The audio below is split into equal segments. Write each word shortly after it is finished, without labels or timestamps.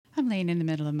laying in the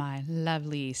middle of my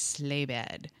lovely sleigh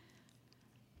bed.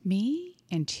 Me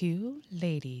and two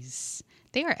ladies.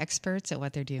 They are experts at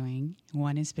what they're doing.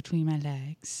 One is between my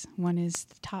legs. One is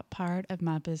the top part of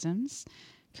my bosoms,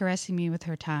 caressing me with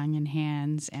her tongue and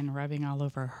hands and rubbing all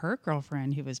over her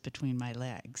girlfriend who was between my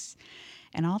legs.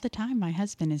 And all the time, my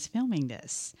husband is filming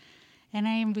this. And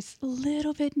I was a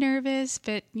little bit nervous,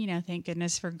 but, thank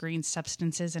goodness for green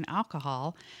substances and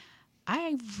alcohol.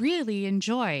 I really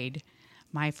enjoyed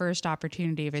my first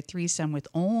opportunity of a threesome with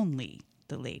only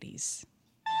the ladies.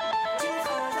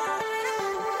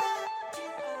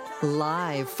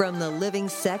 Live from the Living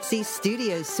Sexy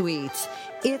Studio Suites,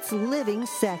 it's Living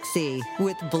Sexy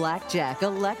with Blackjack,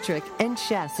 Electric, and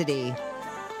Chastity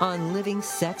on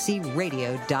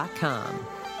LivingSexyRadio.com.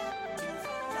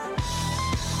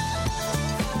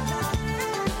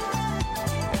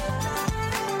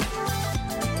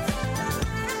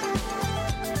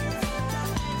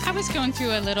 I was going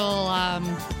through a little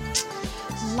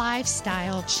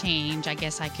lifestyle change, I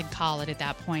guess I could call it at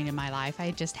that point in my life. I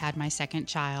had just had my second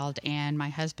child, and my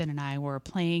husband and I were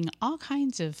playing all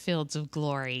kinds of fields of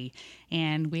glory,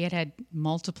 and we had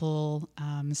multiple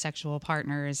sexual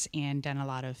partners and done a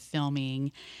lot of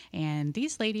filming, and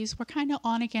these ladies were kind of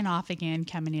on again, off again,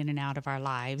 coming in and out of our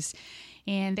lives.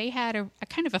 And they had a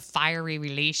kind of a fiery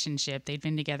relationship. They'd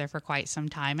been together for quite some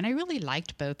time, and I really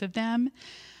liked both of them.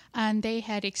 And they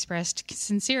had expressed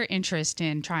sincere interest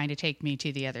in trying to take me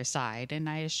to the other side, and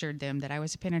I assured them that I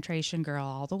was a penetration girl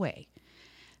all the way.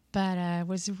 But it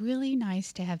was really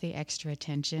nice to have the extra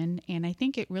attention, and I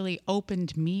think it really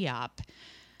opened me up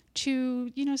to,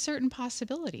 certain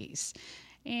possibilities.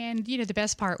 And, the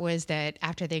best part was that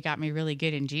after they got me really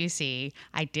good and juicy,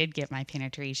 I did get my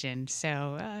penetration.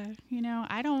 So, I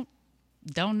don't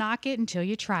knock it until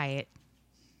you try it.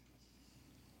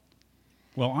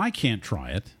 Well, I can't try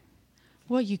it.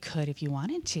 Well, you could if you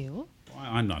wanted to.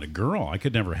 I'm not a girl. I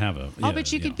could never have a.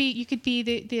 But you could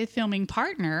be the filming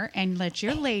partner and let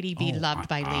your lady be loved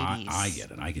by ladies. I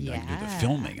get it. I can do the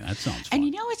filming. That sounds fun.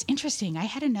 And it's interesting. I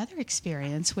had another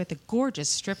experience with a gorgeous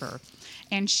stripper,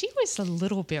 and she was a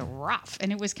little bit rough,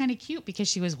 and it was kind of cute because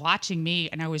she was watching me,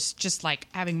 and I was just like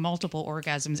having multiple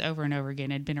orgasms over and over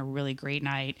again. It had been a really great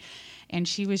night. And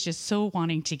she was just so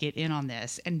wanting to get in on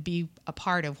this and be a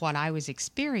part of what I was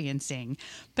experiencing.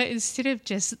 But instead of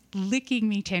just licking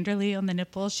me tenderly on the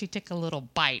nipples, she took a little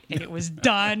bite and it was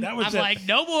done. I'm like,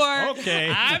 no more. Okay.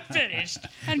 I'm finished.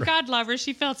 And God love her.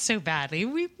 She felt so badly.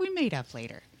 We made up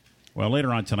later. Well,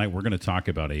 later on tonight, we're going to talk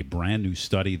about a brand new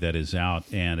study that is out,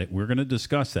 and we're going to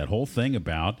discuss that whole thing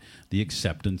about the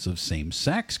acceptance of same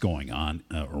sex going on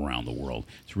around the world.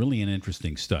 It's really an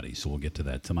interesting study, so we'll get to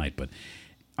that tonight. But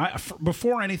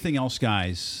before anything else,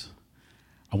 guys,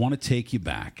 I want to take you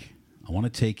back. I want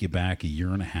to take you back a year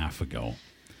and a half ago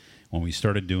when we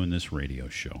started doing this radio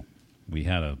show. We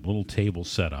had a little table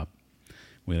set up.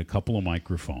 We had a couple of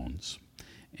microphones.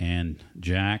 And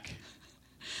Jack...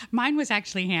 Mine was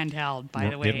actually handheld, by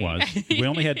the way. It was. We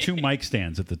only had 2 mic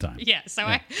stands at the time. Yeah, so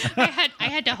I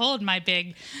had to hold my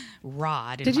big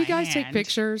rod in my hand. Did you guys take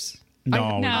pictures?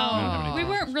 No, we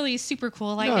weren't really super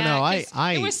cool like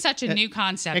that. It was such a new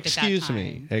concept at that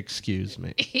time. Excuse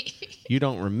me. You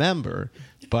don't remember,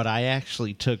 but I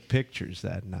actually took pictures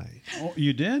that night. Oh,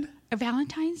 you did? A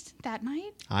Valentine's that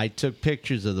night? I took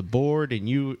pictures of the board and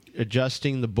you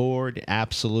adjusting the board.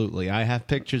 Absolutely. I have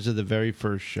pictures of the very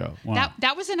first show. Wow.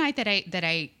 That was a night that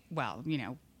I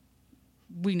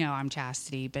we know I'm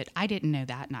Chastity, but I didn't know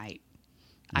that night.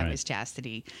 I was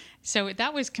Chastity. So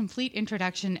that was complete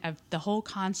introduction of the whole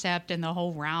concept and the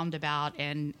whole roundabout.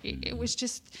 And it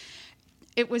was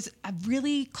a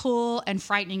really cool and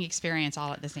frightening experience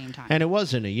all at the same time. And it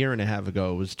wasn't a year and a half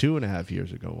ago. It was 2.5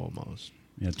 years ago almost.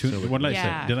 Yeah, what did I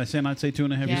say? Did I say not say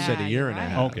 2.5 years? You said a year and a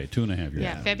half. Okay, 2.5 years.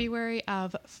 Yeah, February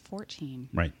of 14.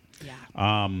 Right. Yeah.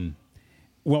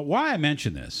 Well, why I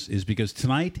mention this is because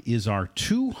tonight is our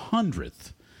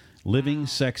 200th Living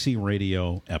Sexy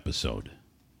Radio episode.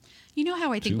 You know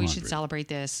how I think we should celebrate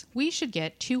this? We should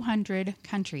get 200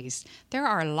 countries. There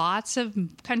are lots of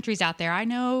countries out there. I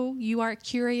know you are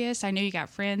curious. I know you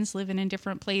got friends living in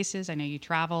different places. I know you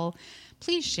travel.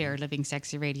 Please share Living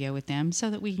Sexy Radio with them so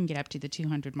that we can get up to the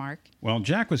 200 mark. Well,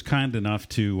 Jack was kind enough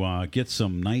to get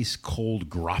some nice cold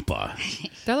grappa.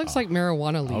 That looks like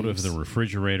marijuana leaves. Out of the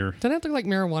refrigerator. Doesn't that look like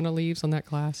marijuana leaves on that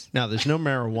glass? Now, there's no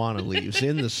marijuana leaves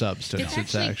in the substance.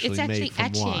 It's actually made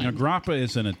from wine. Now, grappa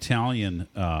is an Italian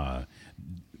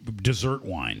dessert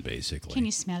wine, basically. Can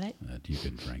you smell it? That you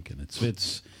can drink, and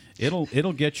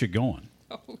it'll get you going.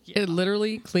 Oh, yeah. It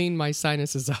literally cleaned my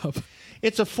sinuses up.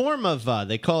 It's a form of,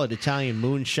 they call it Italian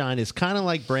moonshine. It's kind of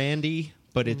like brandy,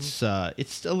 but it's a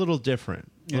little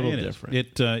different. A little it is.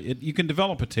 different. You can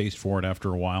develop a taste for it after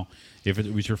a while. If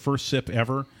it was your first sip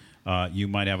ever, you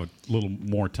might have a little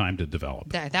more time to develop.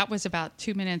 That was about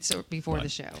 2 minutes before the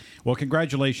show. Well,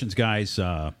 congratulations, guys.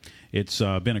 It's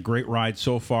been a great ride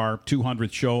so far,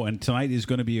 200th show, and tonight is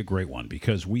going to be a great one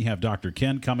because we have Dr.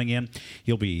 Ken coming in.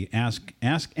 He'll be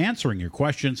answering your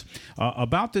questions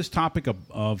about this topic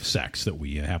of sex that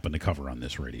we happen to cover on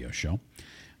this radio show.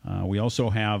 We also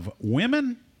have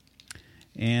women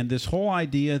and this whole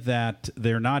idea that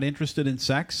they're not interested in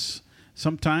sex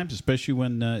sometimes, especially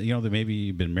when they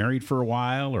maybe been married for a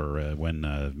while or when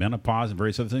menopause and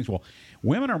various other things. Well,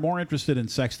 women are more interested in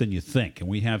sex than you think, and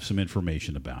we have some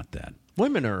information about that.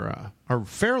 Women are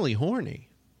fairly horny.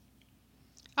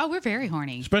 Oh, we're very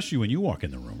horny. Especially when you walk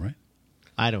in the room, right?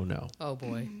 I don't know. Oh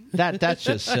boy. That's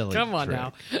just silly. Come on Trick.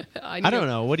 now. I don't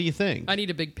know. What do you think? I need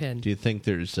a big pen. Do you think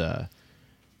there's some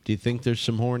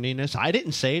horniness? I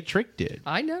didn't say it. Trick did.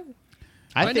 I know.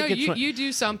 I think know it's you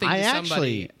do something I to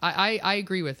somebody. actually- I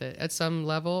agree with it at some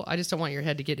level. I just don't want your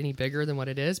head to get any bigger than what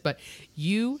it is. But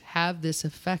you have this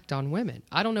effect on women.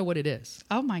 I don't know what it is.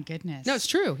 Oh, my goodness. No, it's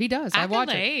true. He does. I watch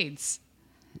it. Accolades.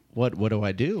 What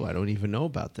do? I don't even know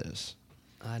about this.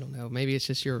 I don't know. Maybe it's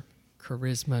just your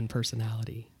charisma and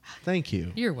personality. Thank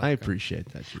you. You're welcome. I appreciate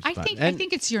that. I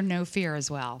think it's your no fear as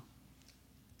well.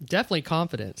 Definitely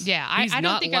confidence. Yeah, He's I don't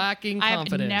not think lacking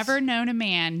confidence. I've never known a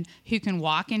man who can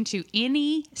walk into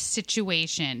any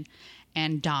situation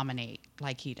and dominate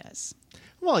like he does.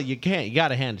 Well, you can't. You got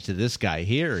to hand it to this guy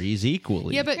here. He's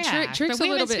equally. Yeah, but Trick's but a we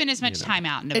little haven't bit, spent as much time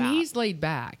out and about. and he's laid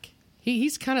back.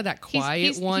 He's kind of that quiet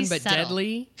he's one, but subtle.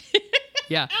 deadly.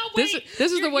 Yeah, Oh, this wait,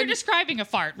 is the you're one. describing a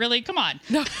fart. Really? Come on.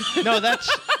 no, that's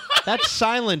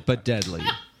silent but deadly.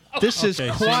 This is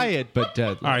Okay, quiet but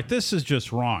deadly. All right, this is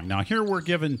just wrong. Now, here we're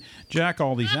giving Jack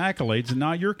all these accolades, and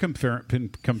now you're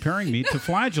comparing me to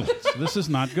flagellants. This is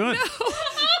not good.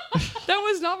 That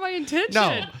was not my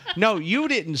intention. No, you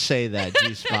didn't say that,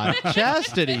 G-Spot.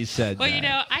 Chastity said Well,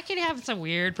 that. I can have some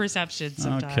weird perceptions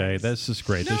sometimes. Okay, this is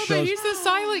great. No, This but shows. he's the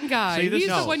silent guy. See, this- He's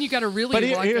No. the one you got to really. But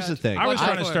like here's the thing. I was watch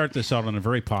trying to out for. start this out on a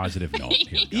very positive note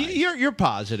here. guys. You're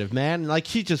positive, man. Like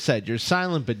he just said, you're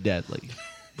silent but deadly.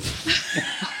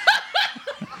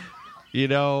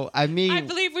 I mean, I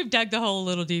believe we've dug the hole a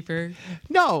little deeper.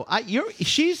 no.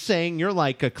 She's saying you're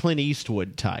like a Clint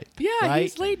Eastwood type. Yeah, right?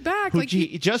 he's laid back. Who Like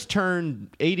he just turned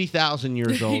 80,000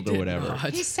 years old or did whatever.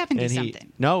 not. He's 70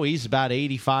 something. No, he's about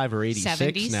 85 or 86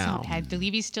 70s. now. I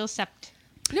believe he's still sept.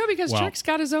 No, because Well- Trick's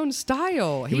got his own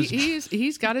style.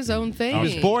 He's got his own thing. He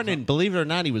was born in, believe it or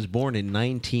not, he was born in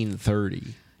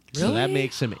 1930. So Really? that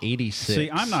makes him 86.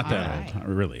 See, I'm not that All old. right.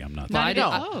 Really, I'm not No, that I,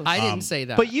 old. didn't, close. I didn't say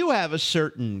that. But you have a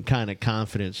certain kind of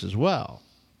confidence as well.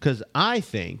 Because I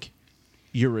think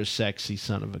you're a sexy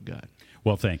son of a gun.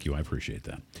 Well, thank you. I appreciate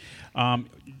that.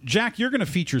 Jack, you're going to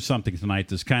feature something tonight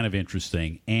that's kind of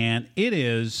interesting, and it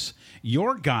is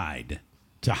your guide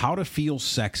to how to feel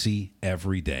sexy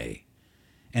every day.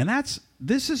 And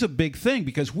this is a big thing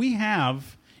because we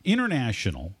have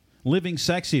International Living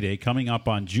Sexy Day coming up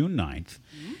on June 9th,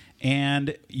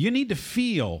 and you need to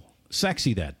feel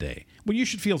sexy that day. Well, you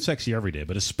should feel sexy every day,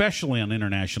 but especially on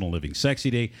International Living Sexy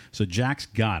Day. So Jack's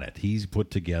got it. He's put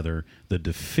together the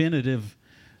definitive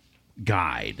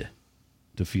guide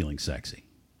to feeling sexy.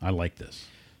 I like this.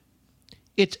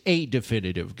 It's a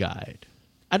definitive guide.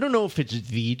 I don't know if it's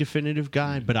the definitive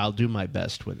guide, but I'll do my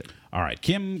best with it. All right,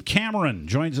 Kim Cameron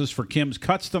joins us for Kim's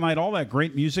Cuts tonight. All that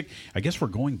great music. I guess we're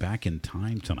going back in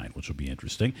time tonight, which will be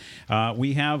interesting.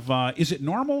 We have, is it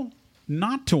normal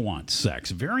not to want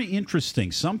sex? Very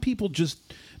interesting. Some people just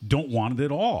don't want it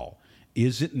at all.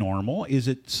 Is it normal? Is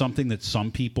it something that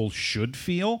some people should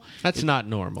feel? That's not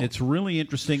normal. It's really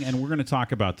interesting, and we're going to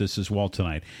talk about this as well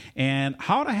tonight. And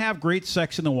how to have great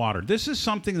sex in the water. This is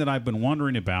something that I've been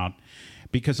wondering about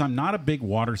because I'm not a big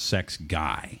water sex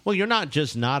guy. Well, you're not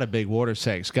just not a big water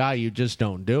sex guy. You just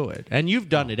don't do it. And you've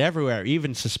done it everywhere,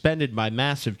 even suspended by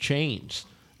massive chains.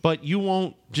 But you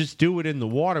won't just do it in the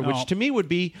water, No. which to me would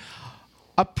be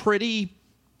a pretty,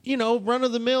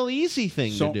 run-of-the-mill easy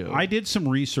thing So to do. I did some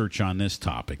research on this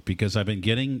topic because I've been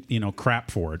getting,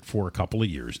 crap for it for a couple of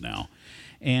years now.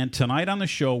 And tonight on the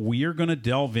show, we are going to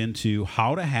delve into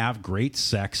how to have great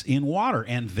sex in water.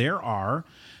 And there are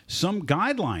some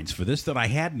guidelines for this that I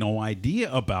had no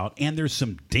idea about. And there's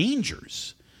some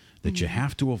dangers that you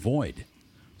have to avoid.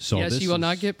 So yes, this you will is-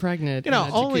 not get pregnant in a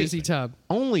only- jacuzzi tub.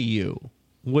 Only you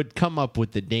would come up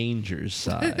with the dangers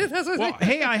side. Well,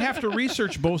 hey, I have to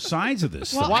research both sides of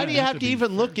this. Why I do you have to be-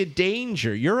 even look at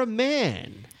danger? You're a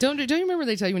man. Don't you remember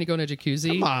they tell you when you go in a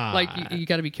jacuzzi? Come on. Like, you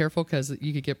got to be careful because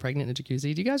you could get pregnant in a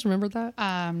jacuzzi. Do you guys remember that?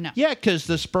 No. Yeah, because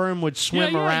the sperm would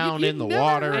swim Yeah, around you in the never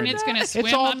water. heard And it's going to swim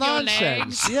It's all up your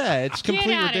nonsense. legs. Yeah, it's complete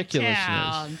Get out of ridiculousness.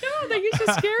 town. No, they used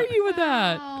to scare you with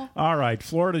that. All right,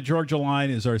 Florida Georgia Line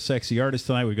is our sexy artist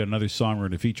tonight. We've got another song we're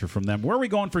going to feature from them. Where are we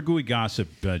going for gooey gossip,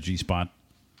 G-Spot?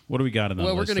 What do we got in the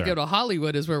Well, we're list going to there? go to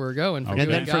Hollywood is where we're going. For Okay. And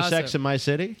good then for gossip. Sex in My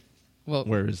City? Well,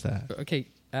 Where is that? okay,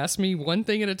 ask me one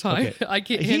thing at a time. Okay. I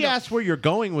can't He handle. asked where you're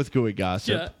going with gooey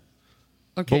gossip. Yeah.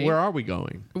 Okay. But where are we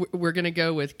going? We're going to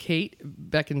go with Kate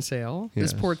Beckinsale.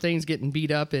 This Yes. poor thing's getting beat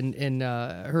up in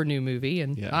her new movie,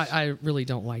 and Yes. I really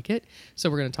don't like it. So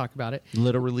we're going to talk about it.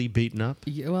 Literally beaten up?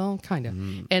 Yeah, well, kind of.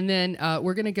 And then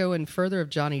we're going to go in further of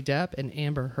Johnny Depp and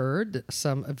Amber Heard.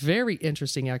 Some very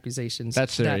interesting accusations.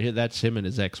 That's him and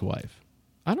his ex-wife.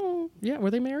 I don't. Yeah, were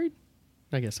they married?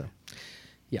 I guess so.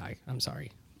 Yeah, I'm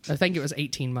sorry. I think it was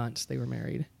 18 months they were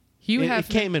married. Hugh It Hefner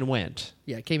came and went.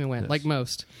 Yeah, it came and went Yes. like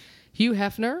most. Hugh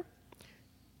Hefner.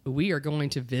 We are going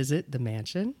to visit the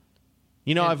mansion.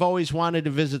 You know, And- I've always wanted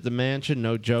to visit the mansion.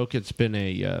 No joke. It's been a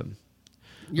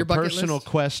Your bucket personal list?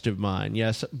 quest of mine.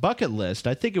 Yes, bucket list.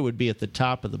 I think it would be at the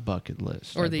top of the bucket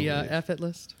list. Or I the believe. F it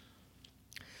list.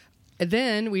 And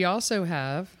then we also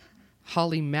have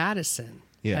Holly Madison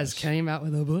has Yes. came out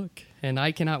with a book, and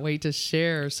I cannot wait to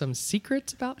share some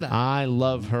secrets about that. I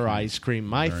love her ice cream.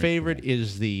 My Very favorite cool.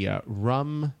 is the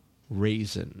rum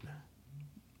raisin.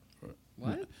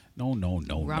 What? No.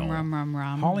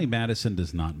 Rum. Holly Madison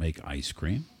does not make ice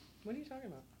cream. What are you talking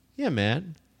about? Yeah,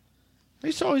 man. I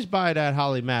used to always buy that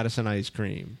Holly Madison ice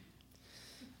cream.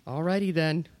 Alrighty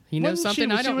then. He knows Wasn't something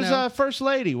she, I don't She was know. First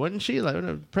Lady, wasn't she?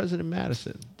 Like, President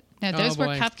Madison. No, those were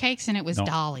boy. cupcakes, and it was No.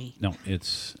 Dolly. No,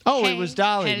 it's Oh, Hey, it was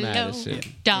Dolly hello, Madison.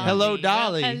 Dolly. Hello,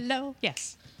 Dolly. Hello.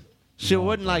 Yes. She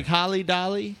wasn't like Holly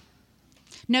Dolly.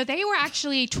 No, they were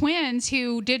actually twins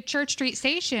who did Church Street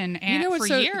Station and what's for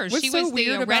so- years. what's She so was the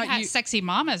weird Red about Hat you- Sexy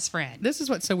Mama's friend. This is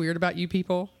what's so weird about you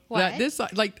people. What? That this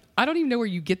like I don't even know where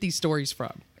you get these stories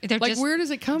from. They're like just- where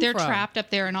does it come They're from? trapped up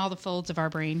there in all the folds of our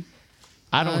brain.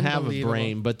 I don't have a Unbelievable.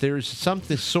 brain, but there's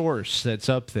something source that's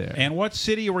up there. And what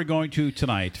city are we going to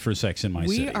tonight for Sex in My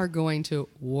We City? are going to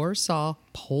Warsaw,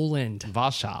 Poland.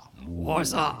 Warsaw.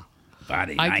 Warsaw.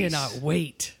 Very I nice. cannot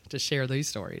wait to share these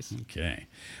stories. Okay.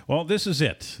 Well, this is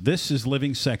it. This is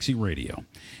Living Sexy Radio.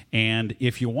 And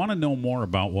if you want to know more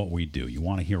about what we do, you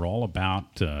want to hear all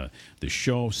about the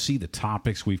show, see the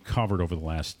topics we've covered over the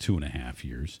last 2.5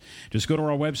 years, just go to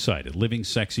our website at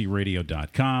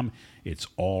livingsexyradio.com. It's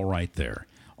all right there.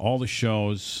 All the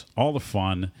shows, all the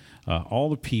fun, all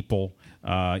the people.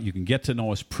 You can get to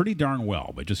know us pretty darn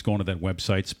well by just going to that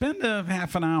website. Spend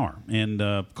half an hour and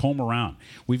comb around.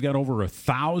 We've got over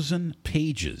 1,000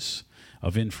 pages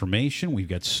of information. We've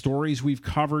got stories we've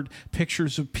covered,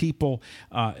 pictures of people,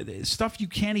 stuff you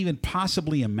can't even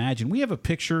possibly imagine. We have a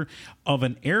picture of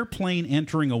an airplane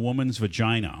entering a woman's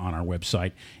vagina on our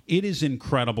website. It is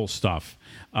incredible stuff.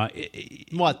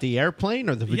 What, the airplane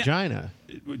or the vagina?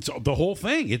 It's the whole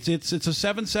thing. It's a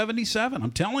 777.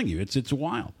 I'm telling you, it's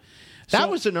wild. That So-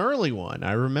 was an early one.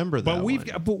 I remember that. But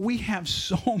one. we have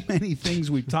so many things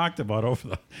we've talked about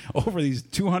over these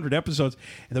 200 episodes.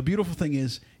 And the beautiful thing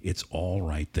is, it's all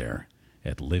right there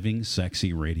at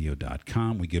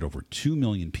livingsexyradio.com. We get over 2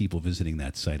 million people visiting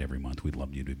that site every month. We'd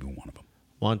love you to be one of them.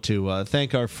 Want to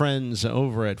thank our friends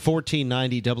over at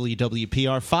 1490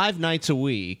 WWPR 5 nights a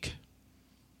week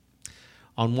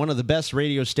on one of the best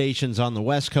radio stations on the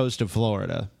west coast of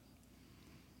Florida.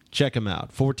 Check them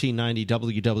out, 1490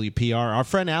 WWPR. Our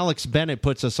friend Alex Bennett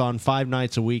puts us on 5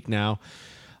 nights a week now.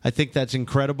 I think that's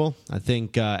incredible. I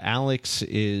think Alex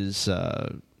is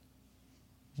one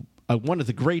of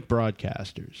the great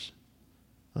broadcasters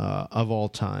of all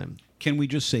time. Can we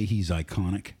just say he's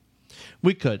iconic?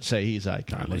 We could say he's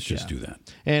iconic. All right, let's just yeah. do that.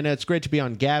 And it's great to be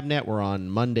on GabNet. We're on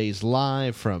Mondays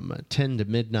live from 10 to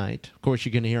midnight. Of course,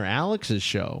 you can hear Alex's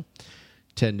show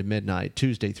 10 to midnight,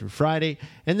 Tuesday through Friday.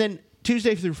 And then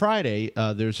Tuesday through Friday,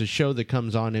 there's a show that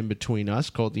comes on in between us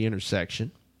called The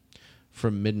Intersection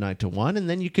from midnight to 1. And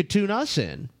then you could tune us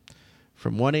in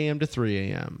from 1 a.m. to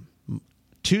 3 a.m.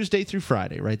 Tuesday through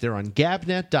Friday, right there on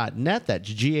gabnet.net. That's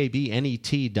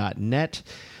GABNET.net.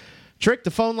 Trick,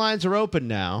 the phone lines are open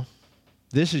now.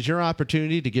 This is your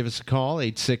opportunity to give us a call,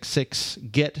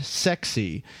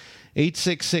 866-GET-SEXY,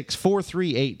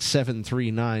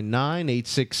 866-438-7399,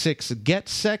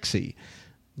 866-GET-SEXY.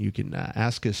 You can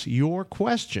ask us your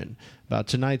question about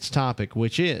tonight's topic,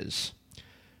 which is,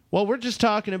 well, we're just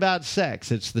talking about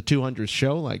sex. It's the 200th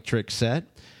show, like Trick said.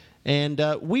 And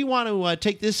we want to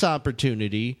take this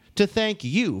opportunity to thank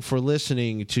you for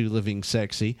listening to Living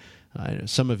Sexy.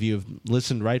 Some of you have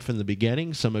listened right from the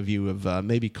beginning. Some of you have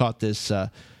maybe caught this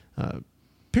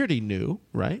pretty new,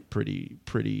 right? Pretty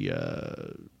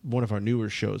one of our newer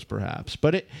shows, perhaps.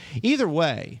 But either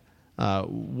way,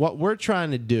 what we're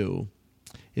trying to do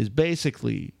is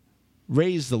basically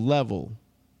raise the level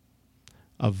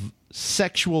of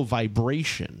sexual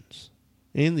vibrations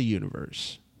in the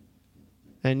universe.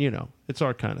 And, it's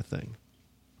our kind of thing.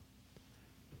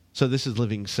 So this is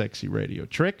Living Sexy Radio.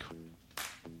 Trick,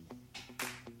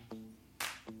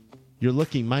 you're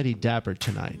looking mighty dapper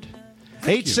tonight.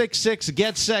 866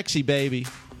 Get Sexy, baby.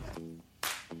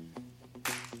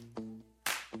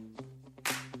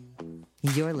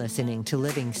 You're listening to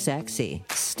Living Sexy,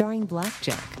 starring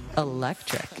Blackjack,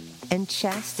 Electric, and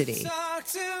Chastity. Talk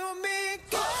to me,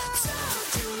 talk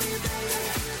to me, baby.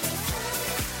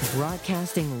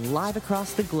 Broadcasting live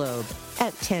across the globe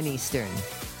at 10 Eastern.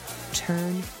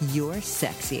 Turn your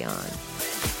sexy on.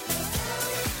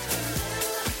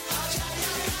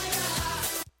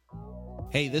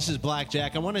 Hey, this is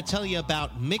Blackjack. I want to tell you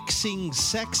about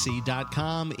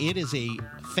MixingSexy.com. It is a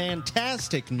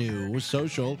fantastic new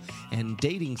social and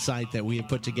dating site that we have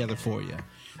put together for you.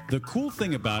 The cool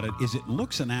thing about it is it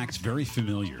looks and acts very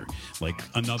familiar, like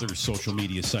another social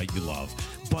media site you love.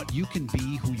 But you can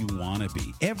be who you want to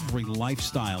be. Every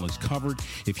lifestyle is covered.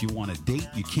 If you want to date,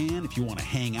 you can. If you want to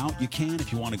hang out, you can.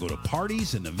 If you want to go to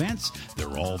parties and events,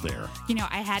 they're all there.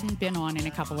 I hadn't been on in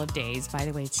a couple of days. By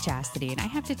the way, it's Chastity. And I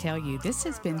have to tell you, this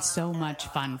has been so much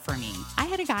fun for me. I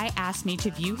had a guy ask me to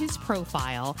view his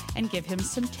profile and give him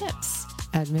some tips.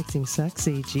 At Mixing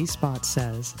Sexy, G-Spot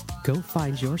says, go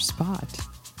find your spot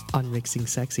on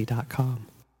MixingSexy.com.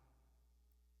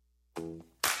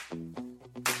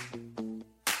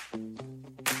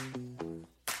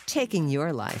 Taking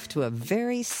your life to a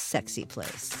very sexy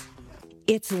place.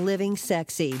 It's Living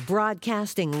Sexy,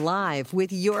 broadcasting live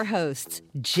with your hosts,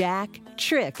 Jack,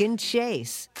 Trick, and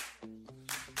Chase.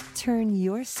 Turn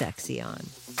your sexy on.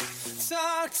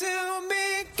 Talk to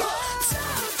me,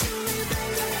 talk to me,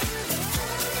 baby.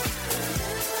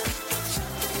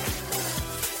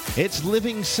 It's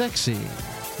Living Sexy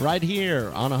right here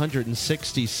on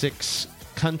 166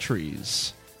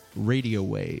 countries, radio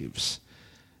waves.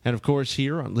 And, of course,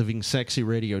 here on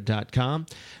LivingSexyRadio.com.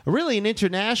 Really an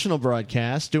international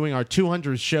broadcast, doing our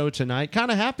 200th show tonight. Kind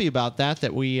of happy about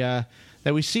that we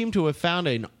seem to have found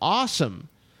an awesome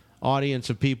audience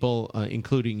of people,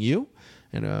 including you.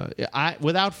 And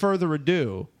without further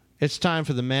ado, it's time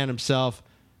for the man himself.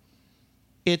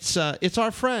 It's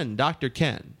our friend, Dr.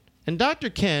 Ken. And Dr.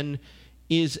 Ken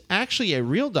is actually a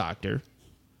real doctor.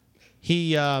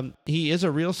 He is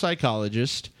a real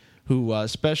psychologist who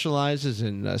specializes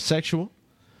in sexual,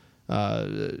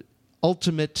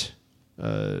 ultimate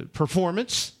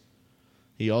performance.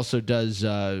 He also does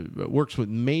works with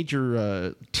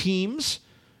major teams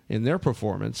in their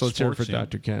performance. Let's hear it for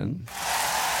Dr. Ken.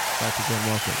 Dr. Ken,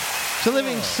 welcome to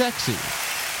Living Sexy.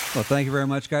 Well, thank you very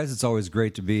much, guys. It's always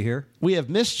great to be here. We have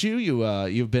missed you.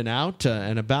 You've been out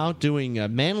and about doing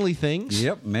manly things.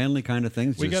 Yep, manly kind of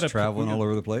things. Just traveling all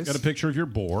over the place. Got a picture of your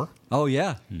boar. Oh,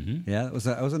 yeah. Mm-hmm. Yeah,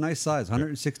 that was a nice size,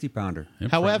 160-pounder.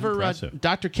 However,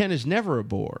 Dr. Ken is never a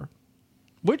bore.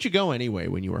 Where'd you go anyway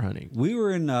when you were hunting? We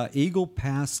were in Eagle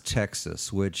Pass,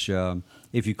 Texas, which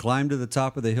if you climbed to the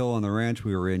top of the hill on the ranch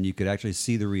we were in, you could actually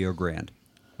see the Rio Grande.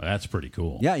 Well, that's pretty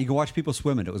cool. Yeah, you can watch people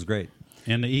swimming. It was great.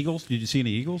 And the eagles? Did you see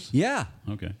any eagles? Yeah.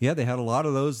 Okay. Yeah, they had a lot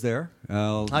of those there.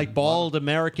 Like bald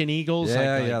American eagles?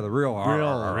 Yeah, the real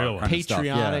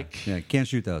patriotic. Yeah, can't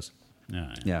shoot those.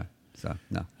 No. Yeah. So,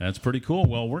 no. That's pretty cool.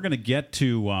 Well, we're going to get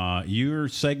to your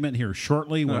segment here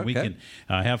shortly when we can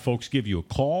have folks give you a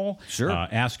call,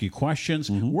 ask you questions.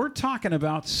 Mm-hmm. We're talking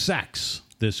about sex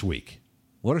this week.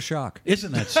 What a shock.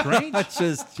 Isn't that strange? It's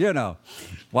just,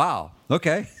 wow.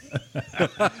 Okay.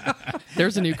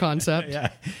 There's a new concept. Yeah.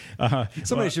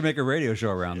 Somebody should make a radio show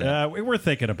around that. We're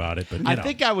thinking about it, but I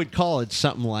think I would call it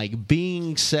something like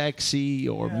being sexy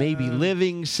or maybe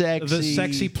living sexy. The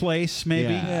sexy place,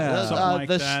 maybe. Yeah. Something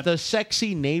like that. The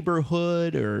sexy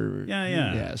neighborhood or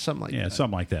something like that. Yeah,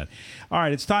 something like that. All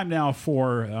right, it's time now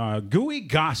for Gooey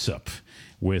Gossip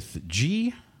with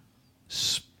G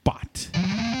Spot.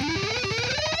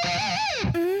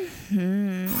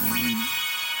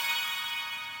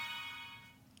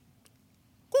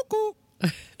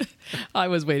 I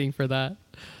was waiting for that.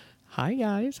 Hi,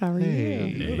 guys. How are you?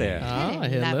 Hello there. Oh,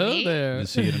 hello there. Good to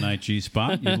see you tonight,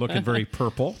 G-Spot. You're looking very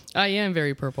purple. I am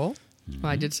very purple.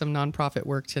 I did some nonprofit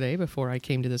work today before I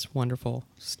came to this wonderful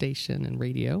station and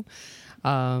radio.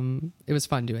 It was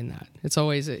fun doing that. It's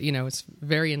always, it's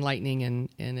very enlightening and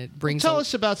it brings. Tell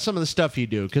us about some of the stuff you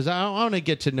do, because I want to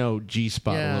get to know G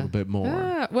Spot a little bit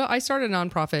more. Well, I started a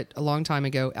nonprofit a long time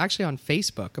ago, actually on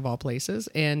Facebook of all places,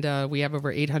 and we have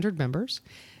over 800 members,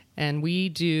 and we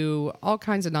do all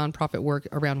kinds of nonprofit work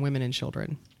around women and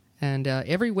children. And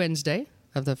every Wednesday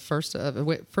of the first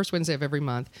Wednesday of every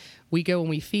month, we go and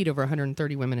we feed over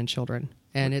 130 women and children,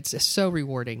 and it's so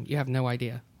rewarding. You have no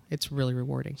idea. It's really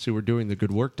rewarding. So we're doing the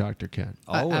good work, Dr. Ken.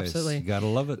 Always. Absolutely. You got to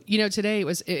love it. Today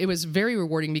it was very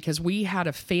rewarding because we had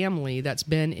a family that's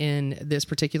been in this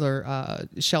particular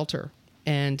shelter.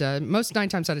 And most 9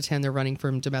 times out of 10, they're running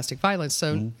from domestic violence.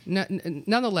 So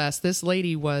nonetheless, this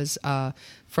lady was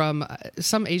from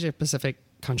some Asia Pacific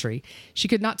country. She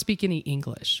could not speak any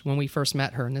English when we first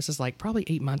met her. And this is like probably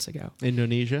 8 months ago.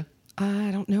 Indonesia?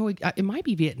 I don't know. It might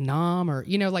be Vietnam or,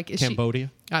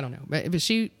 Cambodia? I don't know. But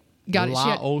she got it.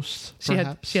 Laos, she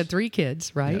had 3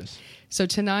 kids, right? Yes. So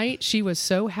tonight she was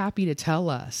so happy to tell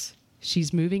us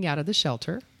she's moving out of the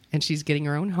shelter and she's getting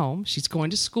her own home. She's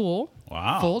going to school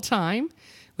full time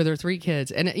with her 3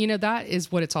 kids. And that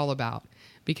is what it's all about,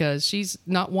 because she's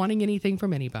not wanting anything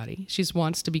from anybody. She just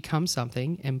wants to become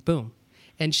something, and boom.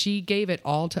 And she gave it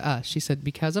all to us. She said,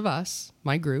 because of us,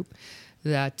 my group,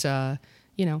 that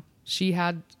she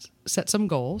had set some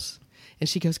goals, and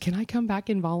she goes, "Can I come back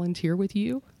and volunteer with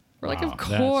you?" We're like, "Of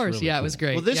course." Really It was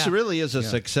great. Well, this really is a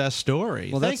success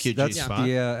story. Well, Thank you, that's G-Spot.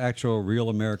 the actual real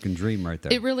American dream right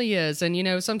there. It really is.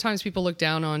 And, sometimes people look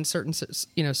down on certain,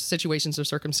 situations or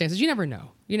circumstances. You never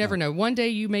know. You never know. One day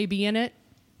you may be in it.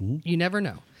 You never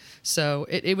know. So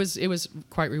it was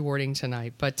quite rewarding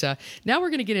tonight. But now we're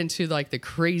going to get into like the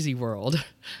crazy world,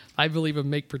 I believe, of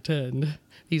make pretend.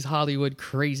 These Hollywood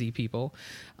crazy people.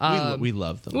 We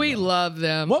love them. We love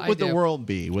them. What would I the do. world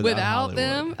be without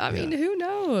them? Hollywood? I mean, who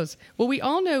knows? Well, we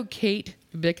all know Kate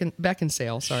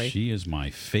Beckinsale. Sorry. She is my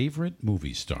favorite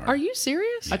movie star. Are you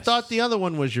serious? I thought the other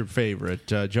one was your favorite,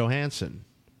 Johansson.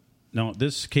 No,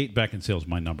 this Kate Beckinsale is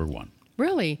my number 1.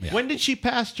 Really? When did she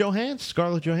pass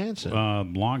Scarlett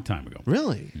Johansson? Long time ago.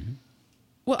 Really? Mm-hmm.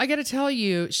 Well, I got to tell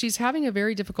you, she's having a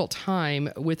very difficult time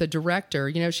with a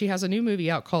director. She has a new movie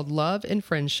out called Love and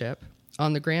Friendship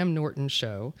on the Graham Norton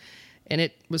Show. And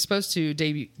it was supposed to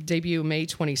debut May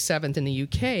 27th in the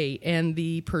UK. And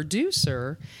the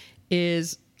producer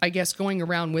is, I guess, going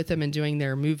around with them and doing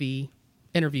their movie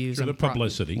interviews. For the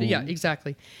publicity. Yeah,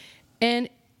 exactly. And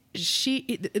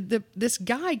this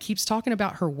guy keeps talking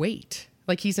about her weight.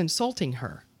 Like he's insulting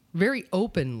her. Very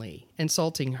openly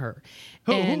insulting her.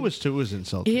 Who was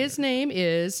insulting His her? name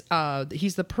is,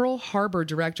 he's the Pearl Harbor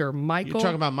director, Michael. You're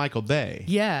talking about Michael Bay.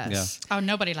 Yes. Oh,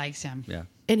 nobody likes him. Yeah.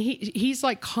 And he's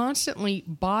like constantly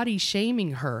body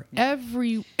shaming her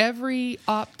every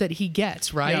op that he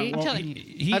gets, right? I'm telling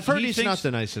you. I've heard he's not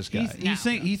the nicest guy.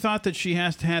 He thought that she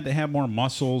had to have more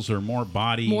muscles or more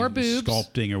body More boobs.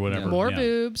 sculpting or whatever. More Yeah.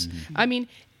 boobs. I mean,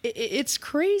 it's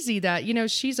crazy that,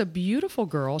 she's a beautiful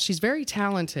girl. She's very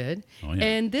talented. Oh, yeah.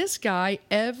 And this guy,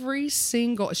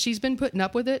 she's been putting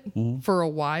up with it for a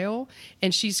while,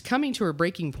 and she's coming to her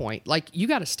breaking point. Like, you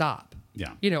got to stop.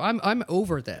 Yeah. I'm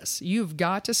over this. You've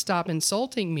got to stop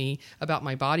insulting me about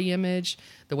my body image,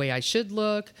 the way I should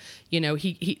look.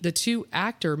 The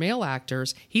 2 male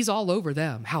actors, he's all over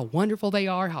them, how wonderful they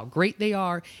are, how great they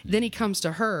are. Then he comes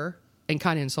to her and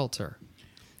kind of insults her.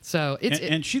 So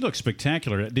and she looks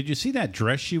spectacular. Did you see that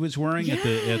dress she was wearing at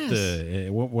the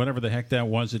whatever the heck that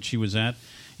was that she was at?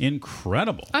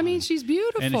 Incredible. I mean, she's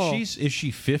beautiful. And is she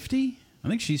 50? I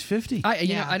think she's 50.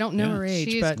 I don't know her age.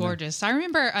 She is but gorgeous. I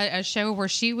remember a show where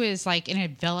she was like in a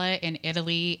villa in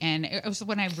Italy, and it was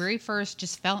when I very first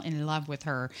just fell in love with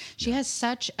her. She has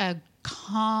such a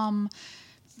calm,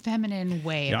 feminine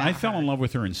way. Yeah, about I fell her. in love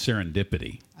with her in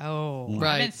Serendipity, Oh, Right.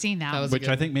 I haven't seen that. That was one. which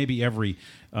I think maybe every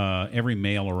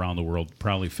male around the world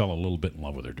probably fell a little bit in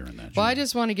love with her during that. Well, I journey.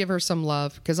 just want to give her some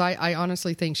love because I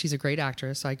honestly think she's a great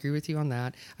actress. I agree with you on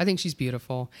that. I think she's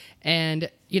beautiful. And,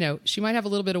 she might have a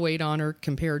little bit of weight on her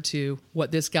compared to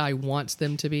what this guy wants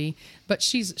them to be, but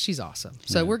she's awesome.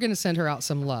 So we're going to send her out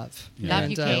some love. Love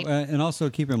you, Kate. And also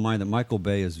keep in mind that Michael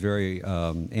Bay is very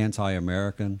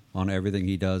anti-American on everything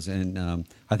he does, and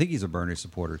I think he's a Bernie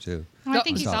supporter too. I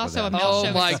think he's Stop with also that. a Mel Oh,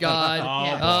 Show my supporter. God.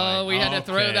 Yeah. We had to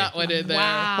throw Okay. that one in there.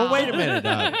 Wow. Well, wait a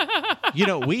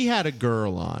minute. We had a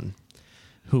girl on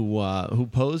who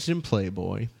posed in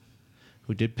Playboy,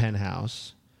 who did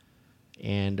Penthouse,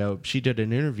 and she did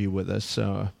an interview with us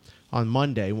on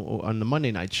Monday on the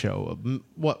Monday night show.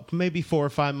 Maybe 4 or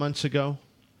 5 months ago,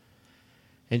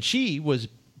 and she was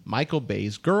Michael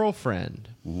Bay's girlfriend.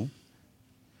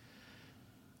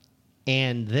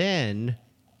 And then,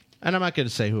 and I'm not going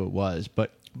to say who it was,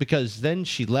 but because then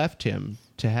she left him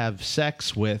to have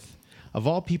sex with, of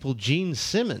all people, Gene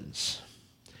Simmons.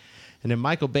 And then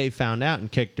Michael Bay found out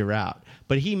and kicked her out.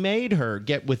 But he made her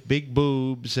get with big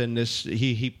boobs, and this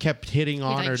he kept hitting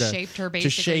on her shaped her to basically.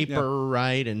 shape her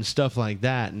right and stuff like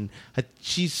that. And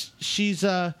she's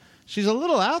a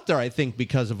little out there, I think,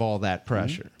 because of all that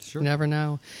pressure. Sure. Never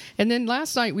know. And then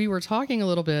last night we were talking a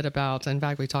little bit about, in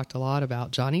fact, we talked a lot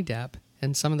about Johnny Depp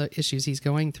and some of the issues he's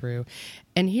going through.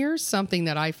 And here's something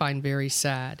that I find very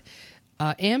sad.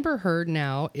 Amber Heard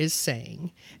now is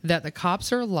saying that the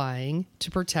cops are lying to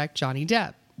protect Johnny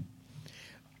Depp.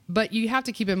 But you have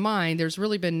to keep in mind, there's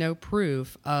really been no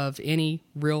proof of any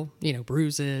real,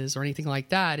 bruises or anything like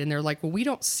that. And they're like, well, we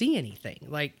don't see anything.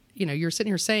 Like, you're sitting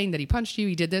here saying that he punched you,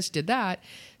 he did this, did that.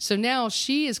 So now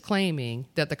she is claiming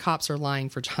that the cops are lying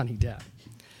for Johnny Depp.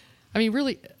 I mean,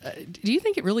 really, do you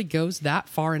think it really goes that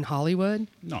far in Hollywood?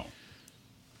 No.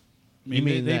 I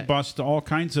mean, they bust all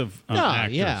kinds of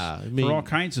actors for all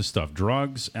kinds of stuff,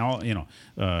 drugs,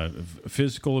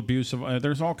 physical abuse.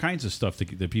 There's all kinds of stuff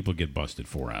that people get busted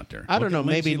for out there. I don't know.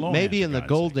 Maybe in the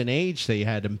golden age they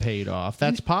had him paid off.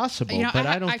 That's possible, but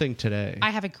I don't think today. I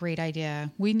have a great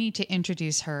idea. We need to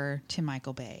introduce her to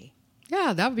Michael Bay.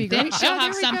 Yeah, that would be great. She'll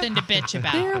have something to bitch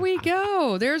about. There we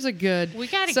go. There's a good. We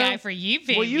got a guy for you,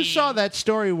 baby. Well, you saw that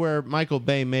story where Michael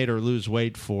Bay made her lose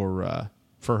weight for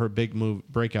her big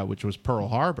breakout, which was Pearl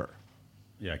Harbor.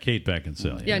 Yeah, Kate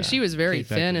Beckinsale. Yeah, and she was very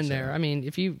thin in there. I mean,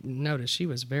 if you notice, she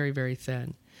was very, very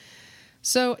thin.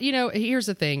 So, here's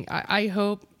the thing. I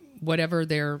hope whatever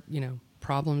their,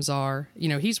 problems are,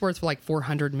 he's worth like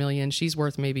 $400 million. She's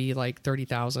worth maybe like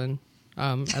 $30,000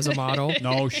 as a model.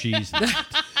 No, she's not.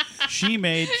 She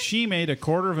made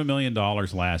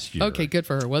 $250,000 last year. Okay, good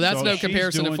for her. Well, that's no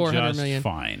comparison to $400 million.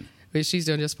 Fine. She's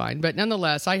doing just fine. But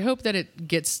nonetheless, I hope that it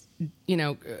gets,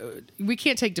 we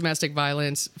can't take domestic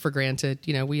violence for granted.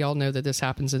 We all know that this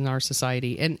happens in our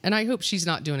society. And I hope she's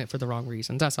not doing it for the wrong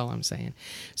reasons. That's all I'm saying.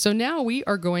 So now we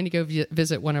are going to go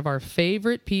visit one of our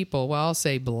favorite people. Well, I'll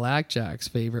say Blackjack's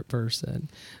favorite person,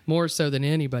 more so than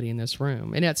anybody in this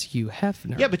room. And that's Hugh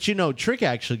Hefner. Yeah, but Trick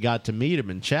actually got to meet him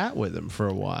and chat with him for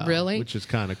a while. Really? Which is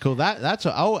kind of cool.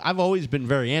 I've always been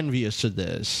very envious of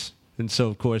this. And so,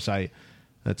 of course,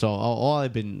 that's all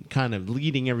I've been kind of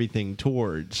leading everything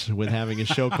towards with having a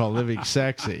show called Living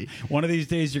Sexy. One of these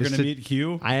days you're going to meet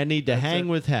Hugh? I need to hang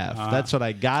with Hef. That's what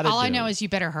I got to do. All I know is you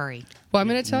better hurry. Well, I'm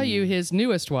going to tell you his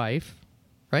newest wife,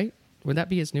 right? Would that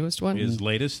be his newest one? His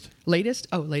latest? Latest?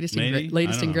 Oh, latest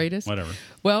and greatest? Whatever.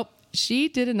 Well, she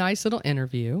did a nice little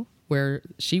interview where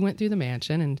she went through the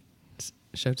mansion and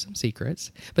showed some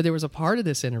secrets. But there was a part of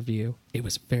this interview, it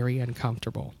was very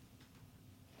uncomfortable.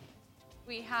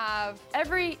 We have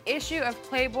every issue of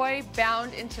Playboy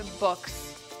bound into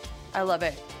books. I love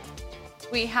it.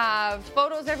 We have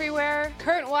photos everywhere,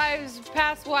 current wives,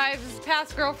 past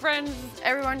girlfriends.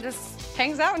 Everyone just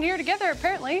hangs out in here together,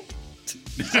 apparently.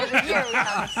 Over here we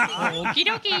have Okie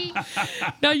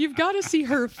dokie. Now you've got to see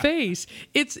her face.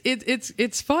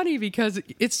 It's funny because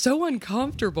it's so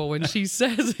uncomfortable when she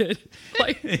says it.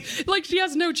 Like she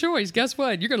has no choice. Guess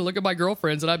what? You're going to look at my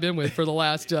girlfriends that I've been with for the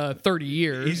last 30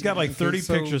 years. He's got like 30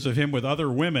 pictures of him with other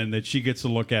women that she gets to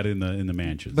look at in the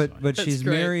mansion. But she's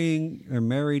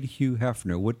married Hugh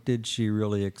Hefner. What did she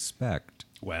really expect?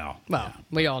 Well,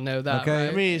 we all know that. Okay.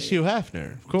 Right? I mean, it's Hugh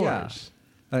Hefner, of course. Yeah.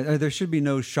 There should be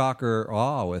no shock or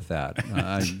awe with that.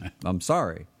 I'm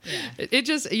sorry. It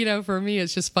just, for me,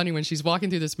 it's just funny when she's walking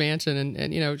through this mansion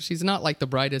and she's not like the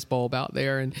brightest bulb out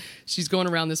there. And she's going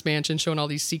around this mansion showing all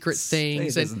these secret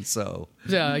things. It isn't so.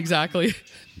 Yeah, exactly.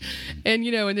 And,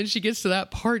 and then she gets to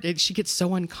that part and she gets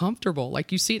so uncomfortable.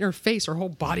 Like you see it in her face, her whole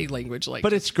body language.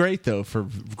 But it's great, though, for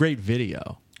great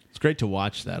video. It's great to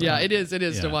watch that. Yeah, it is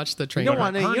to watch the trailer.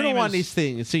 You don't want these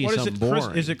things to see something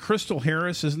boring. Is it Crystal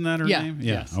Harris? Isn't that her name?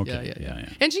 Yeah. Yes. Okay. Yeah.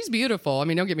 And she's beautiful. I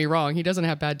mean, don't get me wrong. He doesn't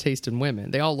have bad taste in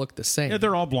women. They all look the same. Yeah,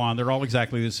 they're all blonde. They're all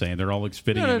exactly the same. They're all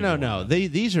fitting. No.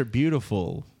 These are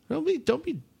beautiful. Don't be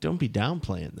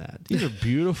downplaying that. These are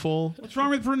beautiful. What's wrong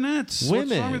with brunettes? Women.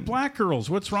 What's wrong with black girls?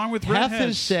 What's wrong with Hef redheads?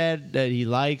 has said that he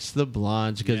likes the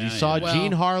blondes because he saw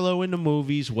Jean Harlow in the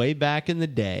movies way back in the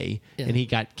day, and he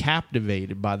got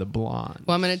captivated by the blonde.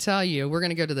 Well, I'm going to tell you, we're going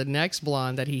to go to the next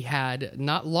blonde that he had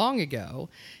not long ago,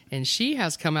 and she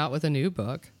has come out with a new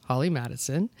book, Holly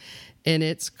Madison, and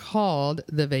it's called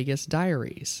The Vegas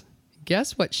Diaries.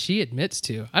 Guess what she admits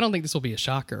to? I don't think this will be a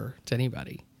shocker to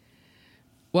anybody.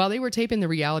 While they were taping the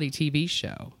reality TV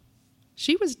show,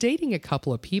 she was dating a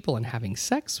couple of people and having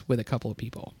sex with a couple of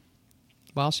people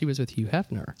while she was with Hugh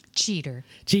Hefner. Cheater.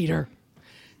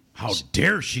 How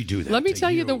dare she do that? Let me to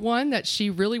tell you the one that she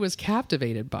really was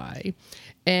captivated by.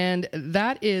 And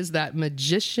that is that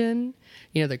magician,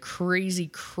 the crazy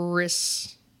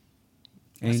Chris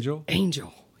Angel?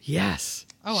 Angel. Yes.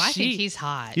 Oh, I think he's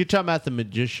hot. You're talking about the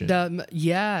magician.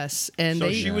 Yes. And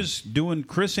so she was doing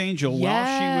Chris Angel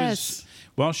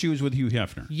while she was with Hugh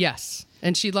Hefner. Yes.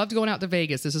 And she loved going out to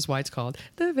Vegas. This is why it's called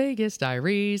The Vegas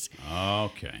Diaries.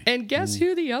 Okay. And guess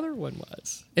who the other one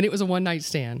was? And it was a one-night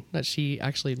stand that she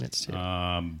actually admits to.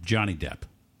 Johnny Depp.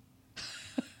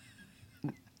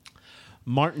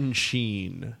 Martin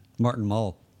Sheen. Martin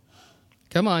Mull.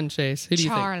 Come on, Chase. Who do you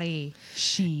think? Charlie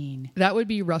Sheen. That would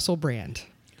be Russell Brand.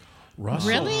 Russell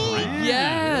Really? Brand.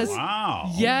 Yes.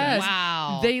 Wow. Yes.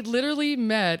 Wow. They literally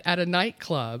met at a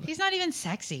nightclub. He's not even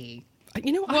sexy.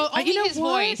 You know, Well, only you know his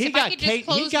what? voice. He If I got could just Kate,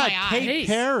 close he got my Kate eyes.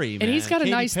 Perry, man. And he's got a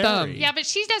Katy nice Perry. thumb. Yeah, but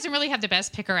she doesn't really have the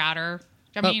best picker-outer.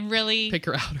 I mean, really? Pick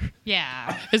her out.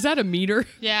 Yeah. Is that a meter?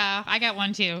 Yeah, I got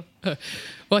one too.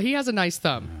 Well, he has a nice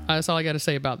thumb. That's all I got to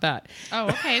say about that. Oh,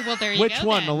 okay. Well, there you Which go.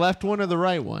 one, then. the left one or the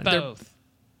right one? Both.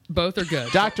 Both are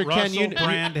good. Dr. Ken, Russell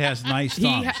Brand has nice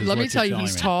thumbs. is Let me what tell you're you,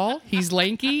 he's telling me. tall, he's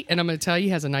lanky, and I'm going to tell you, he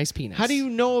has a nice penis. How do you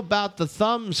know about the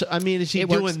thumbs? I mean, is he It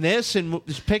works. doing this in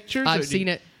his pictures? I've seen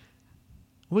it.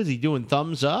 What is he doing?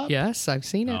 Thumbs up? Yes, I've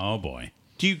seen it. Oh boy.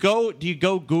 Do you go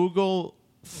Google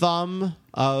thumb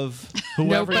of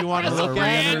whoever you want to Are look we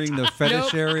at? entering the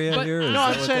fetish area but- here? No,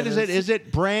 I'm saying, is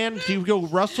it Brand? Do you go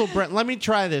Russell Brand? Let me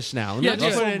try this now. Let me Yeah,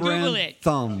 just do put it. in- Google it.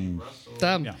 Thumb.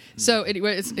 Thumb. Yeah. So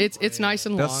anyway, it's nice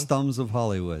and long. Best thumbs of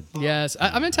Hollywood. Yes,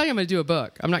 I'm going to tell you, I'm going to do a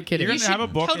book. I'm not kidding. You're going to have a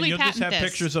book totally and you'll just have patent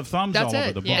this. pictures of thumbs That's all over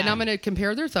it. the book. Yeah. And I'm going to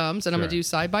compare their thumbs, and I'm going to Sure. do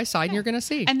side by side, and you're going to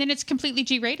see. And then it's completely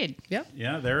G-rated. Yep.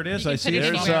 Yeah, there it is. You I can see put it it.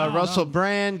 There's anywhere. Russell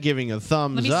Brand giving a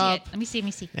thumbs Let me up. see it. Let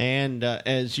me see. And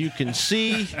as you can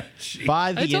see by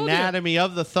I the told you. anatomy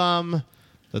of the thumb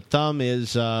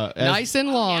is Nice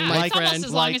and long, Yeah, my it's friend. almost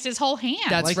as long as his whole hand.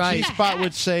 That's like right. G-Spot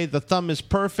would say, the thumb is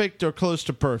perfect or close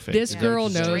to perfect. This girl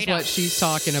knows Straight what up. she's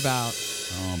talking about.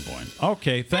 Oh, boy.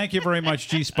 Okay, thank you very much,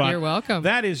 G-Spot. You're welcome.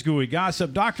 That is Gooey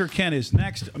Gossip. Dr. Ken is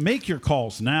next. Make your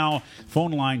calls now.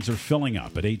 Phone lines are filling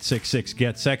up at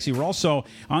 866-GET-SEXY. We're also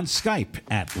on Skype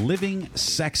at Living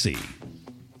Sexy.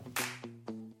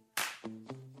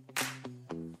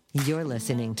 You're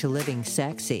listening to Living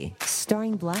Sexy,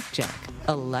 starring Blackjack,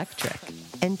 Electric,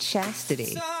 and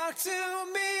Chastity. Talk to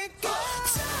me, talk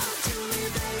to me,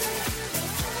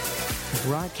 baby.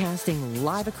 Broadcasting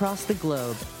live across the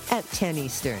globe at 10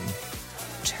 Eastern.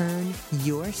 Turn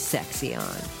your sexy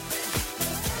on.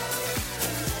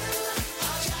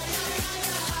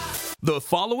 The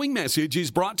following message is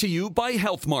brought to you by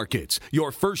Health Markets,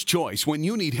 your first choice when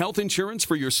you need health insurance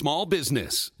for your small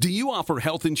business. Do you offer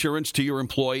health insurance to your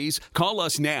employees? Call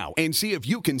us now and see if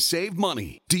you can save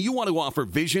money. Do you want to offer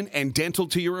vision and dental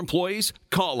to your employees?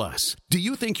 Call us. Do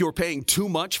you think you're paying too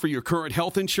much for your current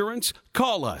health insurance?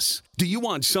 Call us. Do you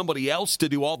want somebody else to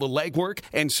do all the legwork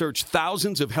and search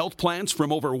thousands of health plans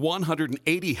from over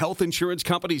 180 health insurance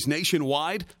companies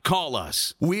nationwide? Call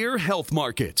us. We're Health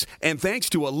Markets, and thanks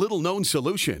to a little-known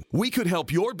solution, we could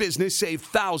help your business save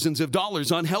thousands of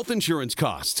dollars on health insurance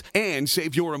costs and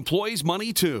save your employees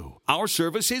money too. Our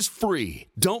service is free.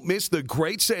 Don't miss the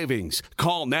great savings.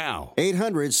 Call now.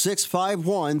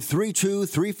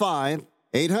 800-651-3235.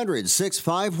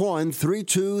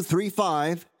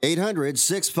 800-651-3235.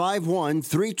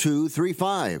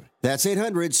 800-651-3235. That's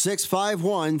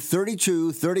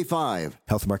 800-651-3235.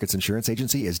 Health Markets Insurance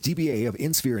Agency is DBA of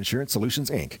InSphere Insurance Solutions,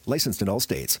 Inc., licensed in all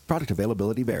states. Product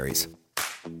availability varies.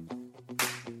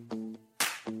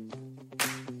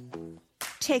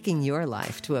 Taking your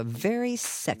life to a very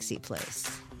sexy place.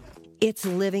 It's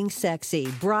Living Sexy,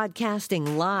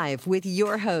 broadcasting live with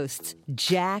your hosts,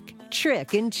 Jack,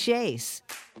 Trick, and Chase.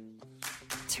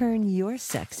 Turn your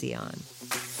sexy on.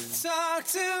 Talk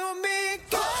to me,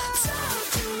 talk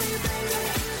to me, baby.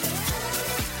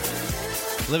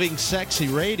 Living Sexy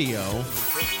Radio.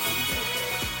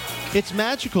 It's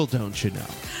magical, don't you know?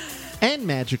 And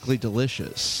magically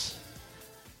delicious.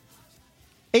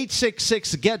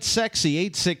 866-GET-SEXY.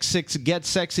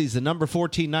 866-GET-SEXY is the number.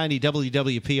 1490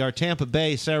 WWPR, Tampa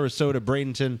Bay, Sarasota,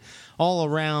 Bradenton, all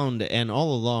around and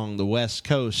all along the West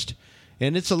Coast.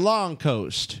 And it's a long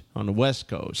coast on the West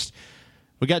Coast.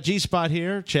 We got G-Spot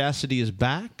here. Chastity is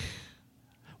back.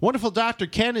 Wonderful Dr.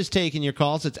 Ken is taking your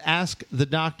calls. It's Ask the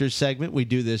Doctor segment. We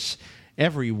do this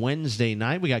every Wednesday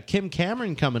night. We got Kim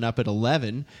Cameron coming up at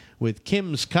 11 with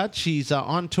Kim's Cut. She's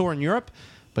on tour in Europe,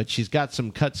 but she's got some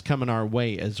cuts coming our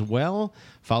way as well.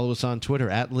 Follow us on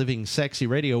Twitter at Living Sexy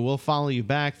Radio. We'll follow you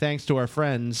back thanks to our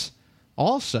friends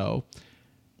also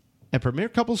at Premier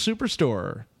Couple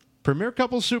Superstore. Premier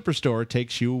Couples Superstore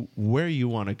takes you where you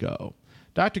want to go.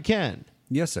 Dr. Ken.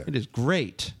 Yes, sir. It is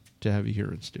great to have you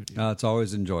here in studio. It's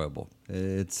always enjoyable.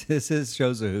 It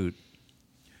shows a hoot.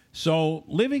 So,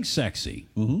 Living Sexy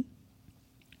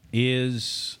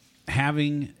is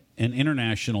having an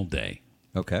international day.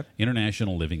 Okay.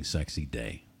 International Living Sexy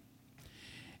Day.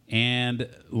 And a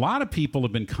lot of people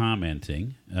have been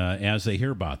commenting as they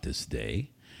hear about this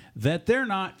day that they're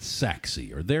not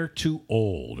sexy or they're too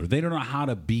old or they don't know how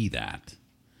to be that.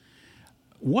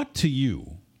 What to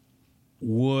you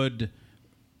would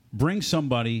bring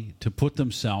somebody to put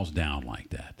themselves down like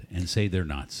that and say they're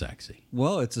not sexy?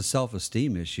 Well, it's a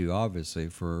self-esteem issue, obviously,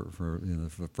 for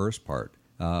the first part.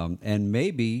 And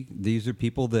maybe these are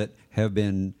people that have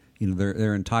been,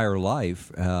 their entire life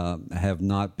have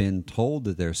not been told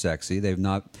that they're sexy. They've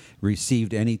not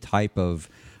received any type of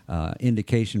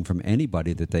indication from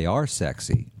anybody that they are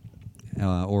sexy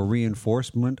or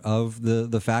reinforcement of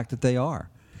the fact that they are.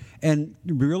 And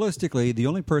realistically, the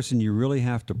only person you really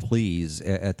have to please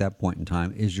at that point in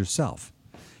time is yourself.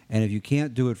 And if you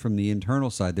can't do it from the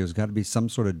internal side, there's got to be some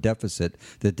sort of deficit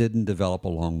that didn't develop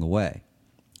along the way.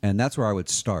 And that's where I would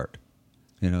start.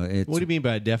 What do you mean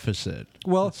by a deficit?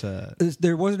 Well,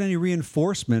 there wasn't any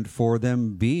reinforcement for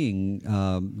them being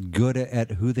good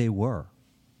at who they were,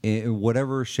 in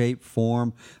whatever shape,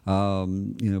 form,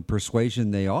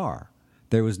 persuasion they are.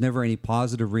 There was never any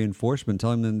positive reinforcement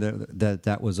telling them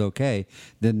that was okay.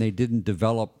 Then they didn't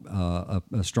develop a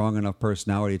strong enough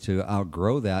personality to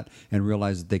outgrow that and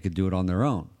realize that they could do it on their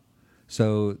own.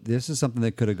 So this is something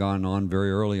that could have gone on very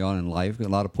early on in life. A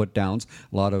lot of put downs,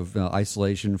 a lot of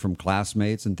isolation from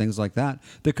classmates and things like that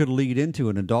could lead into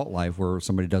an adult life where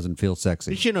somebody doesn't feel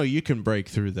sexy. But you can break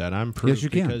through that. I'm proof. Yes, you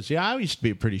can. Because I used to be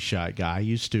a pretty shy guy. I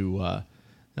used to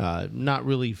not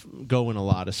really go in a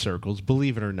lot of circles,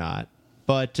 believe it or not.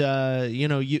 But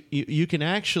you can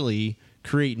actually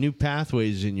create new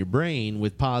pathways in your brain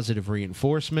with positive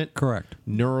reinforcement. Correct.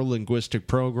 Neuro-linguistic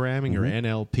programming, or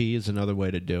NLP, is another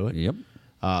way to do it. Yep.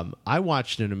 I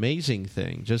watched an amazing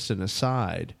thing, just an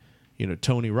aside.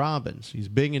 Tony Robbins. He's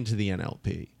big into the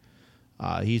NLP.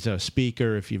 He's a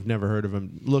speaker. If you've never heard of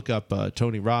him, look up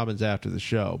Tony Robbins after the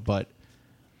show. But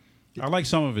I like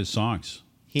some of his songs.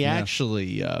 He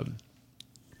actually...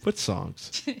 what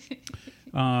songs?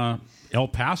 El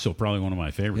Paso, probably one of my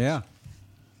favorites. Yeah.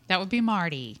 That would be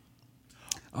Marty.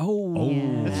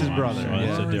 Oh, that's his brother.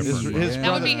 That's a different.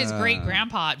 That would be his great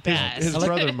grandpa at best. His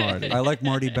brother Marty. I like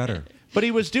Marty better. But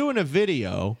he was doing a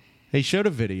video. They showed a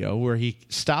video where he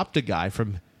stopped a guy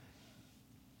from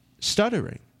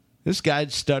stuttering. This guy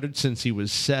had stuttered since he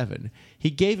was 7. He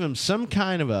gave him some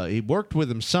kind of he worked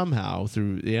with him somehow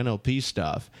through the NLP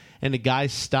stuff, and the guy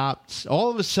stopped. All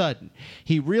of a sudden,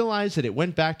 he realized that it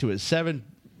went back to his 7th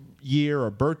year or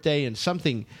birthday, and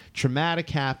something traumatic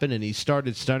happened, and he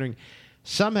started stuttering.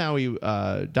 Somehow he, you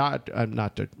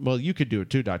could do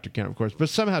it too, Dr. Ken, of course, but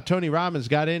somehow Tony Robbins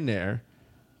got in there,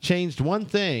 changed one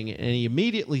thing, and he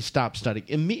immediately stopped stuttering.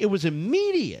 It was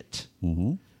immediate.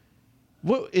 Mm-hmm.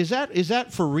 What is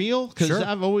that for real? Because Sure.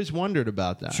 I've always wondered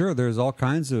about that. Sure, there's all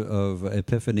kinds of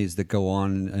epiphanies that go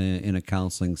on in a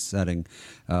counseling setting.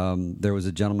 There was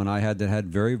a gentleman I had that had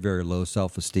very, very low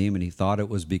self-esteem, and he thought it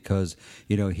was because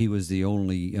he was the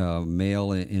only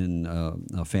male in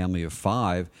a family of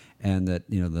 5, and that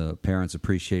the parents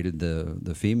appreciated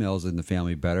the females in the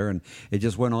family better, and it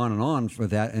just went on and on for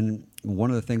that. And one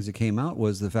of the things that came out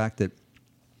was the fact that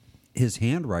his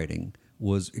handwriting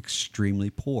was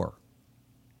extremely poor.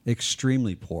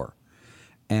 Extremely poor.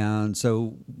 And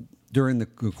so during the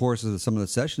course of some of the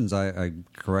sessions, I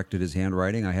corrected his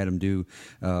handwriting. I had him do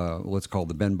what's called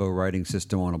the Benbow writing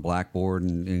system on a blackboard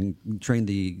and train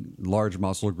the large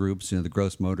muscle groups, the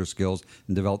gross motor skills,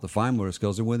 and develop the fine motor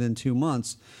skills. And within 2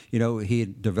 months, he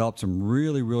had developed some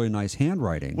really, really nice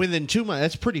handwriting. Within 2 months,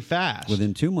 that's pretty fast.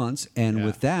 Within 2 months. And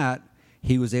with that,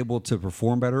 he was able to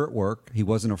perform better at work. He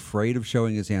wasn't afraid of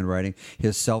showing his handwriting.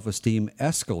 His self-esteem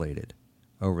escalated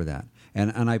over that.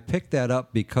 And I picked that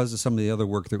up because of some of the other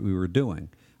work that we were doing.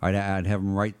 I'd have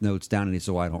him write notes down, and he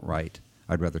said, I don't write.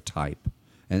 I'd rather type.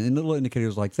 And little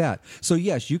indicators like that. So,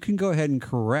 yes, you can go ahead and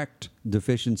correct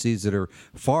deficiencies that are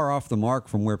far off the mark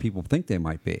from where people think they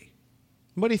might be.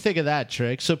 What do you think of that,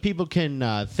 Trick? So people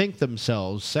can think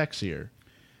themselves sexier.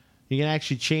 You can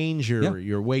actually change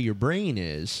your way your brain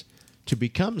is to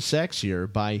become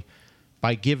sexier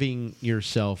by giving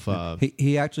yourself...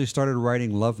 He actually started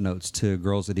writing love notes to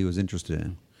girls that he was interested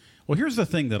in. Well, here's the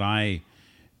thing that I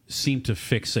seem to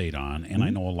fixate on, and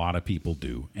I know a lot of people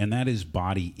do, and that is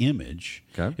body image,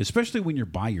 especially when you're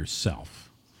by yourself.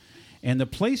 And the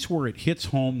place where it hits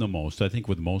home the most, I think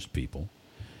with most people,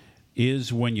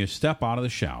 is when you step out of the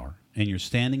shower and you're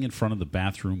standing in front of the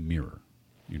bathroom mirror.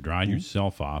 You're drying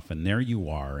yourself off, and there you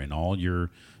are in all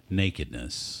your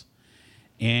nakedness.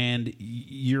 And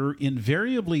you're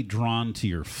invariably drawn to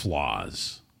your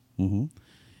flaws. Mm-hmm.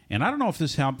 And I don't know if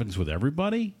this happens with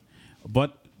everybody,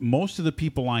 but most of the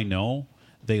people I know,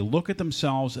 they look at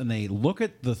themselves and they look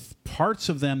at the parts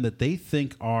of them that they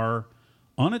think are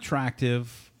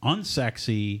unattractive,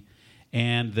 unsexy,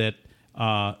 and that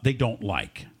they don't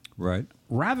like. Right.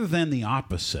 Rather than the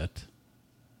opposite,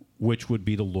 which would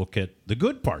be to look at the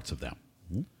good parts of them.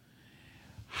 Mm-hmm.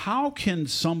 How can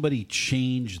somebody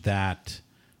change that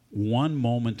one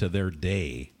moment of their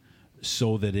day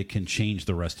so that it can change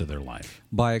the rest of their life?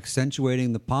 By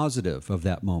accentuating the positive of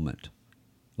that moment.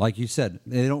 Like you said,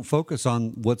 they don't focus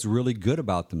on what's really good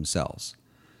about themselves.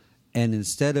 And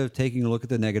instead of taking a look at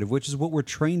the negative, which is what we're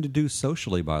trained to do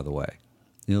socially, by the way.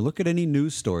 Look at any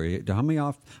news story. How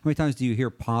many times do you hear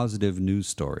positive news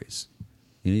stories?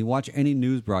 You watch any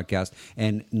news broadcast,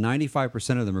 and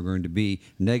 95% of them are going to be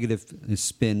negative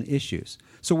spin issues.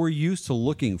 So we're used to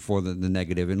looking for the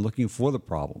negative and looking for the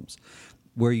problems.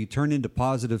 Where you turn into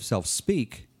positive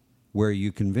self-speak, where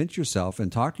you convince yourself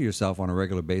and talk to yourself on a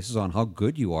regular basis on how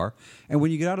good you are. And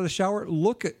when you get out of the shower,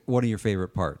 look at one of your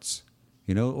favorite parts.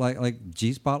 Like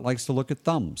G-Spot likes to look at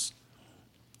thumbs.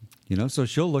 So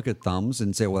she'll look at thumbs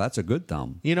and say, well, that's a good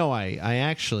thumb. I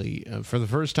actually, for the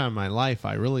first time in my life,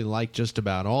 I really like just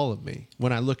about all of me.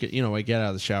 When I look at, I get out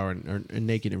of the shower and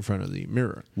naked in front of the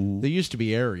mirror. There used to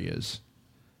be areas,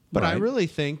 but Right. I really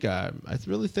think I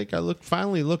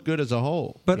finally look good as a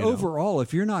whole. But overall,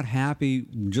 if you're not happy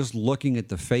just looking at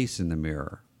the face in the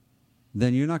mirror,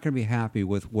 then you're not going to be happy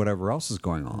with whatever else is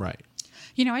going on. Right.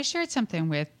 I shared something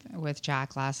with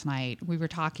Jack last night. We were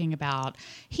talking about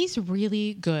he's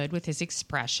really good with his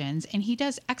expressions, and he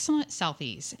does excellent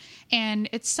selfies. And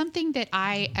it's something that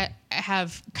I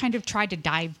have kind of tried to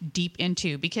dive deep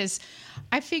into because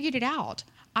I figured it out.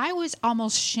 I was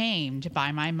almost shamed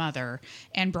by my mother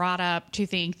and brought up to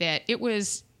think that it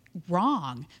was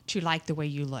wrong to like the way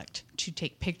you looked, to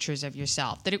take pictures of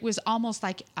yourself, that it was almost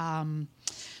like,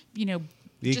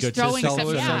 just throwing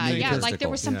something. Yeah. Like there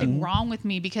was something wrong with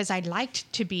me because I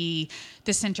liked to be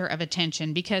the center of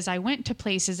attention because I went to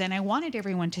places and I wanted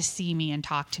everyone to see me and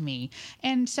talk to me.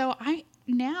 And so I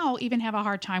now even have a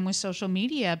hard time with social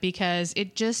media because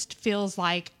it just feels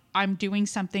like I'm doing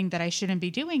something that I shouldn't be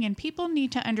doing. And people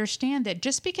need to understand that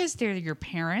just because they're your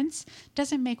parents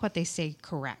doesn't make what they say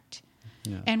correct.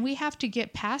 Yeah. And we have to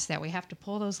get past that. We have to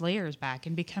pull those layers back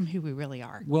and become who we really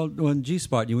are. Well, on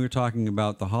G-Spot, we were talking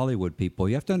about the Hollywood people.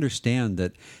 You have to understand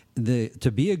that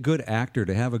to be a good actor,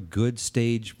 to have a good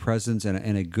stage presence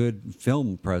and a good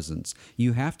film presence,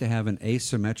 you have to have an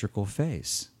asymmetrical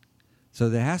face. So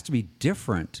there has to be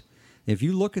different. If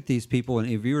you look at these people, and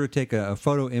if you were to take a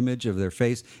photo image of their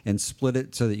face and split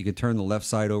it so that you could turn the left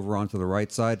side over onto the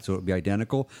right side so it would be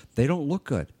identical, they don't look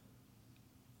good.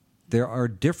 There are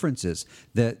differences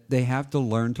that they have to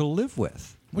learn to live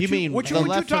with. What you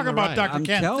talking about, Dr. I'm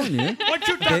Ken? telling you. What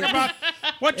you talking about?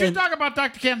 What you talking about,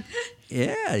 Dr. Ken?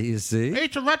 Yeah, you see.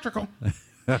 It's electrical.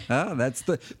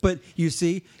 But you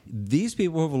see, these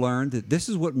people have learned that this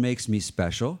is what makes me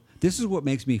special. This is what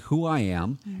makes me who I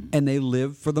am, and they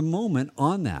live for the moment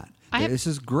on that. This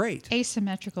is great.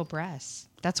 Asymmetrical breasts.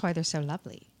 That's why they're so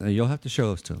lovely. You'll have to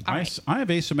show us to them. I have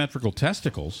asymmetrical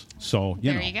testicles, so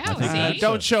there you go.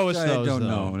 Don't show us those. I don't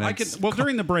know. I can. Well,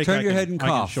 during the break, turn your head and I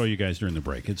can cough. show you guys during the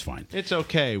break. It's fine. It's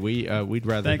okay. We'd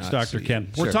rather. Thanks, not Dr. see Ken.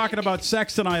 it. We're Sure. talking about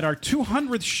sex tonight. Our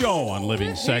 200th show on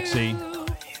Living Sexy.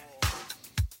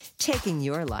 Taking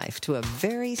your life to a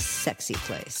very sexy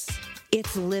place.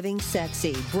 It's Living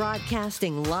Sexy,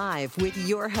 broadcasting live with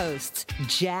your hosts,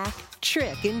 Jack,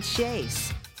 Trick, and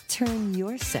Chase. Turn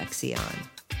your sexy on.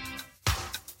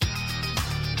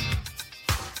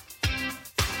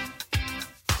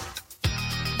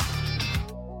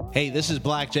 Hey, this is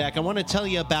Blackjack. I want to tell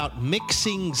you about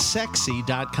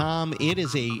MixingSexy.com. It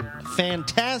is a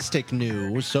fantastic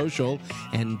new social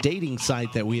and dating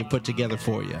site that we have put together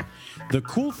for you. The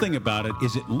cool thing about it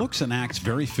is it looks and acts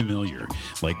very familiar,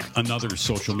 like another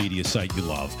social media site you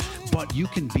love. But you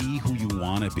can be who you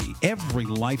want to be. Every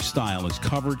lifestyle is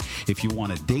covered. If you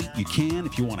want to date, you can.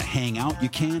 If you want to hang out, you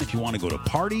can. If you want to go to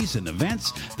parties and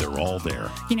events, they're all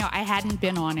there. I hadn't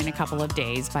been on in a couple of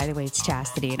days. By the way, it's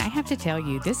Chastity. And I have to tell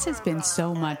you, this has been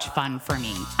so much fun for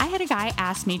me. I had a guy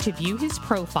ask me to view his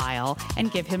profile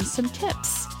and give him some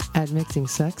tips. At Mixing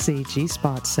Sexy,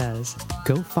 G-Spot says,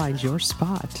 go find your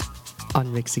spot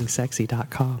on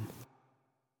MixingSexy.com.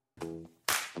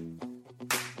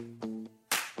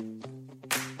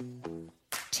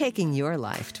 Taking your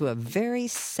life to a very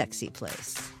sexy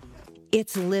place.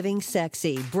 It's Living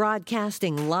Sexy,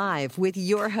 broadcasting live with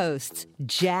your hosts,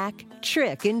 Jack,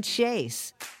 Trick, and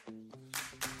Chase.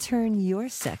 Turn your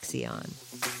sexy on.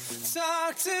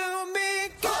 Talk to me,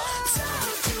 talk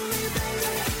to me,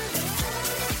 baby.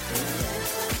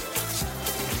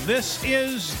 This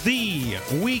is the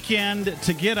weekend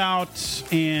to get out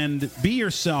and be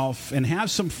yourself and have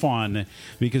some fun,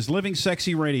 because Living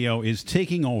Sexy Radio is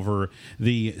taking over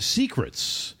the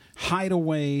Secrets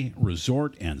Hideaway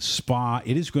Resort and Spa.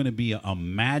 It is going to be a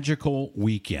magical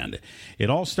weekend.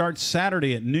 It all starts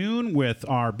Saturday at noon with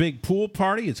our big pool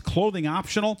party. It's clothing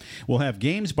optional. We'll have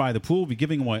games by the pool. We'll be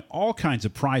giving away all kinds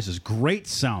of prizes. Great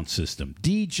sound system.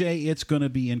 DJ, it's going to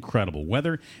be incredible.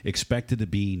 Weather expected to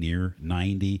be near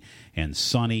 90 and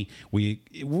sunny. We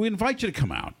invite you to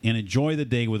come out and enjoy the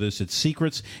day with us at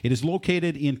Secrets. It is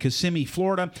located in Kissimmee,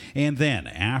 Florida. And then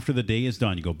after the day is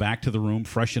done, you go back to the room,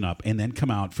 freshen up, and then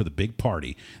come out for the big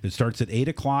party. It starts at 8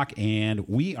 o'clock, and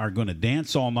we are going to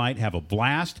dance all night, have a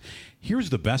blast. Here's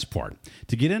the best part.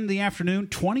 To get in the afternoon,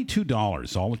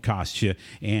 $22, all it costs you,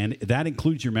 and that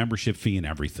includes your membership fee and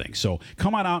everything. So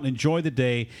come on out and enjoy the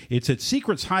day. It's at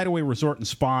Secrets Hideaway Resort and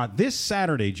Spa this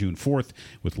Saturday, June 4th,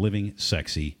 with Living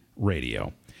Sexy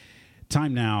Radio.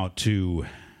 Time now to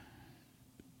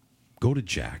go to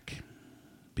Jack,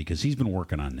 because he's been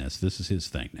working on this. This is his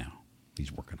thing now.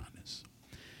 He's working on this.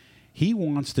 He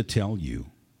wants to tell you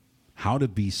how to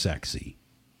be sexy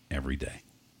every day.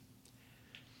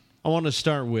 I want to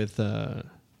start with the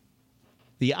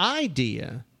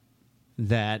idea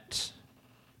that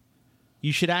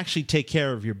you should actually take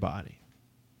care of your body.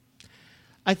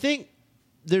 I think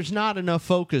there's not enough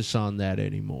focus on that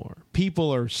anymore.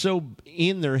 People are so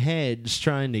in their heads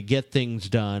trying to get things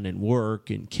done, and work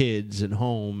and kids and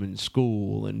home and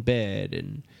school and bed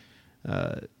and,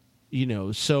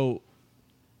 so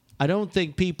I don't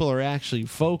think people are actually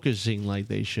focusing like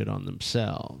they should on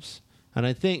themselves. And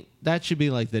I think that should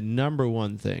be like the number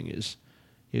one thing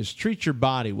is treat your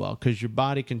body well, because your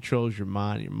body controls your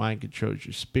mind controls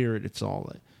your spirit. It's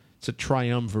a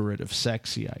triumvirate of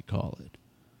sexy, I call it.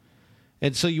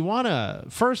 And so you want to,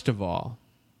 first of all,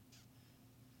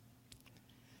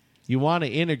 you want to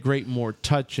integrate more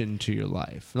touch into your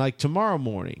life. Like tomorrow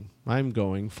morning, I'm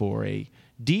going for a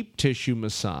deep tissue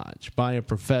massage by a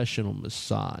professional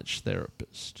massage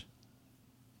therapist.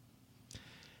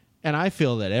 And I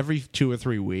feel that every 2 or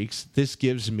 3 weeks, this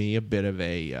gives me a bit of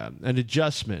an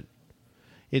adjustment.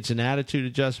 It's an attitude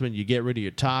adjustment. You get rid of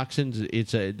your toxins.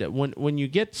 When you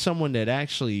get someone that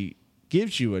actually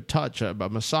gives you a touch, a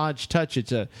massage touch,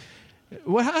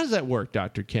 how does that work,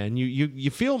 Dr. Ken? You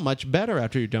feel much better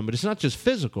after you're done, but it's not just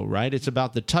physical, right? It's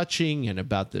about the touching and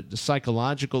about the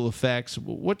psychological effects.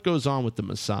 What goes on with the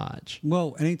massage?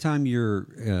 Well, anytime you're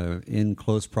in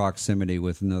close proximity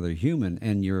with another human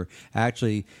and you're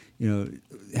actually,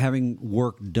 having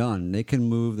work done, they can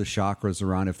move the chakras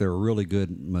around if they're a really good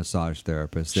massage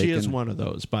therapist. She is one of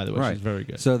those, by the way. Right. She's very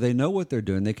good. So they know what they're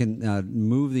doing. They can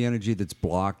move the energy that's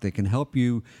blocked. They can help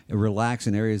you relax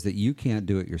in areas that you can't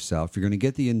do it yourself. You're going to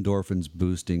get the endorphins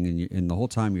boosting and the whole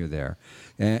time you're there.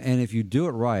 And if you do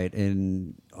it right,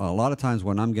 and a lot of times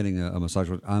when I'm getting a massage,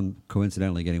 I'm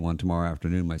coincidentally getting one tomorrow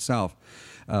afternoon myself.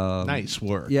 Nice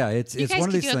work. Yeah, it's you guys one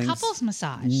of these could do things. a couples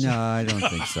massage. No, I don't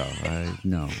think so.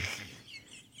 No.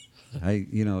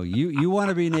 You want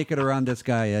to be naked around this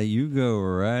guy? You go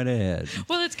right ahead.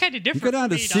 Well, it's kind of different. You go down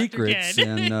to me, Secrets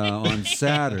and on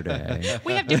Saturday.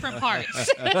 We have different parts.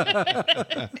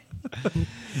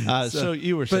 So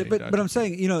you were saying, but I'm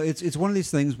saying, it's one of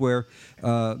these things where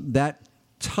that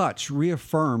touch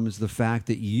reaffirms the fact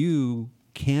that you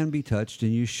can be touched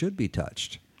and you should be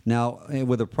touched. Now,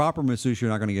 with a proper masseuse, you're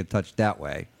not going to get touched that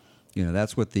way.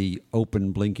 That's what the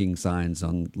open blinking signs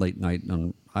on late night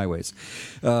on highways,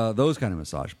 those kind of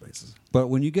massage places. But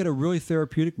when you get a really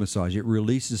therapeutic massage, it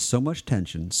releases so much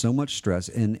tension, so much stress,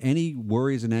 and any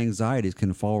worries and anxieties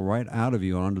can fall right out of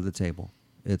you onto the table.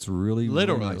 It's really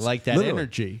literally really nice. like that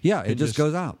energy. Yeah, it just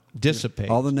goes out. Dissipate.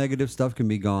 All the negative stuff can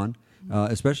be gone.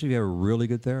 Especially if you have a really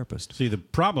good therapist. See, the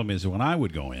problem is when I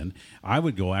would go in, I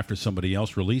would go after somebody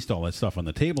else released all that stuff on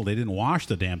the table. They didn't wash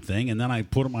the damn thing, and then I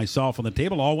put it myself on the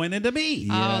table. All went into me.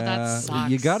 Yeah. Oh, that sucks.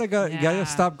 You gotta go. Yeah. You gotta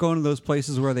stop going to those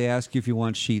places where they ask you if you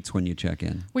want sheets when you check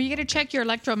in. Well, you got to check your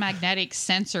electromagnetic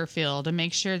sensor field to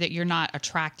make sure that you're not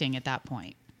attracting at that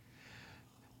point.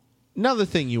 Another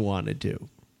thing you want to do.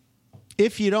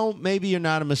 If you don't, maybe you're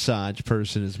not a massage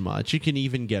person as much. You can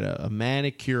even get a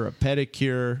manicure, a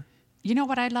pedicure. You know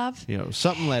what I love?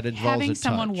 Something that involves having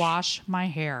someone touch. wash my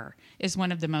hair is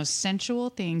one of the most sensual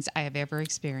things I have ever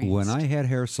experienced. When I had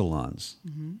hair salons,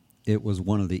 it was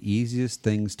one of the easiest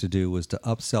things to do was to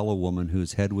upsell a woman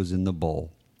whose head was in the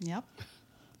bowl. Yep.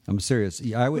 I'm serious.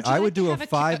 Yeah, I would do a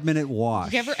 5-minute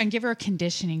wash. Give her a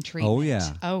conditioning treatment. Oh,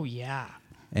 yeah. Oh, yeah.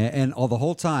 And all the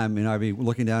whole time, I'd be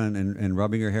looking down and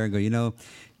rubbing her hair and go,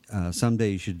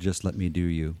 someday you should just let me do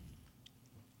you.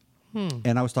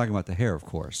 And I was talking about the hair, of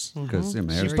course, because you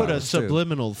put a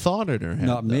subliminal thought in her head.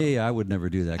 Not me. I would never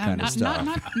do that kind of stuff.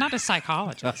 Not a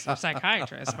psychologist, or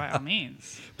psychiatrist by all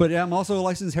means. But I'm also a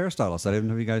licensed hairstylist. I didn't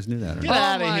know if you guys knew that. Or Get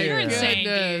not. out of here! You're insane,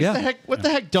 dude. Yeah. What the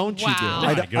heck don't you do?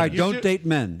 I don't date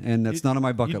men, and that's not on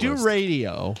my bucket list. You do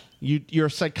radio. You're a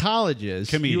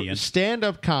psychologist, comedian, you're a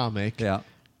stand-up comic,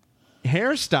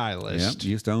 hairstylist. Yeah,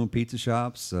 used to own pizza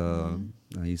shops.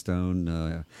 I used to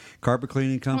own carpet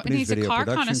cleaning companies, video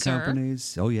production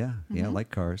companies. Oh, yeah. Yeah, I like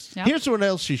cars. Yep. Here's what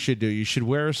else you should do. You should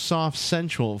wear soft,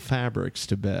 sensual fabrics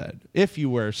to bed. If you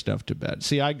wear stuff to bed.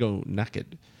 See, I go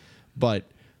naked. But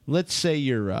let's say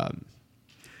you're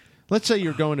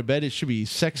going to bed. It should be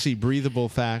sexy, breathable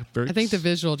fabrics. I think the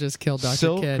visual just killed Dr.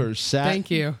 Silk Kidd. or satin. Thank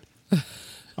you.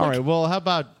 All right. Well, how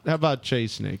about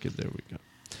Chase naked? There we go.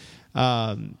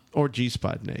 Or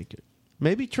G-Spot naked.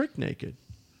 Maybe Trick naked.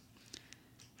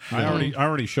 I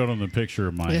already showed him the picture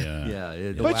of my.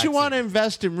 But you want to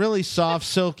invest in really soft,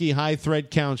 silky, high thread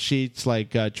count sheets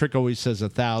like Trick always says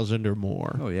 1,000 or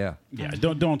more. Oh yeah, yeah.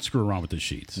 Don't screw around with the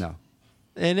sheets. No.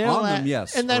 And on them,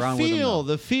 yes. And that Around with them, no.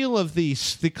 the feel of the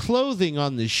clothing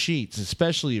on the sheets,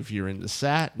 especially if you're into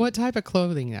satin. What type of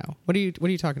clothing now? What are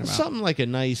you talking about? Something like a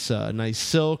nice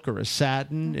silk or a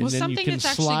satin, and then you can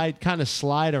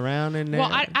slide around in there.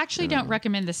 Well, I actually don't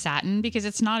recommend the satin because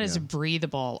it's not as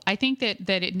breathable. I think that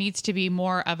it needs to be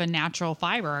more of a natural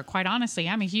fiber. Quite honestly,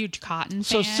 I'm a huge cotton fan.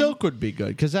 So silk would be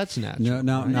good because that's natural.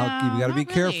 No, you got to be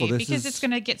careful. Because it's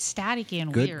going to get staticky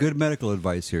and weird. Good medical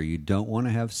advice here. You don't want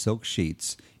to have silk sheets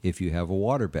if you have a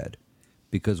waterbed,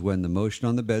 because when the motion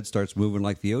on the bed starts moving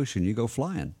like the ocean, you go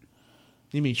flying.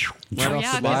 You mean right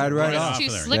off? Too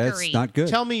slippery. That's not good.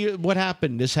 Tell me what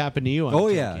happened. This happened to you.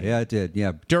 Yeah, it did.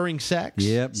 Yeah, during sex.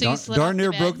 Yep. So darn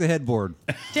near broke the headboard.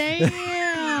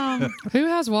 Damn. Who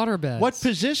has waterbeds? What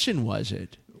position was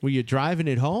it? Were you driving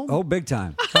it home? Oh, big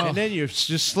time. And then you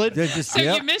just slid.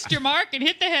 You missed your mark and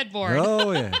hit the headboard.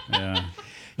 Oh yeah. Yeah.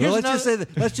 Well,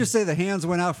 let's just say the hands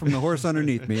went out from the horse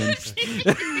underneath me, and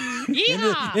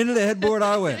into the headboard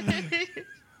I went.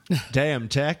 Damn,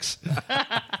 Tex.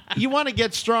 You want to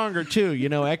get stronger too.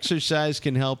 Exercise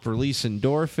can help release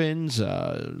endorphins.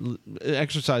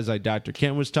 Exercise like Dr.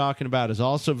 Ken was talking about is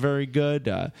also very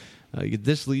good.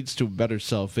 This leads to better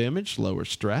self-image, lower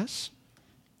stress,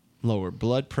 lower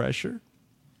blood pressure.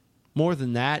 More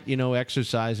than that,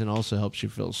 exercising also helps you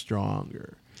feel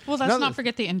stronger. Well, let's not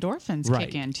forget the endorphins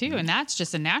kick in, too, and that's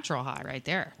just a natural high right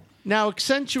there. Now,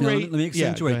 accentuate... let me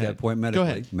accentuate that point medically.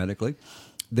 Go ahead. Medically.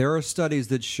 There are studies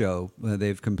that show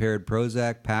they've compared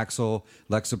Prozac, Paxil,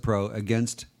 Lexapro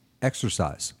against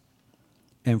exercise.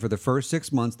 And for the first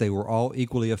 6 months, they were all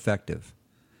equally effective.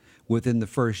 Within the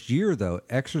first year, though,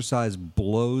 exercise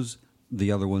blows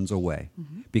the other ones away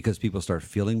because people start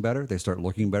feeling better. They start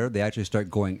looking better. They actually start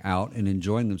going out and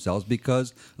enjoying themselves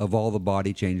because of all the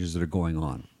body changes that are going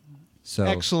on. So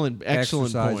excellent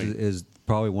exercise point. is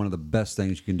probably one of the best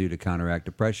things you can do to counteract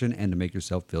depression and to make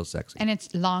yourself feel sexy. And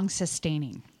it's long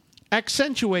sustaining.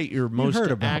 Accentuate your most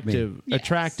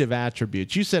attractive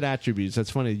attributes. You said attributes.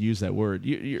 That's funny to use that word.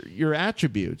 Your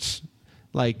attributes.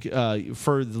 Like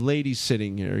for the ladies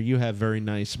sitting here, you have very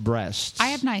nice breasts. I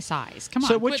have nice eyes. Come on.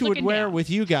 So what you would wear with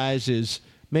you guys is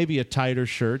maybe a tighter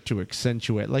shirt to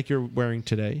accentuate, like you're wearing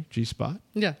today, G-Spot.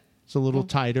 Yeah. It's a little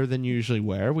tighter than you usually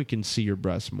wear. We can see your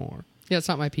breasts more. Yeah, it's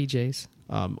not my PJs.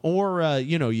 Or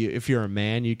if you're a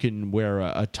man, you can wear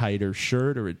a tighter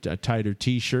shirt or a tighter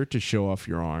T-shirt to show off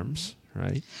your arms.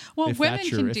 Right. Well, if women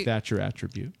that's your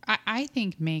attribute. I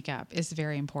think makeup is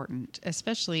very important,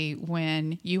 especially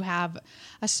when you have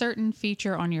a certain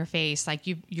feature on your face, like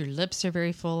your lips are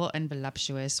very full and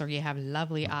voluptuous, or you have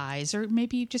lovely eyes, or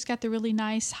maybe you've just got the really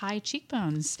nice high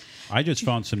cheekbones. I just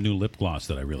found some new lip gloss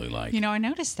that I really like. I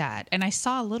noticed that, and I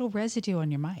saw a little residue on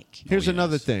your mic. Here's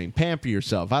another thing: pamper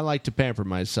yourself. I like to pamper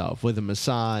myself with a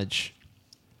massage.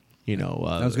 I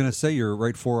was going to say your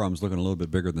right forearm's looking a little bit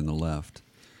bigger than the left.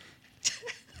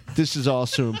 This is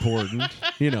also important.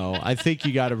 I think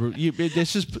you got to...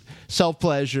 This is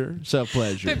self-pleasure.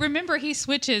 But remember, he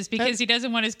switches because he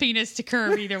doesn't want his penis to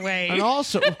curve either way. And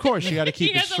also, of course, you got to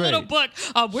keep it straight. He has a little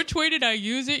book. Which way did I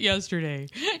use it yesterday?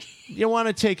 You want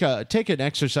to take an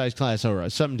exercise class or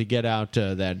something to get out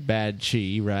that bad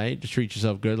chi, right? To treat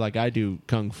yourself good. Like I do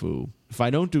Kung Fu. If I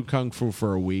don't do Kung Fu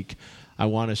for a week, I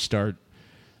want to start,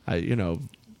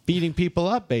 beating people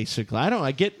up, basically.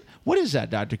 What is that,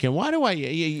 Dr. Kim? Why do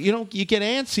you get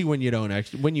antsy when you don't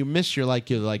when you miss your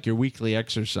weekly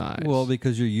exercise? Well,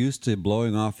 because you're used to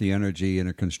blowing off the energy in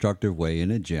a constructive way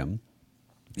in a gym,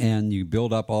 and you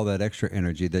build up all that extra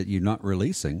energy that you're not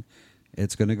releasing.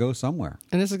 It's going to go somewhere.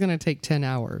 And this is going to take 10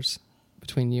 hours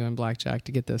between you and Blackjack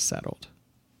to get this settled.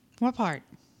 What part?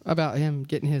 About him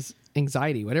getting his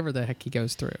anxiety, whatever the heck he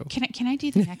goes through. Can I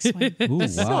do the next one? Ooh,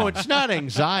 wow. No, it's not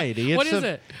anxiety. What is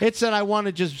it? It's that I want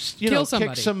to just Kill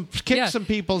kick somebody. some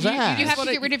people's ass. You have to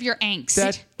get rid of your angst.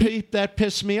 That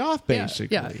pissed me off,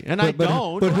 basically. Yeah. And I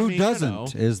don't. But who I mean,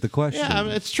 doesn't is the question. Yeah,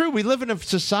 it's true. We live in a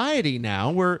society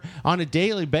now where on a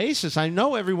daily basis, I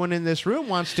know everyone in this room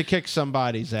wants to kick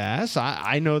somebody's ass.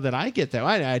 I know that I get that.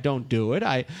 I don't do it.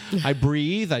 I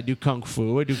breathe. I do kung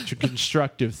fu. I do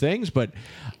constructive things. But,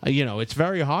 it's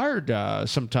very hard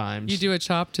sometimes. You do a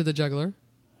chop to the jugular.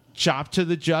 Chop to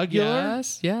the jugular?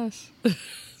 Yes.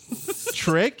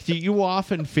 Trick? Do you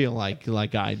often feel like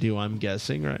I do, I'm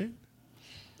guessing, right?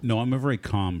 No, I'm a very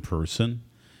calm person,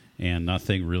 and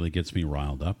nothing really gets me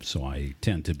riled up, so I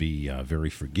tend to be very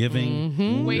forgiving,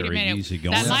 Mm-hmm. Wait a very minute.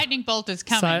 easygoing. That lightning bolt is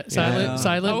coming.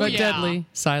 Silent but yeah. deadly.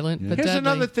 Silent but Here's deadly.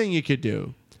 another thing you could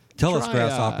do. Tell us, Try,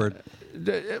 Grasshopper.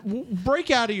 Break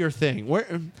out of your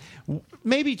thing.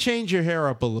 Maybe change your hair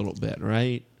up a little bit,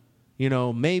 right?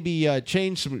 Maybe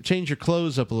change your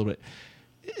clothes up a little bit.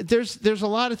 There's a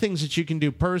lot of things that you can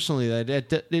do personally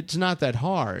that it's not that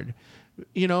hard.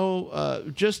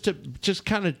 Just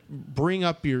kind of bring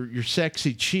up your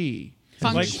sexy chi.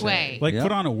 Feng shui.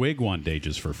 Put on a wig one day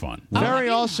just for fun. Very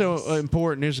also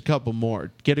important. Here's a couple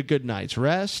more. Get a good night's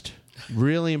rest.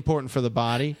 Really important for the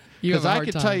body. Because I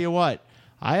could tell you what,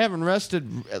 I haven't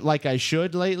rested like I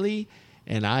should lately,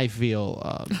 and I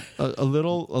feel a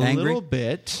little angry.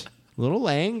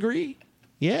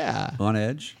 Yeah, On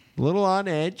edge. a little on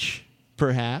edge,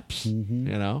 perhaps.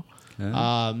 Okay.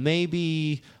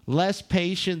 Maybe less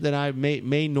patient than I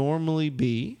may normally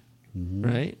be.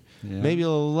 Right. Yeah. Maybe a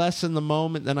little less in the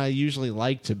moment than I usually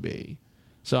like to be.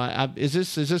 So is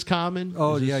this common?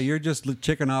 Oh, yeah, you're just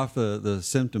checking off the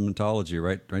symptomatology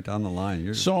right down the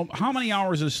line. So how many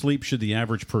hours of sleep should the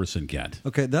average person get?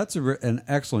 Okay, that's an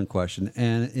excellent question,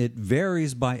 and it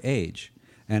varies by age.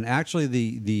 And actually,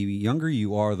 the younger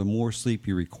you are, the more sleep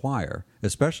you require,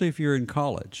 especially if you're in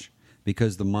college,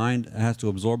 because the mind has to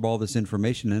absorb all this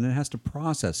information and it has to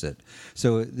process it.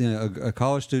 So a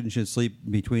college student should sleep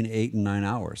between 8 and 9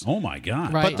 hours. Oh, my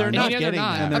God. Right. But they're not getting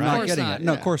that. And they're right? not getting it.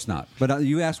 No, of course not. But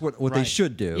you asked what they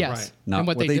should do, Yes. not And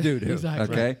what they do.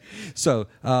 Exactly. Okay, so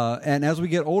and as we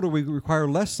get older, we require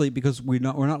less sleep because we're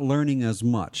not learning as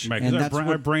much. Right, and because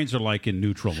our brains are like in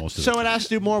neutral most of the So time. it has to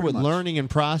do more with learning and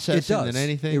processing than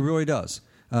anything? It really does.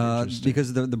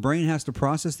 Because the brain has to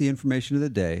process the information of the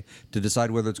day to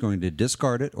decide whether it's going to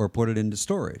discard it or put it into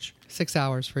storage. 6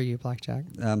 hours for you, Blackjack.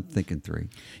 I'm thinking 3.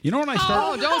 You know when I start?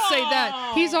 Oh, don't say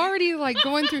that. He's already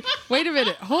going through. Wait a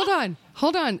minute. Hold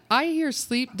on. I hear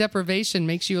sleep deprivation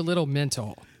makes you a little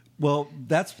mental. Well,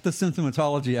 that's the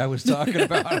symptomatology I was talking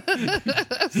about.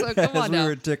 So come on we now.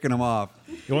 were ticking them off.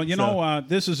 Well,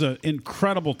 this is an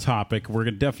incredible topic. We're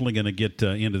definitely going to get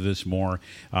into this more.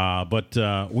 But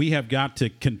we have got to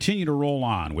continue to roll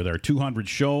on with our 200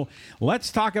 show.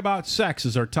 Let's talk about sex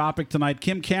is our topic tonight.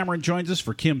 Kim Cameron joins us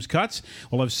for Kim's Cuts.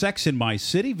 We'll have Sex in My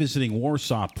City, visiting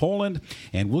Warsaw, Poland.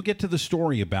 And we'll get to the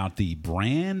story about the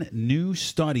brand new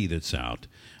study that's out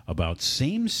about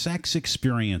same-sex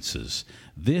experiences.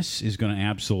 This is going to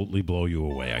absolutely blow you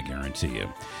away, I guarantee you.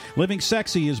 Living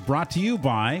Sexy is brought to you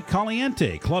by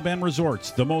Caliente Club and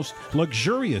Resorts, the most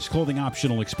luxurious clothing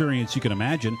optional experience you can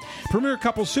imagine. Premier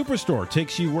Couples Superstore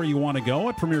takes you where you want to go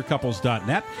at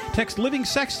premiercouples.net. Text Living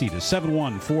Sexy to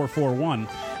 71441.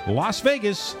 Las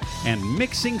Vegas and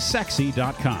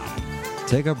mixingsexy.com.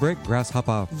 Take a break,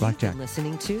 Grasshopper Blackjack. You're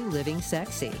listening to Living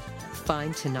Sexy.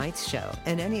 Find tonight's show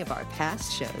and any of our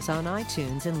past shows on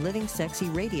iTunes and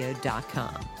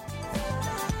livingsexyradio.com.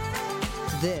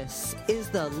 This is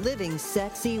the Living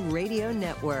Sexy Radio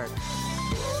Network.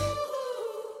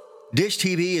 Dish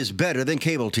TV is better than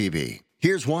cable TV.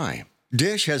 Here's why.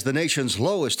 Dish has the nation's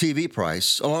lowest TV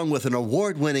price, along with an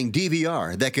award-winning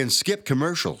DVR that can skip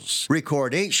commercials,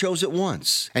 record 8 shows at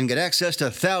once, and get access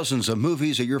to thousands of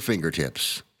movies at your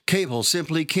fingertips. Cable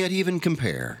simply can't even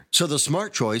compare. So the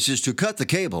smart choice is to cut the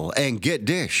cable and get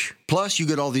Dish. Plus, you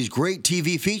get all these great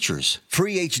TV features,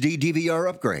 free HD DVR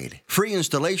upgrade, free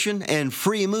installation, and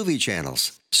free movie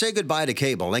channels. Say goodbye to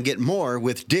cable and get more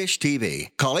with Dish TV.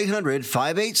 Call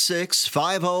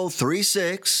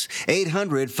 800-586-5036,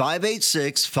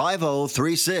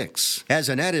 800-586-5036. As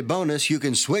an added bonus, you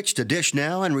can switch to Dish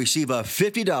now and receive a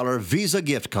 $50 Visa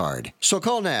gift card. So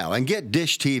call now and get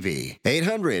Dish TV.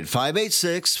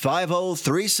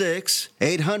 800-586-5036,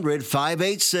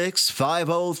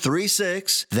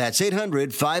 800-586-5036. That's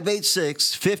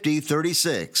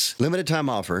 800-586-5036. Limited time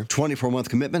offer, 24-month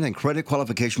commitment and credit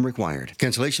qualification required.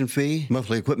 Cancellation fee,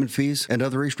 monthly equipment fees, and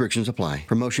other restrictions apply.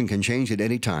 Promotion can change at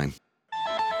any time.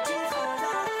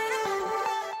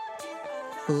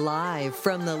 Live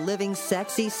from the Living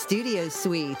Sexy Studio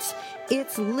Suites,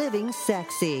 it's Living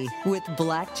Sexy with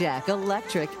Blackjack,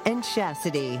 Electric, and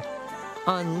Chastity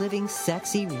on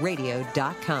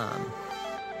LivingSexyRadio.com.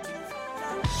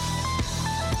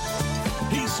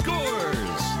 He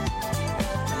scores!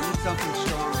 Need something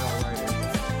stronger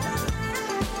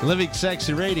already. Living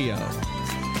Sexy Radio.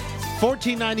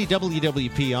 1490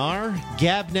 WWPR,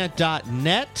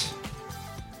 Gabnet.net.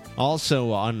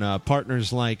 Also on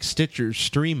partners like Stitcher,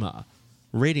 Streama,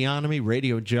 Radionomy,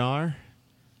 Radio Jar,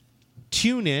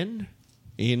 TuneIn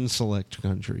in select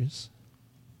countries.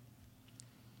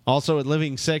 Also at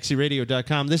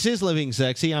LivingSexyRadio.com. This is Living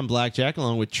Sexy. I'm Blackjack,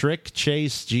 along with Trick,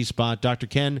 Chase, G-Spot, Dr.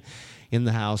 Ken in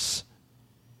the house.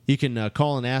 You can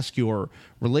call and ask your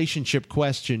relationship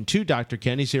question to Dr.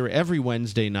 Ken. He's here every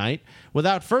Wednesday night.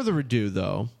 Without further ado,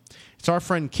 though, it's our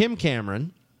friend Kim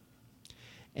Cameron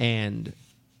and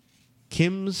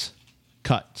Kim's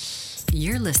Cuts.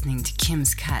 You're listening to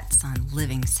Kim's Cuts on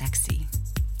Living Sexy.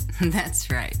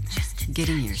 That's right,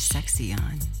 getting your sexy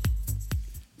on.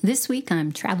 This week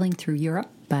I'm traveling through Europe,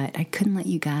 but I couldn't let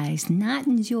you guys not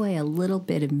enjoy a little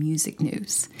bit of music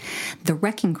news. The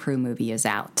Wrecking Crew movie is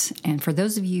out, and for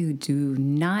those of you who do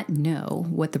not know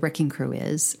what the Wrecking Crew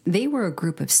is, they were a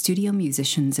group of studio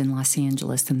musicians in Los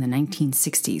Angeles in the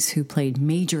 1960s who played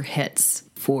major hits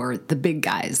for the big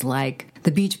guys like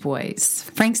the Beach Boys,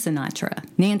 Frank Sinatra,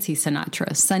 Nancy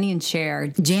Sinatra, Sonny and Cher,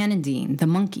 Jan and Dean, the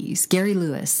Monkees, Gary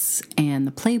Lewis, and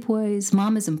the Playboys,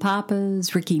 Mamas and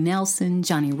Papas, Ricky Nelson,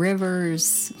 Johnny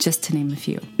Rivers, just to name a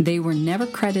few. They were never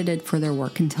credited for their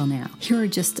work until now. Here are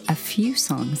just a few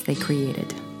songs they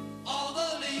created.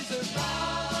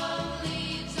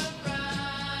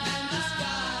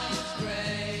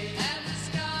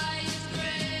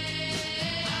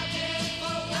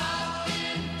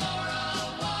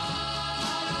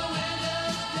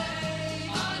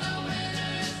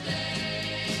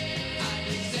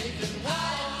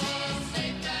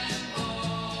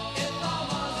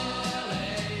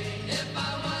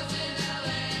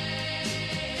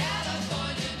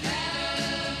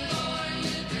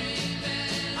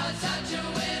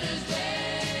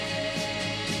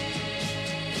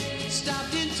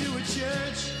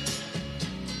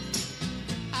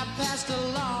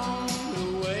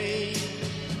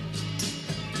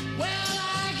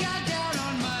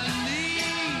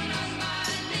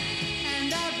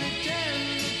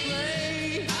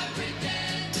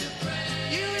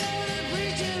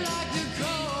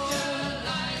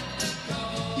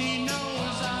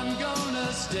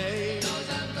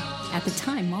 At the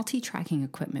time, multi-tracking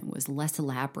equipment was less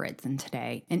elaborate than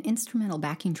today, and instrumental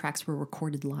backing tracks were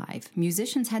recorded live.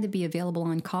 Musicians had to be available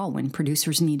on call when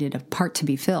producers needed a part to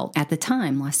be filled. At the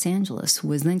time, Los Angeles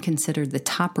was then considered the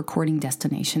top recording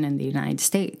destination in the United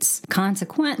States.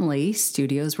 Consequently,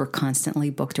 studios were constantly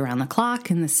booked around the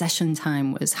clock, and the session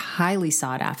time was highly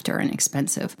sought after and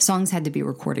expensive. Songs had to be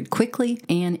recorded quickly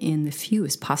and in the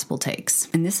fewest possible takes.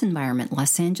 In this environment,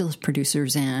 Los Angeles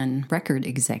producers and record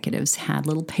executives had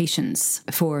little patience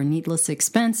for needless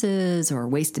expenses or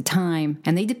wasted time,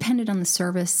 and they depended on the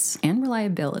service and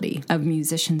reliability of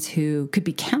musicians who could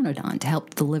be counted on to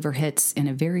help deliver hits in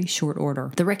a very short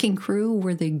order. The Wrecking Crew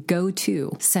were the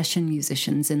go-to session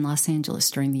musicians in Los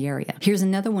Angeles during the area. Here's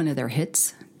another one of their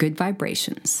hits, Good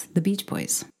Vibrations, the Beach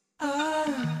Boys. I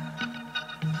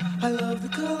love the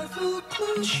colorful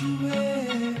clothes you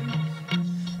wear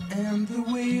and the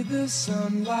way the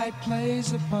sunlight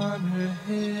plays upon her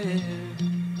hair.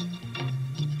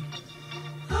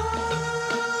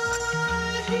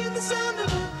 I hear the sound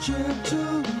of a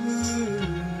gentle word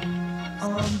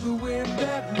on the wind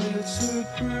that lifts her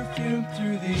perfume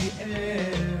through the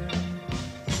air.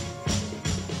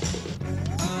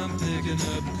 I'm picking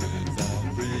up good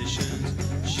vibrations.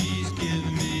 She's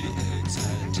giving me the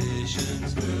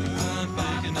excitations. I'm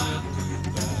picking up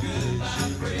good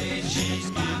vibrations. She's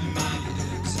giving me the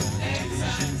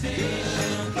excitations.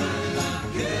 I'm picking up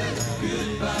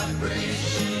good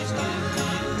vibrations. She's giving me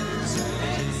the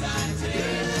excitations.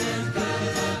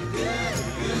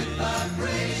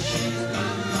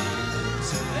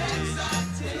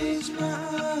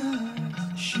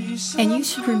 And you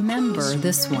should remember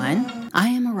this one, I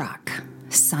Am a Rock,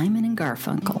 Simon and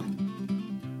Garfunkel.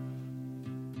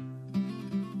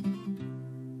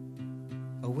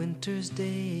 A winter's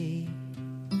day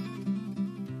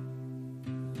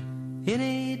in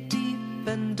a deep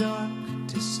and dark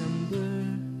December,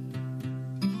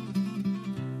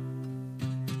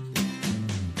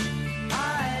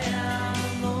 I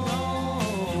am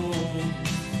alone,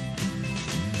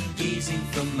 gazing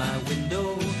from my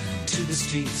window to the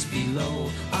streets below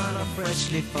on a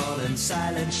freshly fallen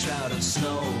silent shroud of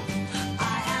snow.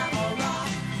 I am a rock,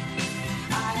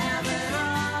 I am an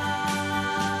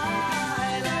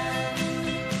island.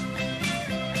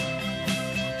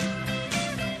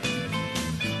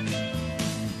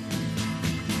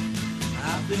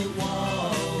 I built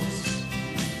walls,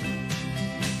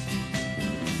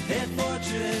 a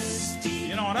fortress deep.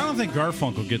 You know, and I don't think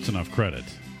Garfunkel gets enough credit.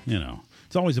 You know,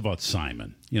 it's always about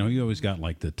Simon. You know, he always got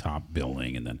like the top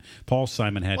billing, and then Paul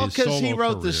Simon had his solo because he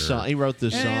wrote career. this song. He wrote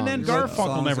this song. And then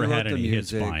Garfunkel never had any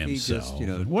hits by He himself. just, you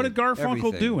know, What did Garfunkel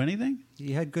everything. do? Anything?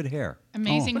 He had good hair.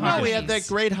 Amazing But no, he had that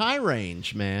great high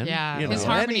range, man. Yeah, you his know,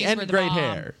 harmonies and were the great bomb.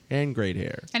 hair. And great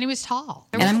hair. And he was tall.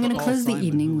 And I'm going to close the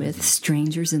evening with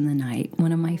Strangers in the Night,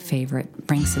 one of my favorite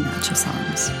Frank Sinatra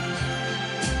songs.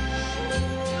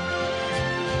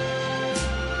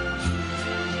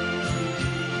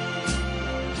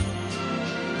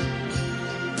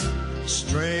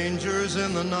 Strangers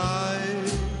in the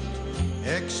night,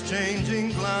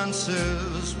 exchanging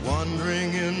glances,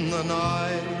 wandering in the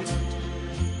night.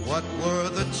 What were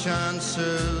the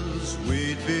chances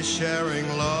we'd be sharing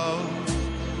love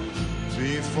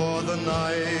before the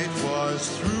night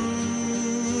was through?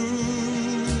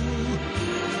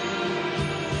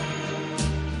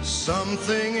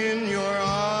 Something in your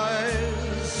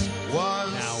eyes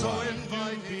was so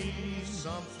inviting,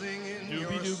 something in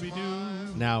your smile.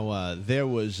 Now,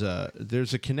 there's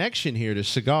a connection here to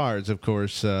cigars, of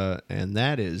course, and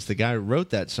that is the guy who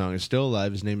wrote that song is still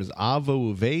alive. His name is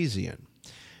Avo Uvezian.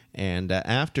 And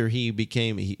after he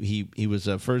became, he was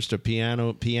first a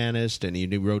pianist, and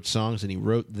he wrote songs, and he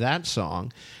wrote that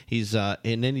song.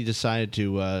 And then he decided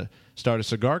to start a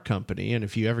cigar company. And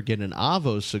if you ever get an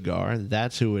Avo cigar,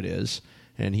 that's who it is.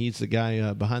 And he's the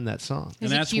guy behind that song.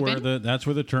 And that's where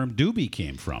the term doobie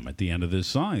came from at the end of this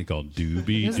song. He called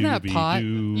doobie, Isn't that doobie, pot?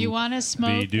 doo. You wanna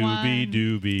smoke doobie, one?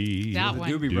 doobie. That Where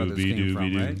one. the Doobie Brothers came doobie,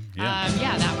 from, doo. right? Yeah.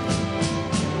 Yeah, that one.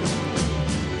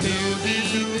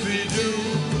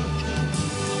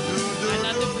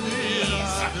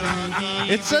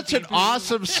 It's such an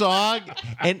awesome song,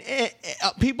 and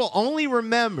people only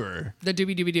remember the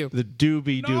doobie doobie doo. The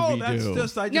doobie doobie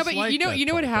doo. No, but you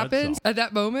know what happens at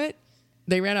that moment?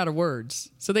 They ran out of words,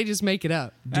 so they just make it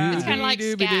up. It's kind of like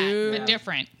scat, but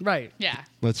different. Right. Yeah.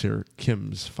 Let's hear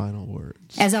Kim's final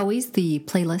words. As always, the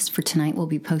playlist for tonight will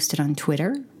be posted on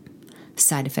Twitter,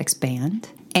 Side Effects Band,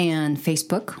 and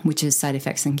Facebook, which is Side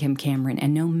Effects and Kim Cameron.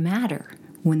 And no matter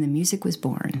when the music was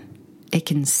born, it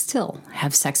can still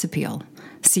have sex appeal.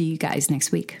 See you guys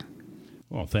next week.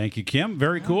 Well, thank you, Kim.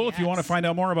 Very cool. If you want to find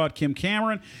out more about Kim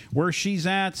Cameron, where she's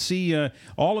at, see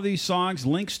all of these songs,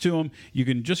 links to them, you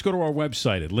can just go to our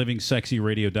website at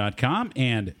livingsexyradio.com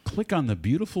and click on the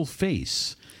beautiful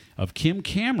face of Kim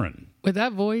Cameron. With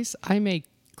that voice, I make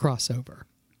crossover.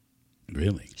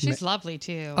 Really? She's lovely,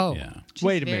 too. Oh. Yeah. She's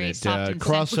Wait a very minute. soft and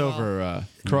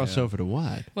Crossover to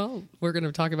what? Well, we're going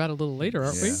to talk about it a little later,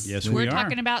 aren't we? Yes, We're we are.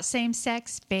 talking about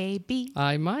same-sex, baby.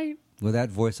 I might. With that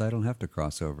voice, I don't have to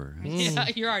cross over. Yeah,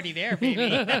 you're already there,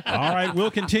 baby. All right,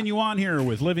 we'll continue on here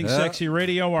with Living Sexy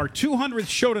Radio, our 200th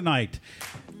show tonight.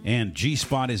 And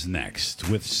G-Spot is next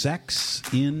with Sex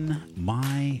in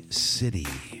My City.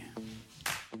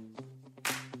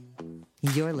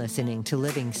 You're listening to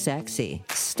Living Sexy,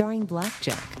 starring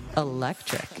Blackjack,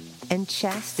 Electric, and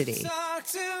Chastity.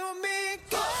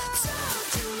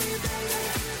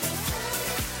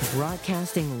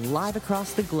 Broadcasting live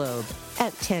across the globe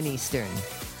at 10 Eastern.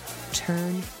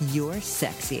 Turn your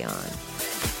sexy on.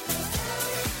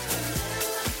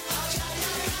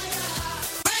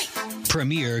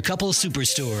 Premier Couple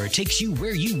Superstore takes you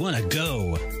where you want to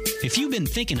go. If you've been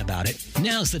thinking about it,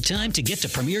 now's the time to get to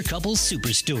Premier Couples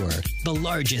Superstore, the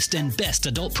largest and best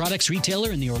adult products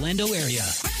retailer in the Orlando area.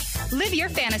 Live your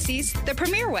fantasies the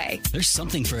Premier way. There's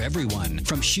something for everyone,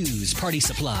 from shoes, party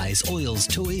supplies, oils,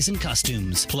 toys, and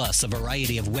costumes, plus a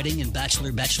variety of wedding and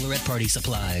bachelorette party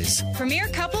supplies. Premier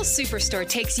Couples Superstore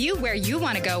takes you where you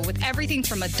want to go with everything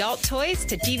from adult toys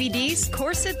to DVDs,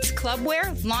 corsets,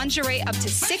 clubwear, lingerie up to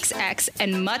 6X,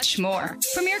 and much more.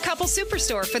 Premier Couples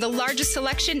Superstore for the largest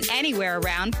selection anywhere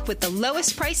around with the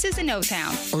lowest prices in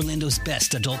O-Town. Orlando's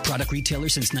best adult product retailer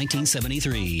since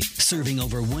 1973, serving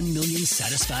over 1 million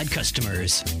satisfied customers.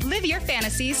 Live your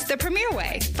fantasies the Premier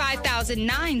way.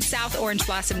 5009 South Orange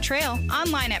Blossom Trail.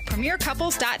 Online at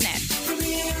premiercouples.net.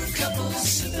 Premier Couples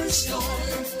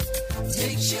Superstore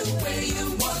takes you where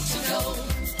you want to go.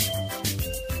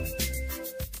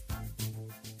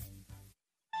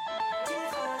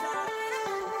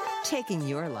 Taking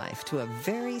your life to a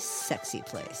very sexy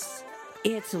place.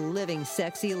 It's Living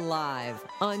Sexy Live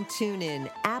on TuneIn,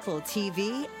 Apple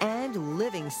TV, and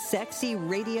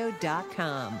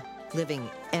LivingSexyRadio.com. Living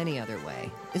any other way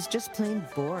is just plain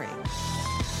boring.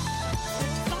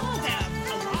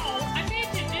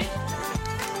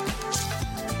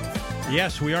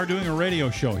 Yes, we are doing a radio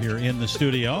show here in the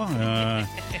studio.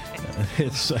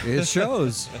 It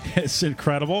shows. It's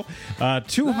incredible.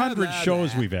 200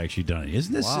 shows we've actually done.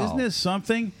 Isn't this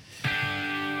something?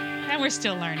 And we're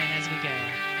still learning as we go.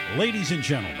 Ladies and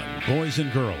gentlemen, boys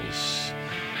and girls,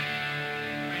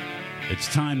 it's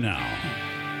time now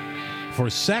for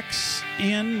Sex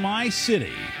in My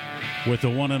City with the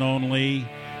one and only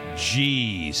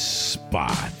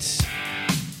G-Spot.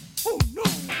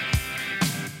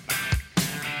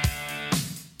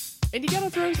 And you gotta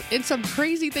throw in some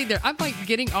crazy thing there. I'm like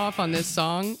getting off on this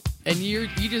song, and you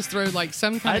just throw like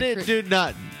some kind of.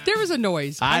 There was a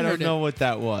noise. I don't know what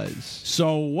that was.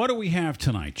 So what do we have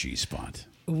tonight, G-Spot?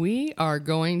 We are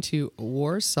going to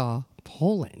Warsaw,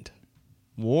 Poland.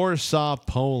 Warsaw,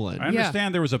 Poland. I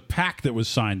understand there was a pact that was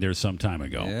signed there some time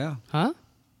ago. Yeah. Huh?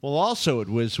 Well, also it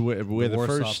was with the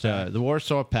first the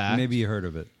Warsaw Pact. Maybe you heard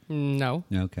of it. No.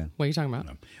 Okay. What are you talking about?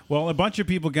 No. Well, a bunch of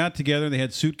people got together. They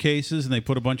had suitcases and they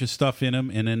put a bunch of stuff in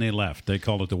them, and then they left. They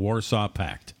called it the Warsaw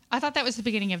Pact. I thought that was the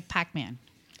beginning of Pac-Man.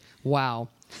 Wow.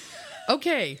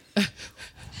 Okay.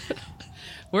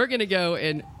 We're going to go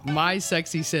in My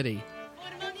Sexy City.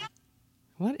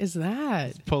 What is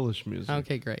that? It's Polish music.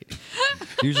 Okay, great.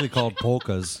 Usually called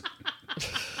polkas.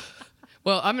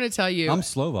 Well, I'm going to tell you. I'm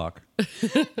Slovak.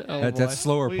 That's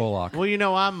slower Polak. Well, you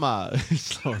know, I'm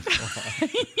slower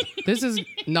Polak. This is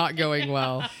not going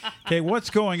well. Okay, what's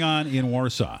going on in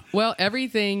Warsaw? Well,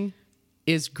 everything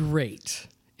is great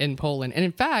in Poland. And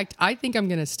in fact, I think I'm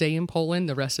going to stay in Poland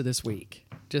the rest of this week,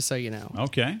 just so you know.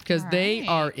 Okay. Because they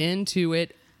are into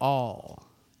it all.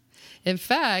 In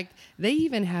fact, they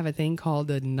even have a thing called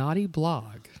the Naughty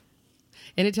Blog.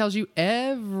 And it tells you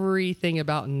everything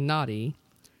about naughty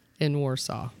in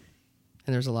Warsaw.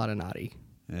 And there's a lot of naughty.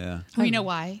 Yeah. Well, you know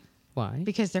why? Why?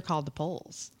 Because they're called the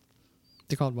Poles.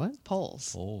 They're called what?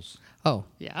 Poles. Poles. Oh.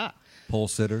 Yeah. Pole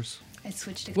sitters. I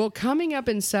switched it. Well, coming up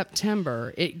in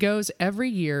September, it goes every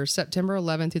year, September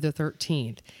 11th through the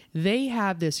 13th. They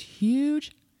have this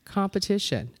huge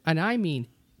competition, and I mean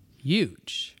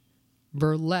huge,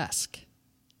 burlesque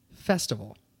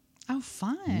festival. Oh,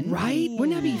 fun. Right?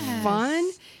 Wouldn't that be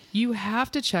fun? You have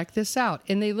to check this out.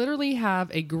 And they literally have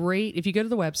a great, if you go to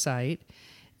the website,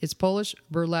 it's Polish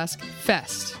Burlesque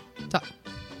Fest.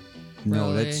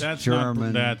 No, Really? that's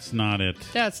German. That's not it.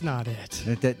 That's not it.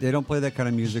 They don't play that kind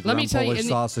of music Let me around tell you, Polish and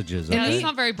sausages. Yeah, okay? it's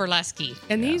not very burlesque.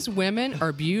 And these women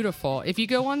are beautiful. If you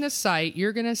go on the site,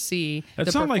 you're going to see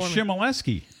That sounded like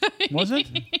Shimoleski, was it?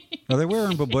 Are they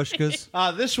wearing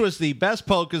babushkas? This was the best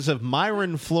polkas of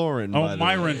Myron Florin. Oh,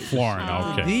 Myron Florin.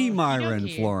 Okay. The Myron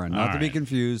Florin, not All to be right.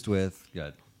 confused with.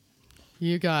 Good.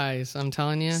 You guys, I'm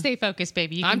telling you. Stay focused,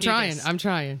 baby. You can I'm do trying. this. I'm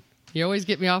trying. You always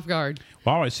get me off guard.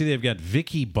 Wow, I see they've got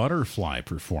Vicky Butterfly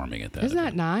performing at that. Isn't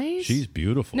that event. nice? She's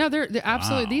beautiful. No, they're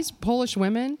absolutely, Wow. these Polish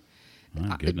women,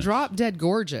 My goodness. drop dead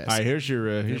gorgeous. All right, here's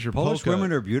your Polish polka.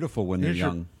 women are beautiful when they're Here's your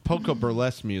young. polka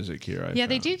burlesque music here. Yeah,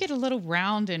 they do get a little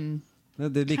round and They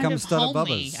kind become of stud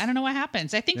homely. bubbas. I don't know what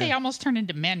happens. I think they almost turn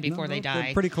into men before they die.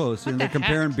 They're pretty close. What And the they're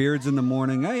comparing heck? beards in the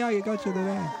morning. Hey, you got you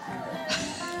today.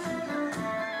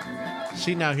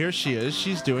 See, now here she is.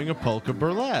 She's doing a polka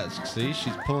burlesque. See,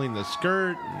 she's pulling the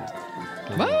skirt.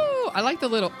 Whoa! I like the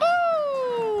little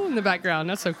oh in the background.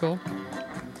 That's so cool.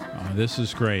 This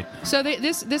is great. So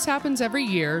this happens every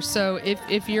year. So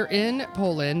if you're in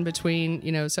Poland between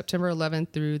September 11th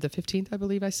through the 15th, I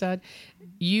believe I said,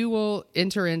 you will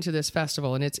enter into this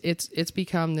festival, and it's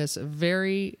become this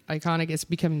very iconic. It's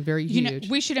becoming very huge.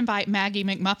 We should invite Maggie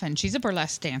McMuffin. She's a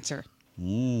burlesque dancer.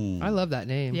 I love that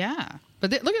name. Yeah.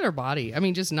 But look at their body. I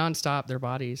mean, just nonstop, their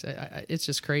bodies. It's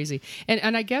just crazy.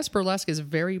 And I guess burlesque is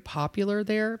very popular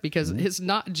there because it's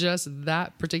not just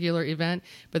that particular event,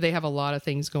 but they have a lot of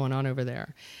things going on over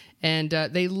there. And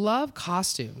they love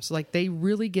costumes. Like, they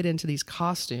really get into these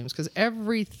costumes because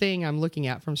everything I'm looking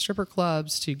at, from stripper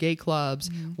clubs to gay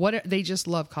clubs, they just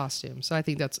love costumes. So I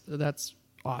think that's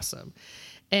awesome.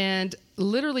 And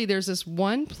literally, there's this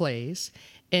one place,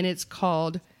 and it's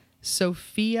called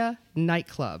Sophia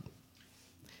Nightclub.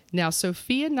 Now,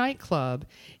 Sophia Nightclub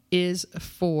is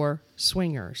for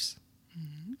swingers.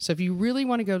 So if you really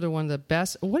want to go to one of the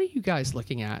best, what are you guys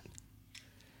looking at?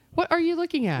 What are you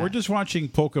looking at? We're just watching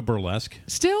polka burlesque.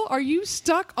 Still, are you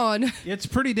stuck on? It's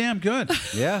pretty damn good.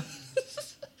 Yeah.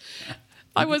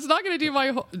 I was not going to do my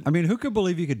whole... I mean, who could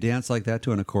believe you could dance like that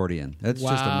to an accordion? That's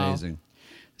just amazing.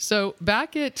 So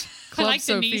back at Club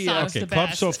Sophia. Okay,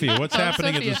 Club Sophia. What's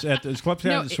happening at this Club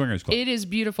Sophia? Swingers Club? It is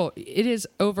beautiful. It is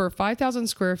over 5,000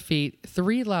 square feet,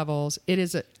 3 levels. It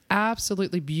is an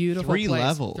absolutely beautiful place. 3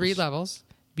 levels? 3 levels.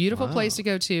 Beautiful place to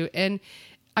go to. And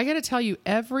I got to tell you,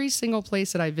 every single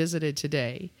place that I visited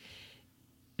today,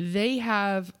 they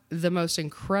have the most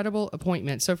incredible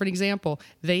appointments. So for an example,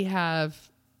 they have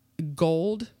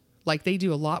gold. Like, they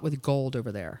do a lot with gold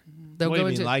over there. They'll what do go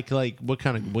you mean? into Like what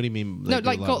kind of? What do you mean? No,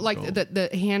 like gold, like the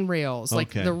handrails,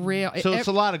 like the rail. So it's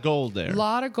a lot of gold there. A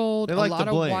lot of gold, They like a lot to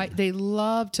of bling. white. They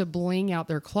love to bling out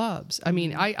their clubs. I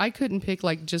mean, I couldn't pick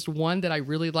like just one that I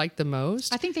really liked the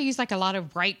most. I think they use like a lot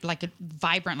of bright, like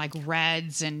vibrant, like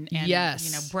reds and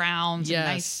yes, browns. Yes.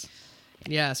 And nice.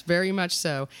 Yes, very much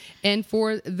so. And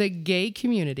for the gay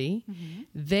community,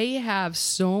 they have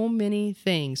so many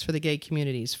things for the gay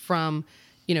communities, from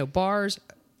bars,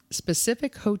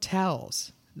 specific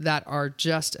hotels that are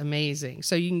just amazing.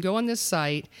 So you can go on this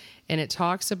site, and it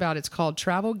talks about, it's called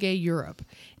Travel Gay Europe,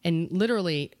 and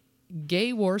literally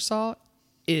Gay Warsaw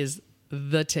is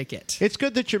the ticket. It's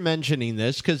good that you're mentioning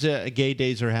this because gay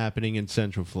days are happening in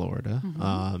Central Florida.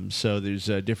 So there's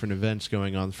different events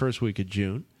going on the first week of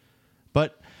June.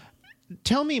 But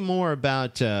tell me more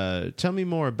about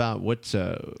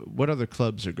what other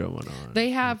clubs are going on.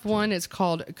 They have one. It's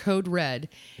called Code Red,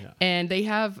 and they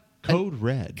have Code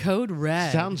Red. Code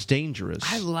Red Sounds dangerous.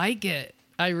 I like it.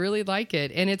 I really like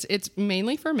it, and it's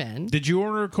mainly for men. Did you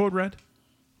order a Code Red?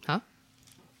 Huh?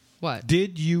 What?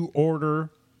 Did you order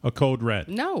a Code Red?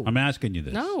 No. I'm asking you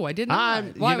this. No, I did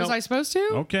not. Why was I supposed to?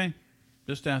 Okay,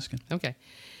 just asking. Okay.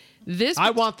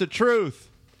 I want the truth.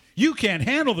 You can't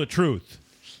handle the truth.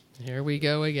 Here we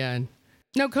go again.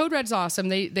 No, Code Red's awesome.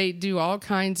 They do all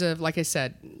kinds of, like I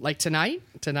said, like tonight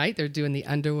they're doing the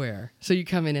underwear. So you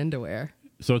come in underwear.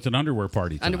 So it's an underwear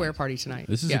party tonight. Underwear party tonight.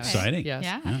 This is exciting. Yes.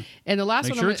 Yeah. And the last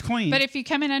Make one, sure it's clean. But if you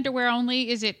come in underwear only,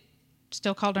 is it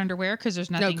still called underwear? Because there's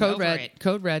nothing Code over Red, it.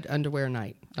 Code Red underwear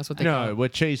night. That's what they call it.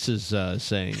 What Chase is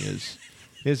saying is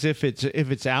if it's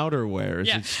outerwear,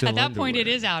 it's still at that underwear. point it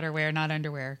is outerwear, not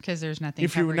underwear, because there's nothing.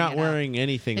 If you're covering not it wearing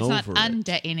anything it's over not it.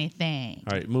 under anything.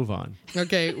 All right, move on.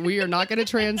 Okay, we are not going to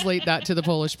translate that to the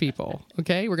Polish people.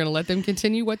 Okay, we're going to let them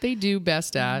continue what they do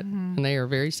best at, and they are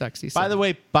very sexy. By the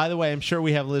way, I'm sure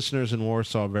we have listeners in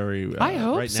Warsaw. I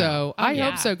hope right so. now. I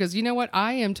hope so, because you know what?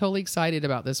 I am totally excited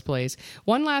about this place.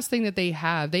 One last thing that they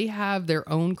have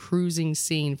their own cruising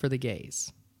scene for the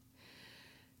gays.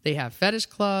 They have fetish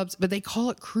clubs, but they call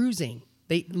it cruising.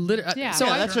 They literally. Yeah, so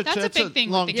that's a big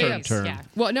thing with the gays. term. Yeah.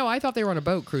 Well, no, I thought they were on a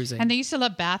boat cruising. And they used to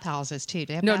love bathhouses too. Do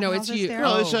they have No, bathhouses it's you. there?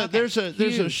 No, there's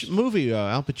a movie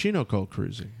Al Pacino called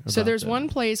Cruising. So about there's that. one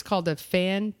place called the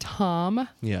Phantom.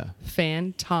 Yeah.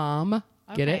 Phantom.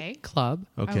 Get Okay. it? Club.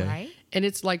 Okay. All right. And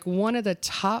it's like one of the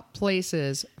top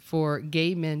places for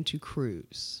gay men to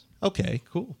cruise. Okay.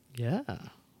 Cool. Yeah.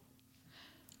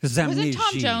 Wasn't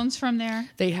Tom Jones from there?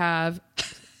 They have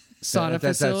sauna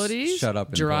That's facilities, shut up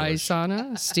in dry Polish.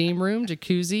 sauna, steam room,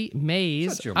 jacuzzi,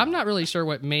 maze. Shut your I'm mouth. not really sure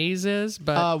what maze is,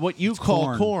 but What you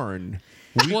call corn.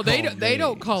 well, they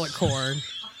don't call it corn.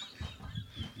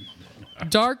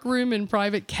 Dark room and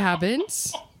private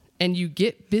cabins, and you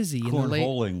get busy in the late.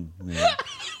 Cornholing. Yeah.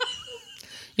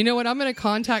 You know what? I'm going to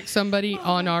contact somebody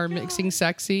on our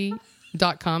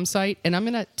MixingSexy.com site, and I'm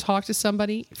going to talk to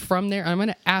somebody from there. I'm going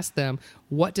to ask them,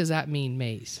 what does that mean,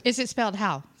 maze? Is it spelled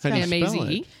how? How do you M-A-Z-E? spell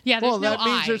it? Yeah, there's well, no that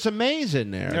means I. there's a maze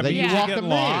in there. Yeah, that but you you walk get a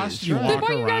lost, maze. you right. walk Then why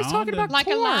are you guys around talking about Like a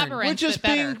corn? labyrinth.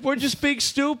 We're just being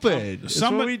stupid. That's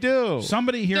what we do.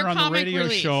 Somebody here They're on the comic radio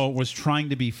relief. show was trying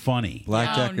to be funny.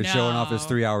 Blackjack is showing off his no.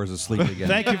 3 hours of sleep again.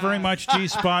 Thank you very much,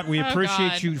 G-Spot. We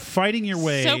appreciate God. you fighting your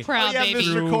way. So proud, yeah, baby.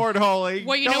 Mr. Cornholing.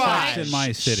 Well, you know Come what? on. in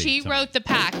my city. She wrote the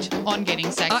pact on getting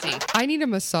sexy. I need a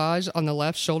massage on the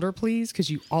left shoulder, please, because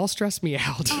you all stress me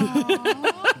out.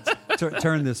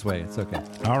 Turn this way. It's okay.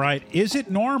 All right. Is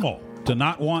it normal to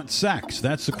not want sex?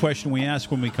 That's the question we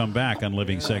ask when we come back on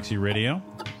Living Sexy Radio.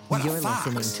 You're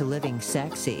listening to Living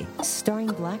Sexy, starring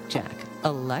Blackjack,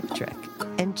 Electric,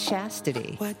 and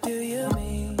Chastity. What do you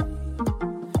mean?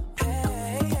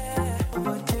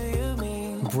 What do you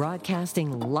mean?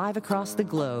 Broadcasting live across the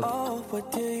globe. Oh,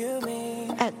 what do you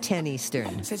mean? At 10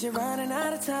 Eastern. Said you're running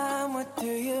out of time. What do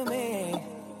you mean?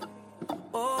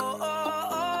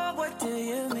 Oh, what do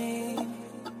you mean?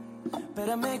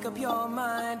 Better make up your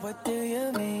mind. What do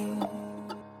you mean?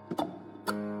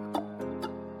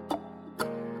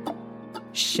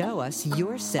 Show us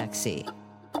you're sexy.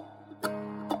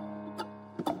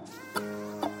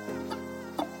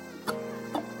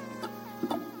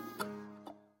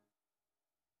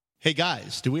 Hey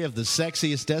guys, do we have the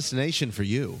sexiest destination for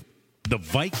you? The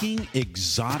Viking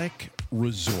Exotic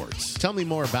Resorts. Tell me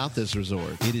more about this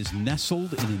resort. It is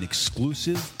nestled in an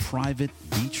exclusive private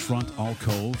beachfront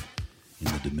alcove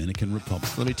in the Dominican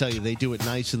Republic. Let me tell you, they do it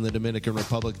nice in the Dominican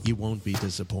Republic. You won't be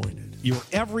disappointed. Your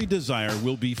every desire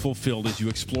will be fulfilled as you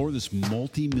explore this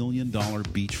multi-million-dollar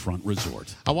beachfront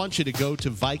resort. I want you to go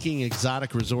to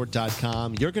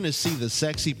VikingExoticResort.com. You're going to see the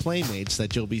sexy playmates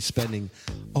that you'll be spending,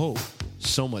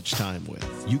 so much time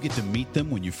with. You get to meet them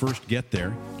when you first get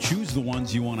there, choose the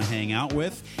ones you want to hang out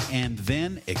with, and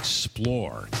then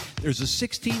explore. There's a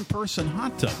 16-person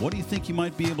hot tub. What do you think you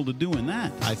might be able to do in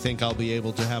that? I think I'll be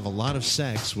able to have a lot of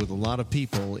sex with a lot of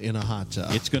people in a hot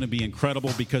tub. It's going to be incredible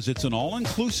because it's an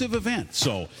all-inclusive event.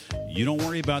 So you don't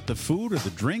worry about the food or the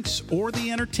drinks or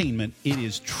the entertainment. It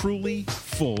is truly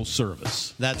full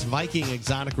service. That's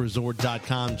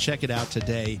VikingExoticResort.com. Check it out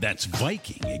today. That's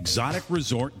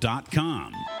VikingExoticResort.com.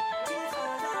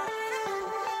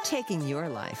 Taking your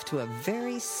life to a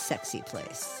very sexy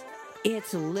place.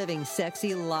 It's Living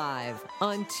Sexy Live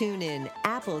on TuneIn,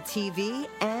 Apple TV,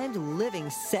 and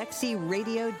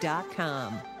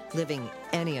LivingSexyRadio.com. Living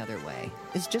any other way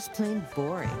is just plain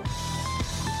boring.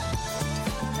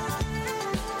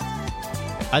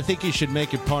 I think you should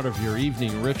make it part of your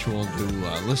evening ritual to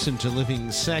listen to Living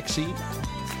Sexy.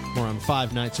 We're on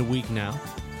 5 nights a week now.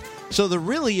 So there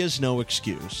really is no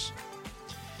excuse.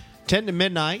 10 to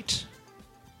midnight,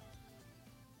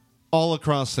 all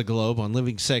across the globe on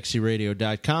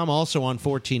LivingSexyRadio.com, also on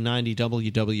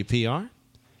 1490 WWPR.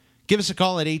 Give us a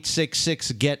call at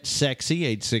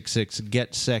 866-GET-SEXY,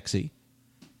 866-GET-SEXY.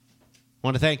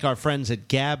 Want to thank our friends at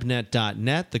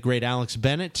Gabnet.net, the great Alex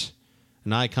Bennett,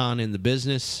 an icon in the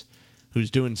business,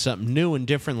 who's doing something new and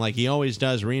different like he always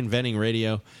does, reinventing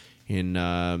radio in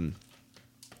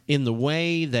the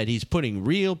way that he's putting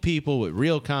real people with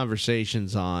real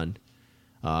conversations on.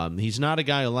 He's not a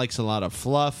guy who likes a lot of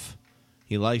fluff.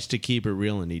 He likes to keep it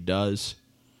real, and he does.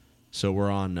 So we're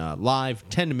on live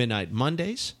 10 to midnight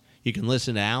Mondays. You can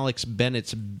listen to Alex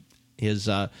Bennett's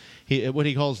what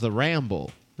he calls the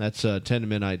Ramble. That's 10 to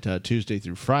midnight Tuesday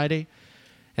through Friday.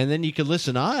 And then you can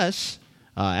listen to us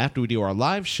after we do our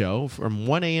live show from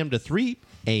 1 a.m. to 3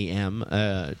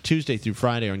 a.m. Tuesday through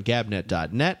Friday on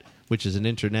Gabnet.net, which is an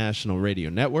international radio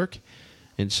network.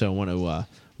 And so I want to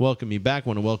welcome you back. I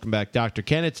want to welcome back Dr.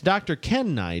 Ken. It's Dr.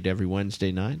 Ken night every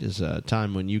Wednesday night. Is a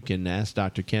time when you can ask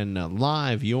Dr. Ken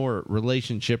live your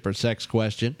relationship or sex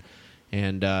question.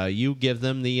 And you give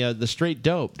them the straight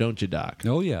dope, don't you, Doc?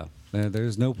 Oh, yeah.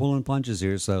 There's no pulling punches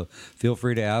here, so feel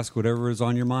free to ask whatever is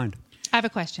on your mind. I have a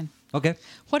question. Okay.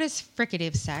 What is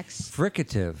fricative sex?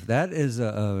 Fricative. That is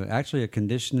actually a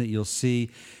condition that you'll see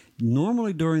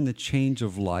normally during the change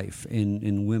of life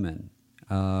in women,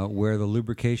 where the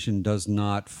lubrication does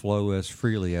not flow as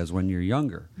freely as when you're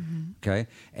younger. Mm-hmm. Okay,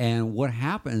 and what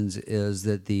happens is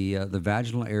that the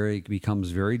vaginal area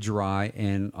becomes very dry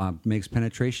and makes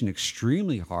penetration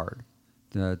extremely hard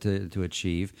to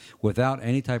achieve without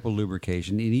any type of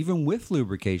lubrication, and even with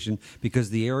lubrication, because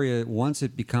the area, once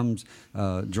it becomes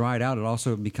dried out, it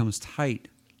also becomes tight,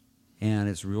 and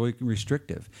it's really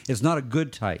restrictive. It's not a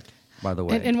good tight, by the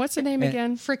way. And what's the name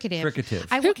again? Fricative.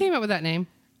 Fricative. Who came up with that name?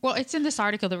 Well, it's in this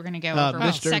article that we're going to go over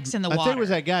about sex in the water. I think it was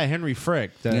that guy, Henry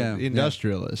Frick, the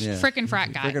industrialist. Yeah. Frick and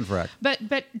Frack guy. Frick and Frack.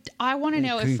 But I want to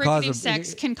know if fricative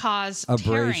sex can cause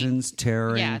abrasions,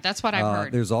 tearing. Yeah, that's what I've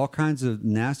heard. There's all kinds of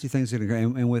nasty things that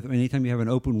can, and with anytime you have an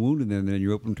open wound in there, then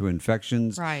you're open to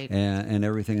infections, right, and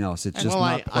everything else. It's just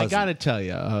not pleasant. I got to tell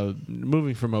you,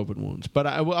 moving from open wounds, but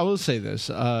I will say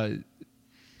this: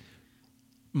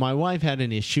 my wife had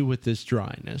an issue with this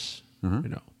dryness,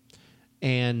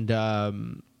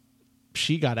 and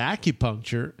she got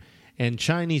acupuncture and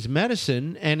Chinese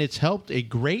medicine, and it's helped a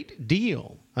great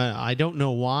deal. I don't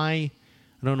know why.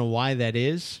 I don't know why that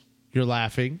is. You're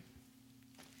laughing.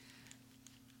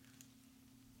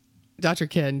 Dr.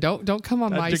 Ken, don't come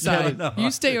on my side. No.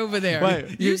 You stay over there.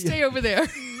 Wait, you stay over there.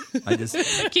 I just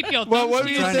Keep your Well, thumbs what to were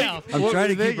you yourself. thinking? I'm What trying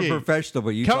were to you keep it thinking? professional, but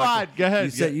you Come talked- on, go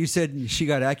ahead. You said she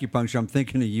got acupuncture. I'm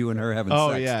thinking of you and her having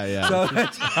Oh, sex. yeah. So,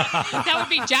 That would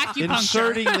be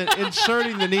jacupuncture.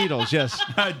 Inserting the needles, yes.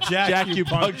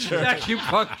 Jacupuncture.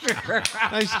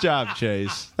 Acupuncture. Nice job,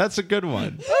 Chase. That's a good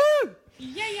one.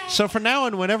 So from now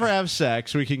on, whenever I have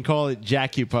sex, we can call it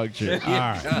jacupuncture.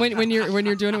 All right. When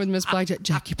you're doing it with Miss Black,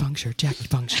 jacupuncture.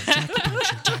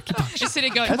 Instead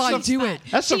of going, Come on, do it.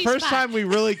 That's the She's first back. time we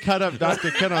really cut up Dr.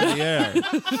 Ken on the air.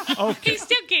 Okay. He's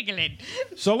still giggling.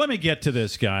 So let me get to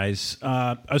this, guys.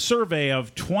 A survey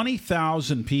of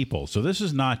 20,000 people. So this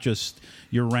is not just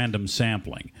your random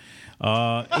sampling.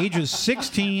 Ages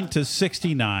 16 to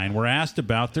 69 were asked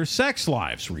about their sex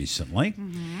lives recently.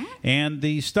 And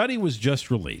the study was just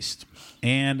released.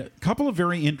 And a couple of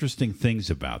very interesting things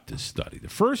about this study. The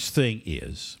first thing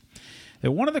is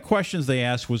that one of the questions they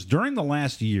asked was, during the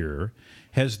last year,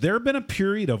 has there been a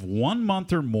period of 1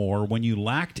 month or more when you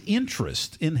lacked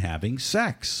interest in having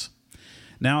sex?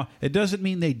 Now, it doesn't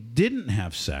mean they didn't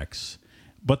have sex,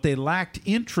 but they lacked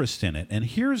interest in it. And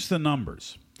here's the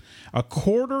numbers.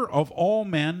 1/4 of all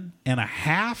men and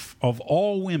 1/2 of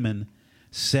all women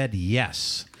said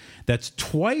yes. That's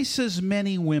twice as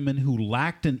many women who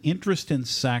lacked an interest in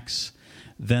sex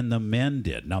than the men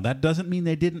did. Now, that doesn't mean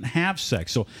they didn't have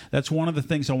sex. So that's one of the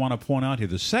things I want to point out here.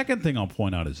 The second thing I'll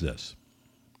point out is this.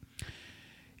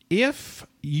 If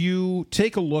you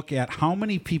take a look at how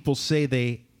many people say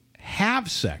they have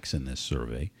sex in this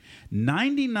survey,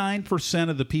 99%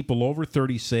 of the people over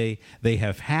 30 say they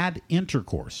have had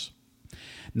intercourse.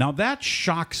 Now, that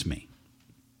shocks me,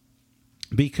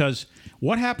 because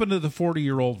what happened to the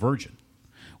 40-year-old virgin?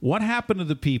 What happened to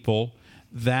the people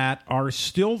that are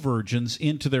still virgins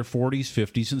into their 40s,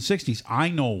 50s, and 60s? I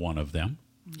know one of them.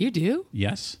 You do?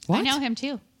 Yes. I know him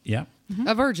too. Yep.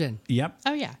 A virgin. Yep.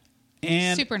 Oh, yeah.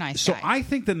 And Super nice so guy. I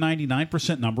think the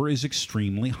 99% number is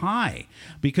extremely high,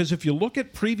 because if you look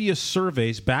at previous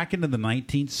surveys back into the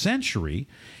 19th century,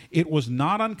 it was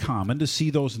not uncommon to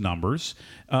see those numbers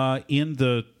in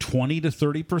the 20 to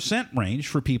 30% range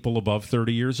for people above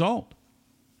 30 years old.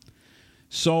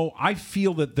 So I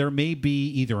feel that there may be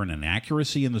either an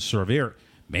inaccuracy in the survey, or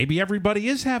maybe everybody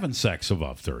is having sex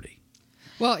above 30.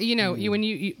 Well, you know, when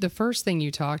you the first thing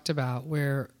you talked about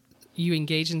where you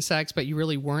engage in sex, but you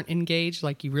really weren't engaged,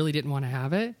 like you really didn't want to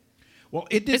have it. Well,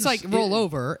 it's like roll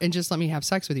over and just let me have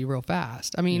sex with you real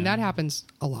fast. I mean, that happens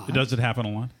a lot. Does it happen a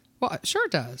lot? Well, sure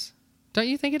it does. Don't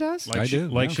you think it does? Like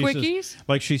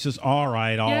she says, all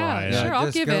right, all right. Sure, I'll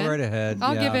just give go in. right ahead.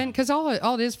 I'll Yeah. give in, because all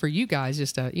it is for you guys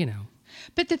is to, you know.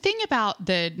 But the thing about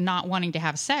the not wanting to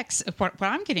have sex, what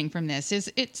I'm getting from this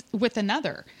is it's with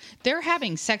another. They're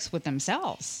having sex with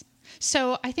themselves.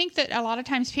 So I think that a lot of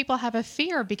times people have a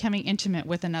fear of becoming intimate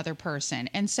with another person,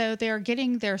 and so they're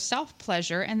getting their self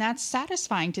pleasure, and that's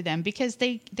satisfying to them because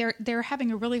they're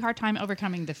having a really hard time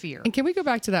overcoming the fear. And can we go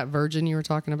back to that virgin you were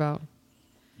talking about?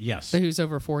 Yes. Who's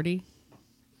over 40?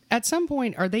 At some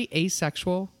point, are they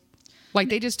asexual? Like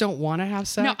they just don't want to have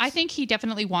sex? No, I think he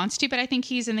definitely wants to, but I think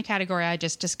he's in the category I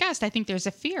just discussed. I think there's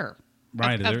a fear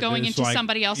of going into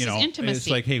somebody else's intimacy. It's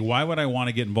like, hey, why would I want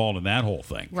to get involved in that whole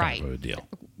thing? Right. Kind of a deal.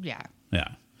 Yeah. Yeah.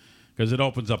 Because it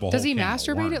opens up a whole Does he can of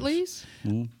masturbate worms. at least?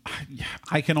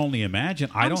 I can only imagine.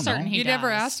 I I'm don't certain know. he You never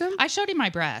does. asked him? I showed him my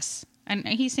breasts, and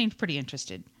he seemed pretty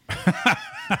interested.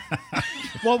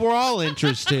 Well, we're all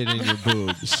interested in your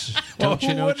boobs. Well, Don't you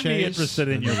who know, wouldn't be Chase? interested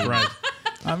in your breasts?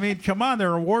 I mean, come on,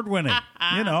 they're award-winning.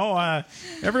 You know,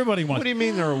 everybody wants. What do you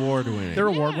mean they're award-winning? They're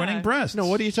award-winning breasts. No,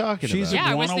 what are you talking She's about?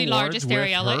 Yeah, it was won the awards largest with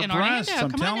areola her in Orlando. breasts,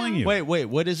 I'm Come on telling now. you. Wait,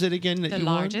 what is it again that The you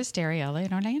won? largest areola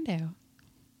in Orlando.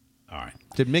 All right.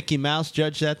 Did Mickey Mouse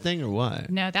judge that thing or what?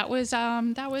 No, that was oh,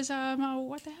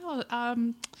 what the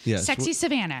hell? Yes, Sexy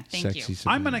Savannah. Thank Sexy you.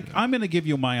 Savannah. I'm gonna give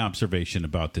you my observation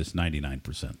about this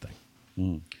 99%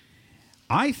 thing.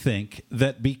 I think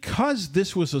that because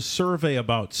this was a survey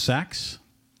about sex,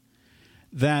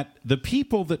 that the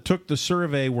people that took the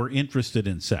survey were interested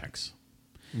in sex.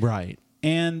 Right.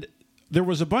 And there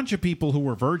was a bunch of people who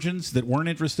were virgins that weren't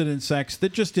interested in sex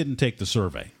that just didn't take the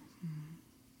survey.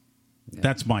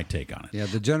 That's my take on it. Yeah,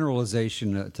 the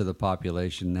generalization to the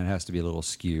population, that has to be a little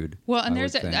skewed. Well, and I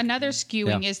there's would think. another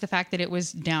skewing Yeah. is the fact that it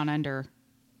was down under.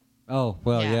 Oh,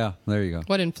 well, Yeah. yeah. There you go.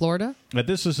 What, in Florida? But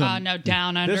this is No,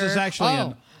 down under. This is actually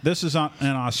Oh.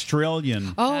 an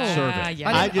Australian survey.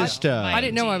 Yeah, I just I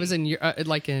didn't know I was in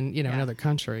like in another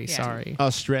country. Yeah. Sorry.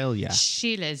 Australia.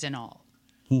 Sheila's and all.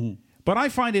 But I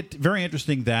find it very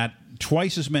interesting that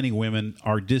twice as many women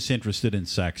are disinterested in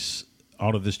sex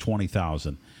out of this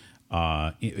 20,000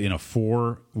 in a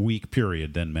 4-week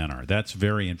period than men are. That's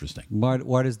very interesting.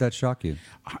 Why does that shock you?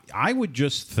 I would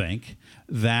just think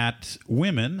that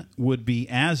women would be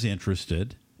as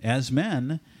interested as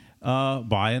men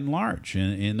by and large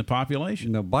in the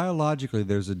population. No, biologically,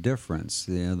 there's a difference.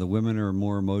 The women are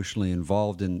more emotionally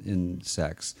involved in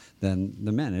sex than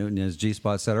the men. And as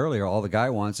G-Spot said earlier, all the guy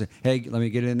wants is, hey, let me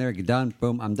get in there, get done,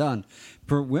 boom, I'm done.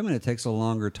 For women, it takes a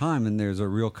longer time, and there's a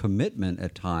real commitment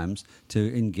at times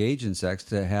to engage in sex,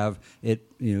 to have it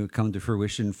come to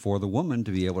fruition for the woman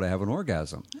to be able to have an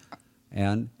orgasm.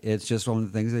 And it's just one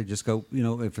of the things they just go,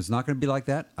 if it's not going to be like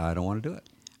that, I don't want to do it.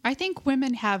 I think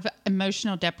women have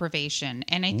emotional deprivation.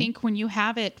 And I think when you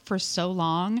have it for so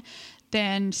long,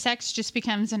 then sex just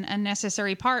becomes an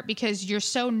unnecessary part because you're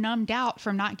so numbed out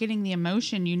from not getting the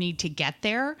emotion you need to get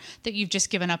there that you've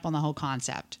just given up on the whole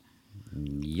concept.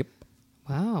 Yep.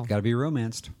 Wow. Got to be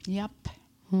romanced. Yep.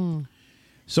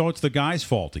 So it's the guy's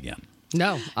fault again.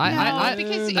 No,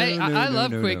 I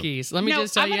love no. quickies. Let me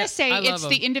just tell I'm you, going to say it's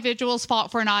the individual's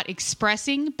fault for not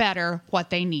expressing better what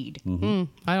they need. Mm-hmm.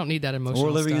 I don't need that emotional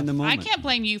Or living stuff. in the moment. I can't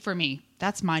blame you for me.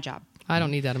 That's my job. I don't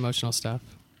need that emotional stuff.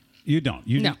 You don't.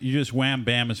 You No. you just wham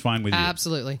bam is fine with you.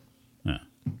 Absolutely. Yeah.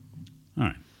 All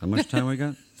right. How much time we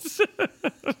got?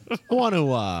 I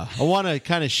want to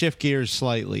kind of shift gears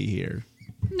slightly here.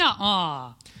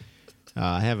 Nuh-uh.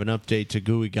 I have an update to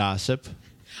Gooey Gossip.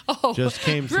 Oh, just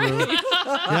came through.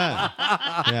 Yeah,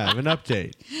 I have an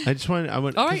update. I just want.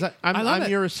 All right. I'm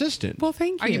your assistant. Well,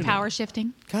 thank you. Are you power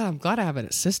shifting? God, I'm glad I have an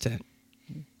assistant.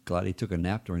 Glad he took a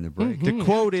nap during the break. The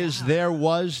quote is, "There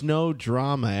was no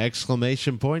drama!"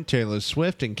 Exclamation point. Taylor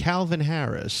Swift and Calvin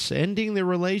Harris ending the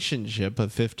relationship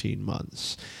of 15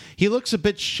 months. He looks a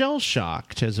bit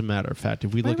shell-shocked, as a matter of fact,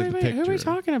 if we look at the picture. Who are we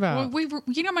talking about?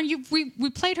 We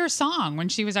played her song when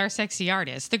she was our sexy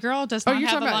artist. The girl does not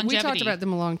have a longevity. We talked about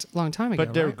them a long time ago,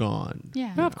 But they're right? gone.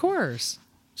 Yeah. Well, of course.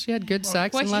 She had good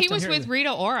sex. Well, and left he was her. with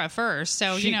Rita Ora first,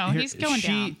 so he's going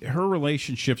down. Her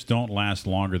relationships don't last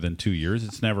longer than 2 years.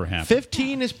 It's never happened.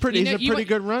 15 is pretty. Is a pretty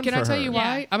good run. Can for I tell her. you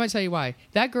why? I'm going to tell you why.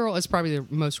 That girl is probably the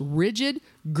most rigid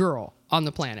girl on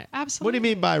the planet. Absolutely. What do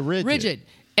you mean by rigid? Rigid.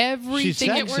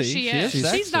 Everything She's where she is. She's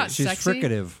She's not She's sexy.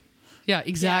 fricative. Yeah,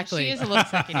 exactly. Yeah, she is a little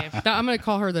fricative. No, I'm going to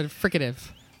call her the fricative.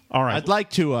 All right. I'd like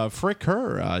to frick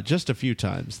her just a few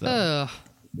times, though. Ugh.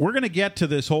 We're going to get to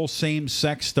this whole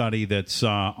same-sex study that's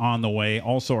on the way.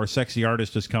 Also, our sexy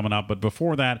artist is coming up. But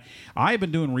before that, I've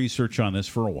been doing research on this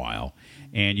for a while,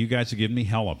 and you guys have given me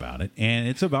hell about it. And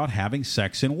it's about having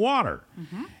sex in water.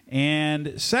 Mm-hmm.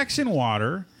 And sex in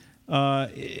water,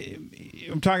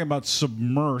 I'm talking about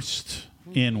submersed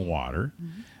in water,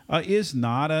 is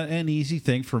not an easy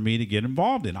thing for me to get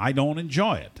involved in. I don't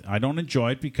enjoy it. I don't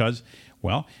enjoy it because,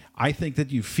 well, I think that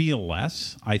you feel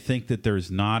less. I think that there's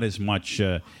not as much,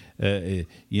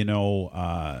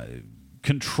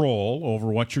 control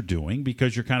over what you're doing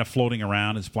because you're kind of floating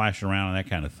around and splashing around and that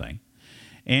kind of thing.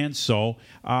 And so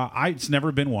it's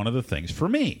never been one of the things for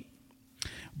me.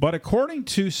 But according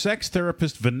to sex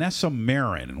therapist Vanessa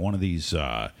Marin, in one of these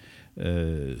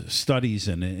studies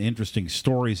and interesting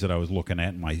stories that I was looking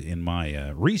at in my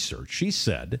research, she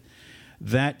said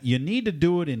that you need to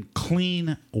do it in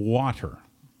clean water.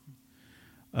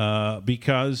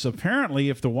 Because apparently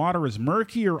if the water is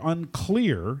murky or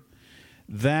unclear,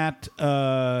 that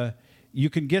you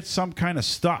can get some kind of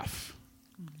stuff.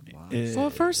 Well,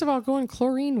 first of all, go in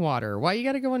chlorine water. Why you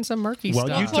got to go in some murky Well,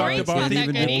 stuff? you talked about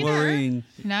even chlorine.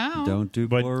 No. Don't do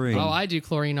chlorine. Oh, I do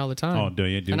chlorine all the time. Oh, do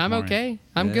you do And I'm chlorine? okay.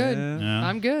 I'm good. Yeah.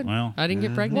 I'm good. Well, I didn't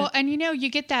get pregnant. Well, and you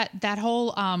get that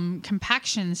whole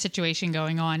compaction situation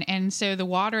going on, and so the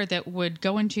water that would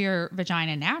go into your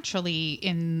vagina naturally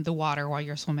in the water while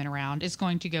you're swimming around is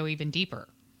going to go even deeper,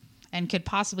 and could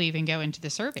possibly even go into the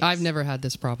cervix. I've never had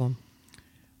this problem.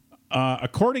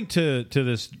 According to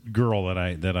this girl that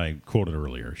I quoted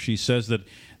earlier, she says that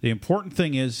the important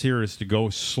thing is to go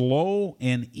slow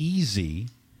and easy,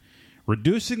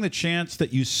 reducing the chance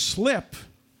that you slip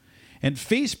and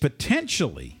face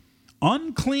potentially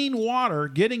unclean water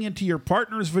getting into your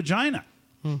partner's vagina.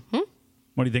 Mm-hmm.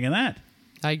 What do you think of that?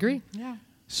 I agree. Yeah.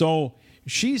 So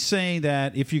she's saying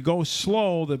that if you go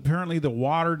slow, that apparently the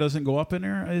water doesn't go up in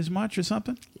there as much or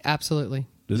something? Absolutely.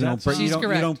 Does You that don't break- sound-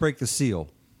 you don't break the seal.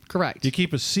 Correct. You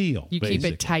keep a seal. You keep basically.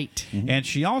 it tight. And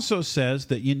she also says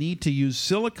that you need to use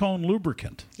silicone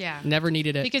lubricant Yeah. Never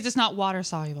needed it. Because it's not water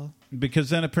soluble. because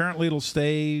then apparently it'll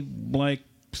stay like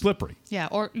slippery. Yeah,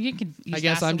 or you can use I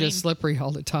guess I'm Vaseline. just slippery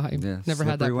all the time. Yeah, Never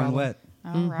had that slippery when problem. wet.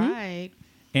 All right.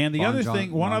 And the Bon other Jon-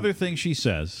 thing, one Bon- other thing she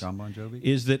says John Bon Jovi?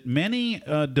 is that many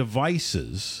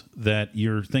devices that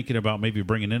you're thinking about maybe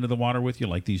bringing into the water with you,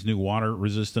 like these new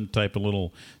water-resistant type of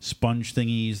little sponge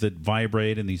thingies that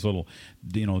vibrate, and these little,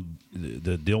 the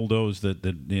dildos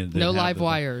that No have live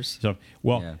wires. So,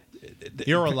 well. Yeah.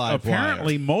 You're a live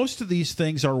Apparently, most of these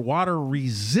things are water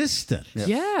resistant.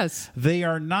 Yes. They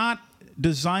are not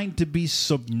designed to be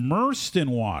submersed in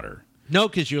water. No,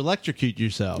 because you electrocute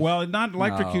yourself. Well, not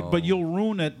electrocute, No. but you'll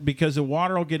ruin it because the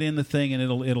water will get in the thing and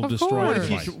it'll Of destroy course. the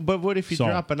device. But what if you So-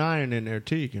 drop an iron in there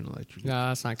too? You can electrocute. No,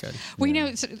 that's not good. Well, you know,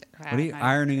 What are you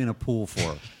ironing in a pool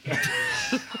for?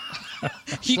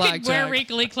 you can wear Blackjack.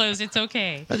 wrinkly clothes. It's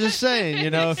okay. I'm just saying,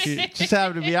 if you just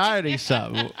happen to be ironing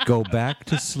something. Go back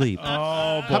to sleep.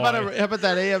 Oh, boy. How about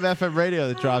that AM/FM radio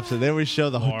that drops in? Then we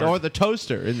show or the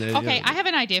toaster in there. Okay, I have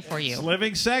an idea for you.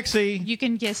 Living sexy. You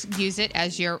can just use it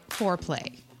as your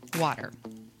foreplay. Water.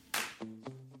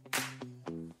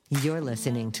 You're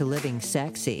listening to Living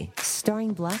Sexy,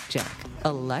 starring Blackjack,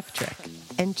 Electric,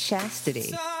 and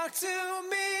Chastity.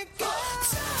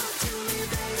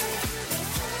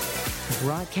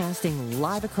 Broadcasting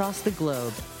live across the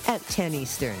globe at 10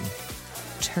 Eastern.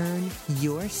 Turn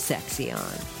your sexy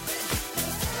on.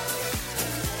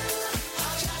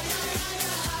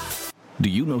 Do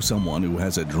you know someone who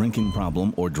has a drinking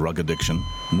problem or drug addiction?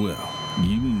 Well,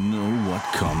 you know what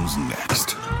comes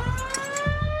next.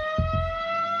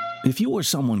 If you or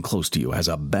someone close to you has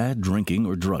a bad drinking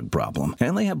or drug problem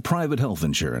and they have private health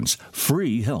insurance,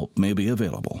 free help may be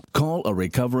available. Call a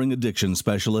recovering addiction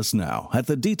specialist now at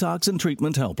the Detox and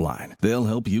Treatment Helpline. They'll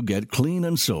help you get clean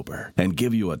and sober and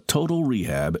give you a total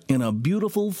rehab in a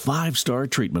beautiful 5-star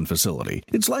treatment facility.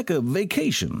 It's like a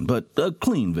vacation, but a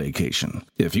clean vacation.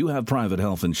 If you have private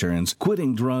health insurance,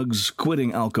 quitting drugs,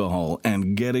 quitting alcohol,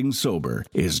 and getting sober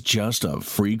is just a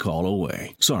free call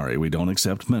away. Sorry, we don't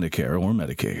accept Medicare or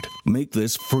Medicaid. Make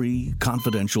this free,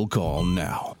 confidential call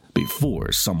now,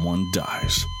 before someone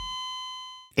dies.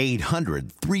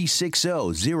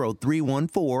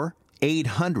 800-360-0314.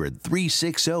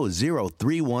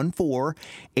 800-360-0314.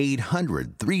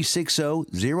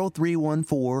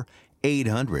 800-360-0314.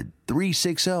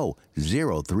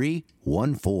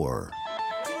 800-360-0314.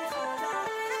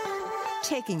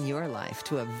 Taking your life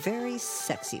to a very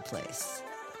sexy place.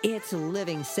 It's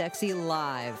Living Sexy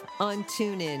Live on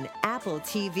TuneIn, Apple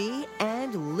TV,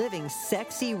 and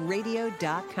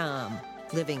LivingSexyRadio.com.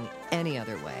 Living any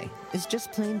other way is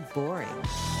just plain boring.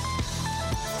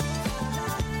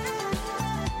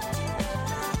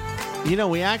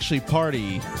 We actually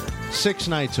party 6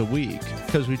 nights a week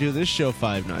because we do this show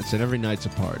 5 nights, and every night's a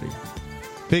party.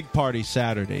 Big party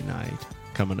Saturday night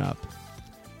coming up.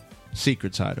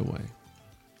 Secrets Hideaway.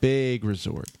 Big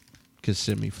resort.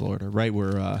 Kissimmee, Florida, right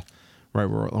where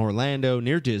Orlando,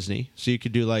 near Disney. So you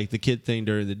could do like the kid thing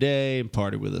during the day and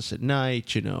party with us at night.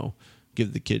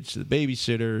 Give the kids to the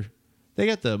babysitter. They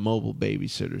got the mobile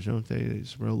babysitters, don't they? They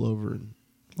just roll over and.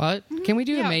 What? Can we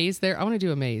do a maze there? I want to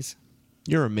do a maze.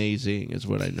 You're amazing, is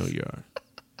what I know you are.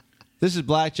 This is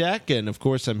Blackjack, and of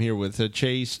course I'm here with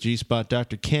Chase, G-Spot,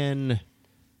 Dr. Ken,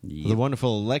 the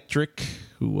wonderful Electric,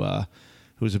 who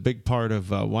was a big part of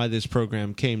why this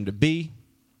program came to be.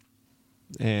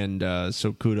 And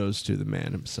so kudos to the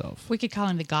man himself. We could call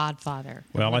him the Godfather.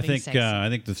 Well, I think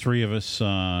the three of us,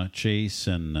 Chase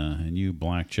and you,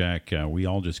 Blackjack, we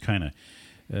all just kind of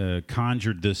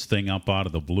conjured this thing up out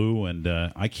of the blue, and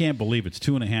I can't believe it's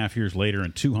 2.5 years later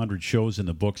and 200 shows in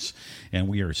the books, and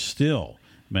we are still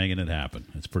making it happen.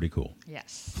 It's pretty cool.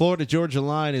 Yes. Florida Georgia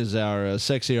Line is our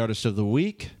Sexy Artist of the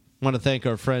Week. I want to thank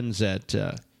our friends at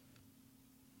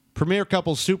Premier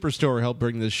Couples Superstore helped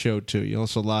bring this show to you.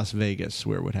 Also Las Vegas,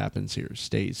 where what happens here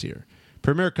stays here.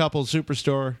 Premier Couples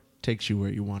Superstore takes you where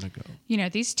you want to go.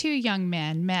 These two young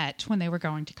men met when they were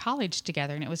going to college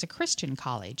together, and it was a Christian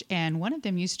college. And one of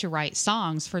them used to write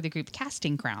songs for the group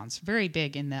Casting Crowns, very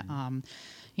big in the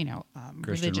Christian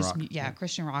religious, rock.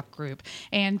 Christian rock group.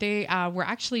 And they were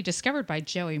actually discovered by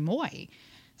Joey Moy.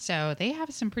 So they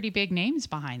have some pretty big names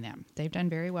behind them. They've done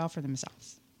very well for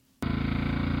themselves.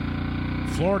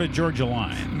 Florida Georgia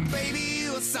Line. Baby,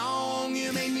 you a song,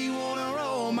 you make me wanna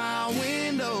roll my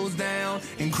windows down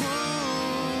and cruise.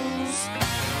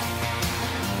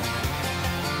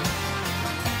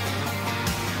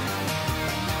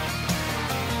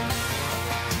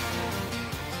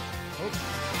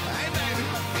 Hey, baby.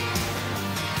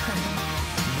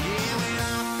 Yeah, when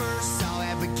I first saw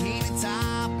that bikini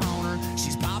top on her,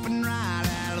 she's popping right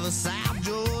out of the South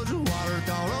Georgia water.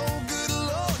 Thought, oh, good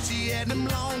Lord, she had them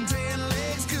long tan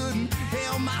legs, couldn't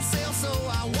help myself, so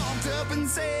I walked up and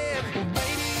said, well,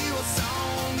 baby, you a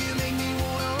song, you make me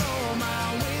wanna roll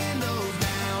my windows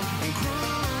down and cruise.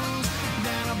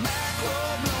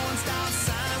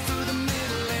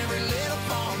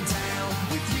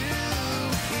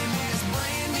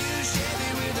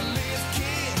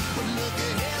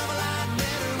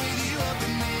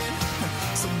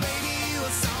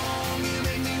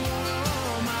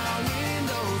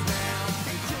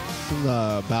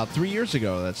 About 3 years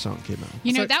ago, that song came out.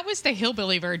 You know, that was the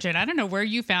Hillbilly version. I don't know where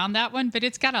you found that one, but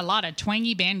it's got a lot of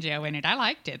twangy banjo in it. I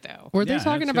liked it, though. Were they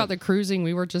talking about the cruising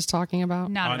we were just talking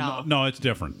about? Not at all. No, it's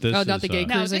different. This not the gay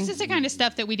No, cruising? this is the kind of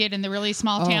stuff that we did in the really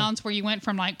small towns where you went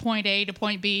from like point A to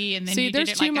point B, and then you did there's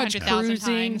it too like much 100,000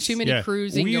 cruising, times. too many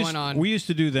cruising going on. We used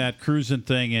to do that cruising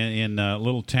thing in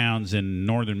little towns in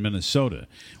northern Minnesota,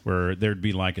 where there'd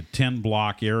be like a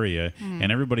 10-block area,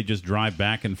 and everybody just drive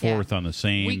back and forth on the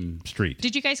same street.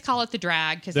 Did you guys call it the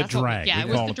drag? Because The that's what drag. yeah, We it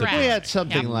was call the it the drag. We had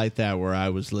something Yep. like that where I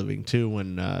was living too,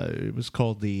 when it was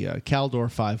called the Caldor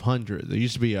 500. There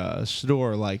used to be a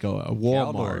store like a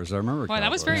Walmart. Caldors, I remember. Boy,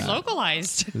 that was very Caldors.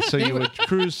 localized. And so you would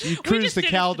cruise. You cruise the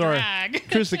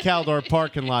Caldor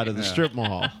parking lot of the strip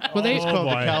mall. Well, It was called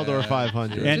the Caldor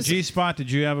 500. And G-Spot,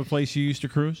 did you have a place you used to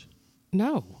cruise?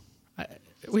 No.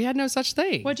 We had no such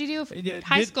thing. What'd you do in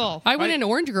high school? I went in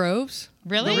Orange Groves.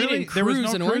 Really? We didn't There was cruise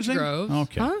no in Orange cruising? Groves.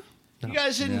 Okay. Huh? You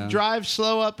guys didn't drive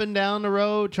slow up and down the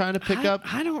road trying to pick up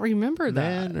I don't remember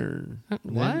that. men or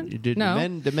What? Men? You did No.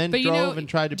 the men But drove and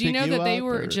tried to do you pick know you that they up,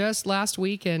 were or- just last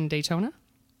week in Daytona?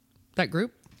 That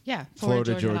group? Yeah,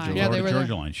 Florida Georgia Line. Yeah, they were Georgia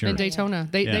there. Line, sure. In Daytona.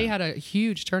 They had a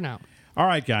huge turnout. All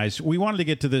right, guys, we wanted to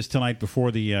get to this tonight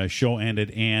before the show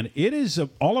ended, and it is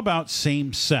all about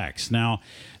same sex. Now,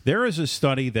 there is a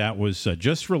study that was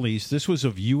just released. This was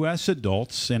of U.S.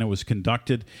 adults, and it was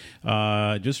conducted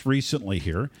just recently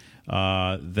here.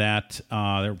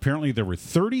 Apparently there were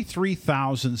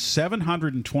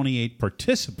 33,728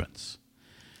 participants,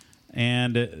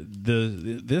 and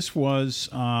this was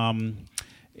a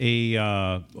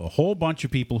whole bunch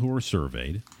of people who were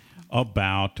surveyed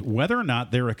about whether or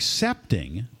not they're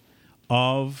accepting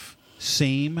of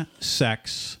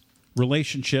same-sex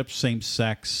relationships,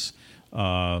 same-sex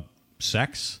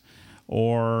sex,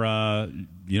 or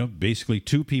basically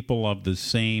two people of the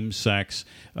same sex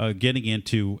getting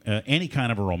into any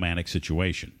kind of a romantic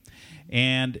situation.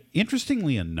 And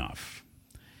interestingly enough,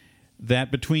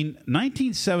 that between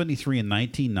 1973 and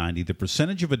 1990, the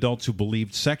percentage of adults who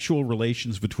believed sexual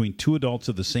relations between two adults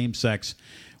of the same sex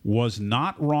was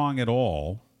not wrong at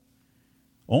all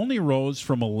only rose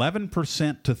from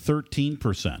 11% to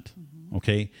 13%,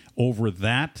 okay, over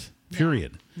that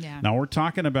period. Yeah. Now, we're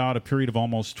talking about a period of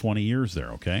almost 20 years there,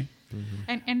 okay?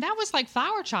 And that was like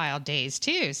Flower Child days,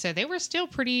 too. So they were still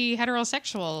pretty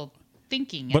heterosexual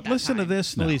thinking. But listen to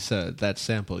this now. At least that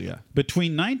sample, yeah.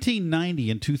 Between 1990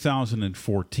 and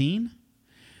 2014,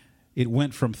 it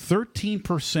went from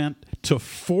 13% to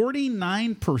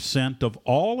 49% of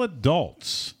all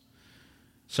adults.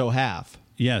 So half.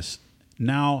 Yes.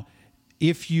 Now,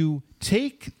 if you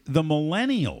take the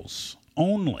millennials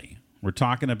only, we're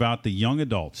talking about the young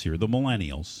adults here, the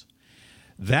millennials,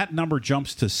 that number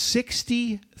jumps to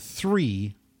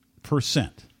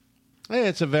 63%. Hey,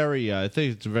 it's a very. I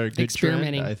think it's a very good trend.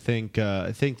 Experimenting. I think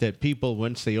that people,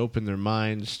 once they open their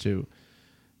minds to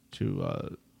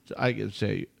I could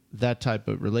say that type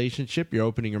of relationship, you're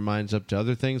opening your minds up to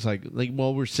other things like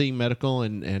we're seeing medical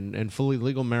and fully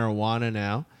legal marijuana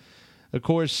now. Of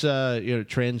course,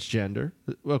 transgender.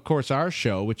 Of course, our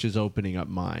show, which is opening up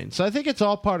minds. So I think it's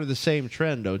all part of the same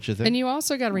trend, don't you think? And you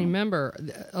also got to remember,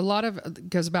 a lot of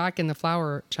goes back in the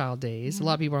Flower Child days. A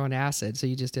lot of people were on acid, so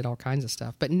you just did all kinds of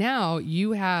stuff. But now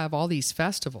you have all these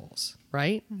festivals,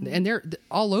 right? And they're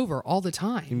all over all the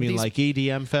time. You mean like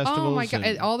EDM festivals? Oh my god!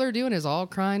 and- All they're doing is all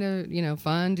kind of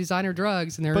fun designer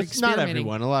drugs, and they're But not experimenting.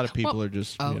 everyone. A lot of people Well, are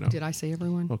just. Oh, did I say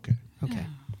everyone? Okay. Okay.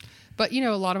 But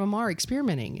a lot of them are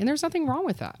experimenting, and there's nothing wrong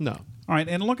with that. No. All right,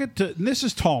 and look at this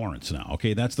is tolerance now.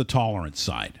 Okay, that's the tolerance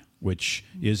side, which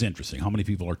is interesting. How many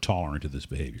people are tolerant of this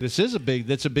behavior? That's a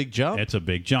big jump. It's a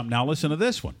big jump. Now listen to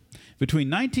this one. Between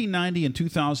 1990 and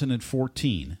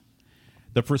 2014,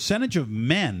 the percentage of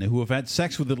men who have had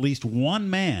sex with at least one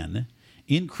man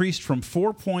increased from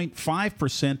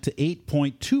 4.5% to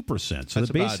 8.2%. So That's they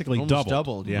about basically almost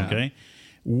doubled, yeah. Okay,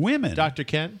 women. Dr.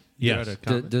 Ken? You Yes. had a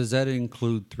comment? Does that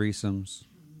include threesomes?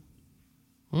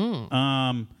 We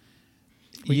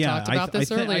talked about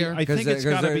this earlier. I think it's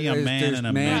got to be a man there's and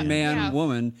a man, man. Yeah.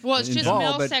 woman. Well, it's just involved,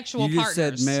 male but sexual you just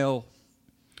partners. said male.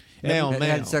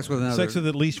 Had sex with another. Sex with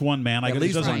at least one man. I At guess it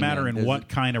least doesn't one matter man. in what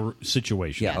kind of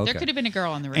situation. Yeah, There could have been a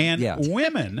girl in the room. And Yeah.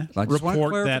 women I just want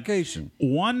report that clarification.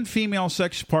 one female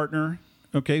sex partner,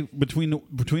 okay, between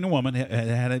a woman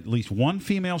had at least one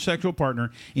female sexual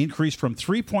partner, increased from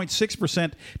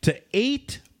 3.6% to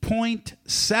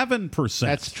 8.7%.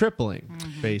 That's tripling,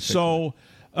 basically.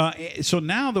 So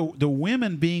now the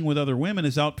women being with other women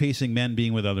is outpacing men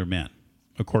being with other men.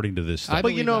 according to this study.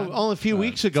 But only a few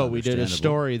weeks ago we did a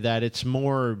story that it's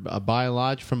more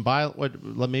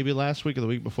maybe last week or the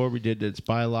week before we did it's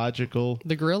biological.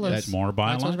 The gorillas. It's more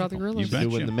biological. About the gorillas.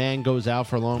 When the man goes out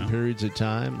for long periods of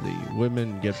time, the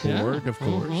women get bored, of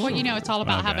course. Well, it's all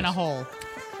about having a hole.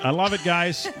 I love it,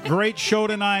 guys. Great show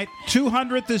tonight.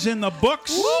 200th is in the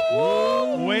books.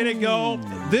 Woo! Way to go.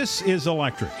 This is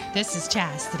electric. This is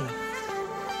chastity.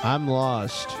 I'm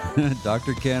lost.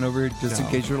 Dr. Ken over here, just in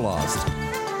case you're lost.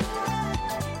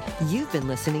 You've been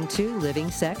listening to Living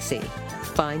Sexy.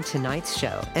 Find tonight's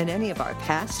show and any of our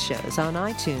past shows on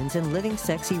iTunes and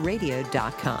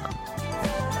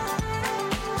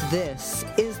livingsexyradio.com. This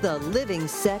is the Living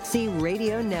Sexy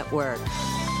Radio Network.